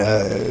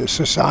modern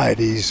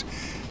societies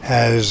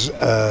has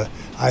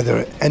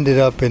either ended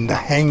up in the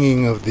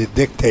hanging of the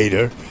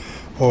dictator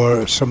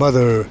or some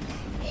other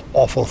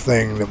awful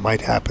thing that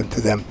might happen to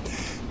them.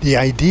 The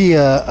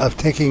idea of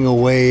taking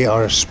away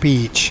our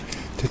speech,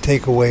 to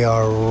take away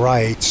our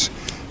rights,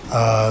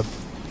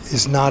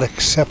 is not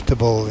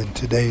acceptable in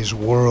today's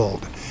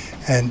world.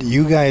 And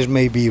you guys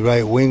may be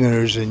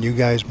right-wingers, and you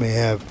guys may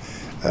have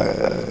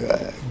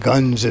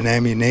guns and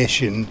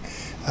ammunition.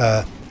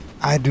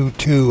 I do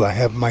too. I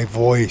have my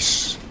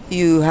voice.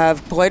 You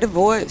have quite a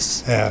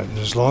voice. Yeah, and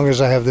as long as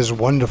I have this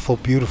wonderful,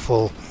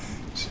 beautiful...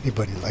 Does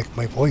anybody like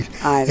my voice?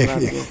 I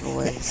love your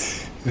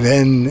voice.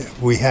 Then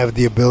we have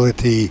the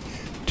ability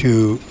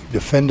to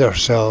defend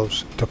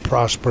ourselves, to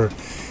prosper,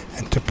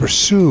 and to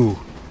pursue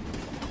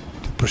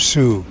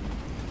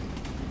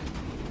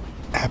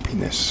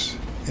happiness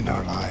in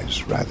our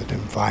lives rather than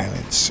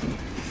violence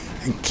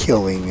and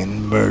killing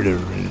and murder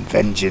and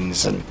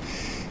vengeance and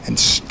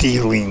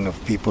stealing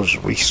of people's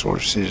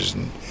resources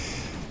and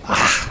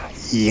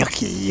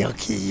yucky.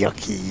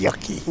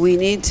 We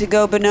need to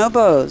go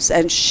bonobos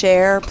and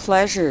share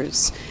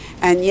pleasures.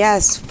 And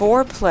yes,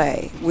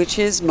 foreplay, which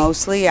is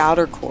mostly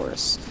outer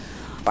course.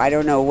 I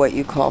don't know what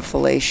you call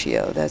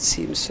fellatio. That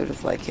seems sort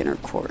of like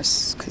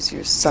intercourse because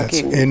you're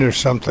sucking That's inner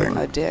something.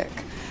 A dick.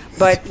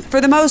 But for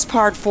the most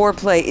part,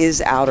 foreplay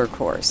is outer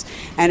course.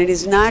 And it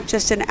is not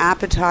just an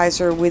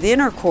appetizer with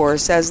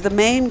intercourse as the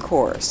main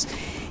course.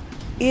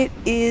 It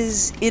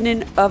is in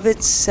and of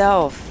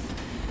itself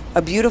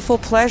a beautiful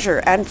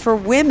pleasure. And for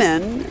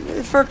women,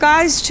 for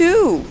guys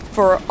too,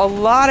 for a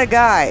lot of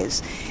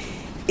guys,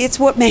 it's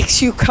what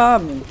makes you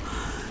come.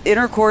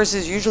 Intercourse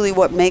is usually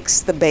what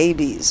makes the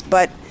babies.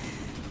 But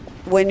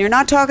when you're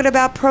not talking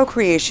about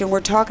procreation,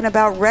 we're talking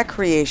about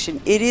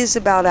recreation. It is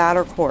about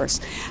outer course.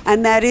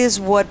 And that is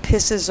what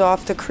pisses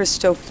off the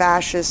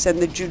Christo-fascists and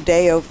the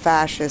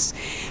Judeo-fascists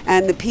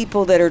and the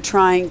people that are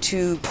trying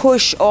to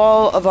push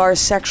all of our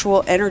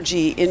sexual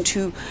energy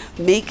into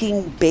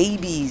making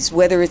babies,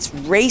 whether it's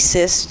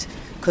racist,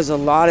 because a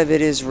lot of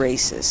it is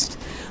racist,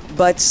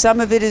 but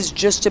some of it is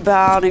just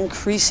about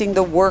increasing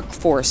the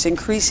workforce,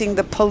 increasing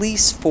the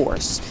police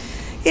force.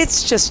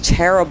 It's just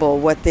terrible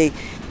what they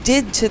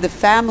did to the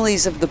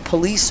families of the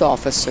police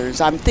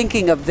officers. I'm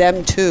thinking of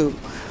them too,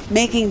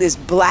 making this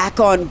black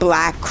on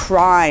black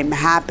crime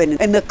happen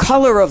in the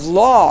color of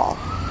law,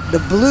 the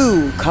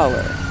blue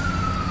color.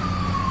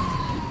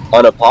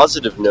 On a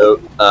positive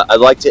note, I'd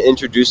like to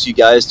introduce you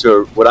guys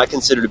to what I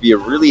consider to be a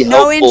really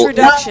helpful... No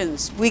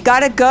introductions. We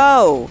gotta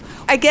go.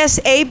 I guess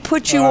Abe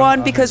put you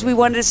on because we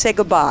wanted to say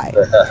goodbye.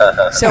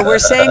 So we're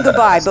saying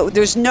goodbye, but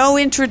there's no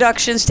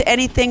introductions to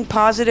anything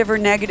positive or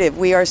negative.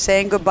 We are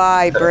saying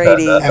goodbye,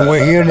 Brady. And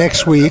we're here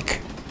next week.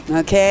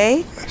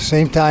 Okay?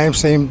 Same time,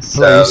 same place.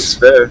 Sounds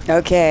fair.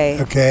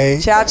 Okay.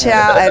 Ciao,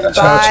 ciao, and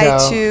Ciao, bye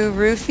ciao. to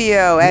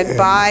Rufio, and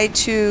bye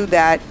to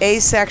that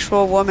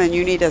asexual woman.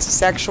 You need a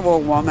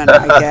sexual woman,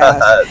 I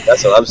guess.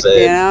 That's what I'm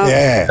saying. You know?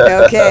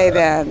 Yeah. Okay,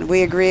 then.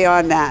 We agree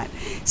on that.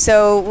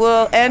 So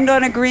we'll end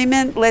on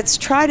agreement. Let's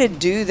try to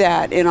do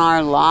that in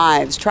our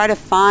lives. Try to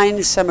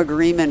find some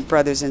agreement,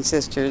 brothers and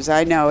sisters.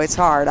 I know it's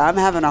hard. I'm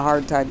having a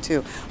hard time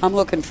too. I'm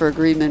looking for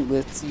agreement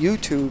with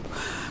YouTube,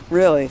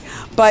 really.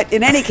 But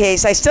in any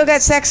case, I still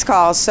got sex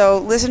calls, so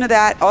listen to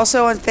that.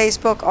 Also on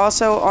Facebook,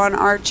 also on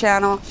our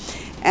channel.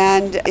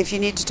 And if you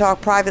need to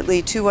talk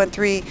privately,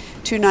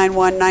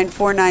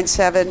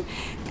 213-291-9497.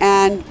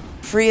 And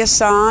free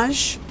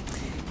Assange.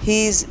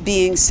 He's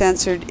being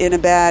censored in a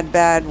bad,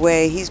 bad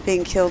way. He's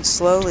being killed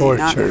slowly, Tortured.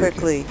 not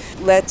quickly.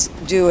 Let's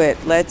do it.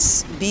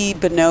 Let's be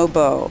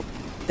bonobo.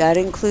 That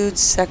includes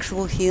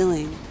sexual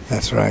healing.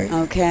 That's right.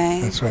 Okay?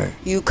 That's right.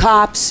 You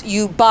cops,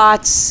 you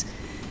bots.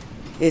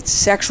 It's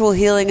sexual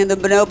healing in the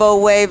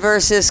bonobo way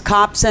versus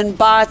cops and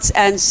bots,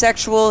 and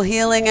sexual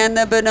healing in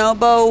the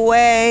bonobo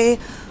way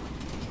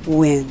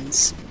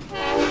wins.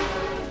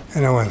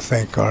 And I want to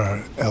thank our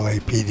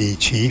LAPD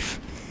chief,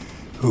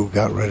 who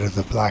got rid of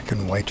the black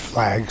and white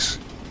flags,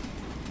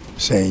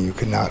 saying you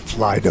cannot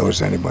fly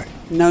those anyway.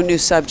 No new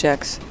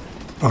subjects.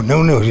 Oh,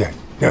 no, yeah,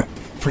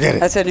 forget it.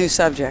 That's a new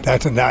subject. I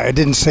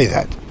didn't say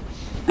that.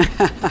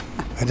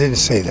 I didn't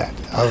say that.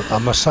 I'll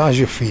massage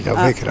your feet.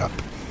 I'll make it up.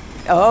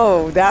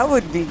 Oh, that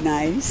would be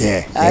nice.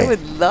 Yeah. I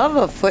would love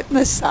a foot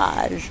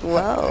massage.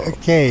 Whoa.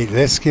 Okay,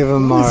 let's give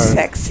them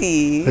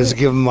Sexy. Let's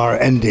give them our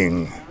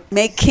ending.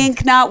 Make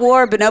kink, not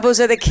war.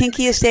 Bonobos are the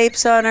kinkiest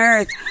apes on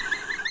earth.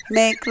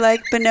 Make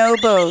like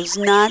bonobos,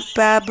 not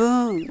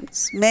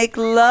baboons. Make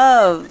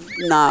love,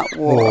 not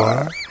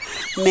war.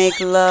 Make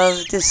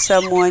love to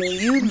someone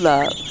you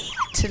love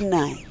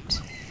tonight.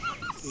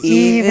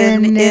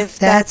 Even if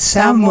that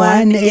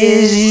someone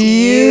is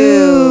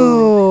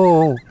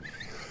you.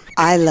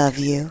 I love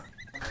you.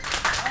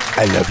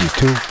 I love you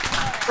too.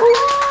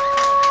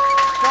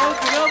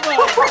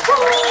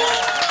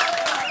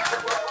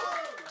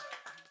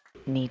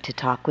 Need to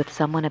talk with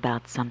someone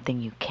about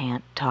something you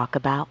can't talk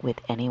about with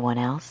anyone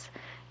else?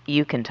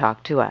 You can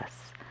talk to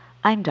us.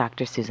 I'm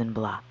Dr. Susan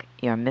Block,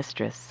 your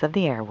mistress of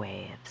the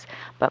airwaves,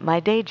 but my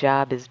day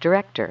job is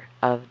director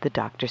of the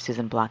Dr.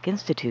 Susan Block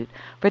Institute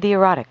for the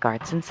Erotic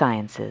Arts and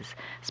Sciences,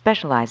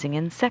 specializing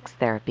in sex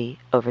therapy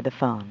over the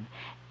phone.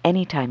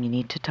 Anytime you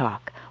need to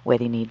talk,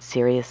 whether you need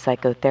serious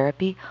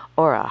psychotherapy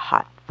or a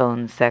hot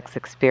phone sex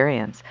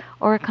experience,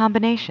 or a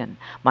combination,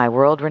 my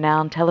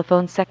world-renowned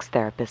telephone sex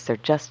therapists are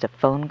just a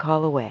phone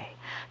call away.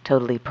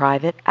 Totally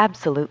private,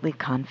 absolutely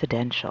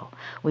confidential.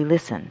 We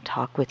listen,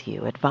 talk with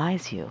you,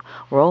 advise you,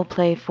 role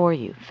play for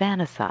you,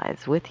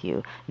 fantasize with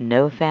you.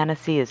 No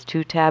fantasy is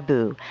too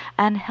taboo,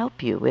 and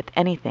help you with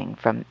anything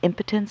from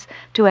impotence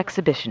to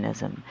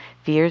exhibitionism,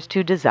 fears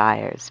to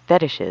desires,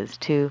 fetishes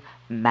to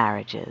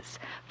marriages.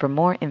 For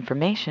more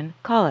information,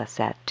 call us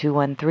at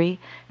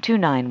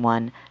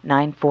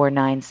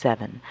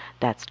 213-291-9497.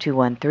 That's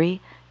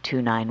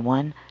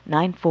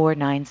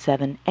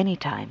 213-291-9497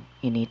 anytime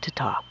you need to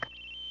talk.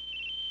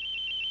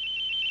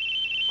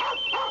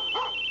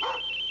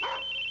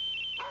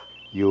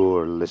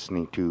 You're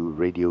listening to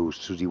Radio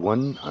Susie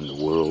 1 on the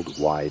World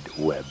Wide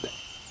Web.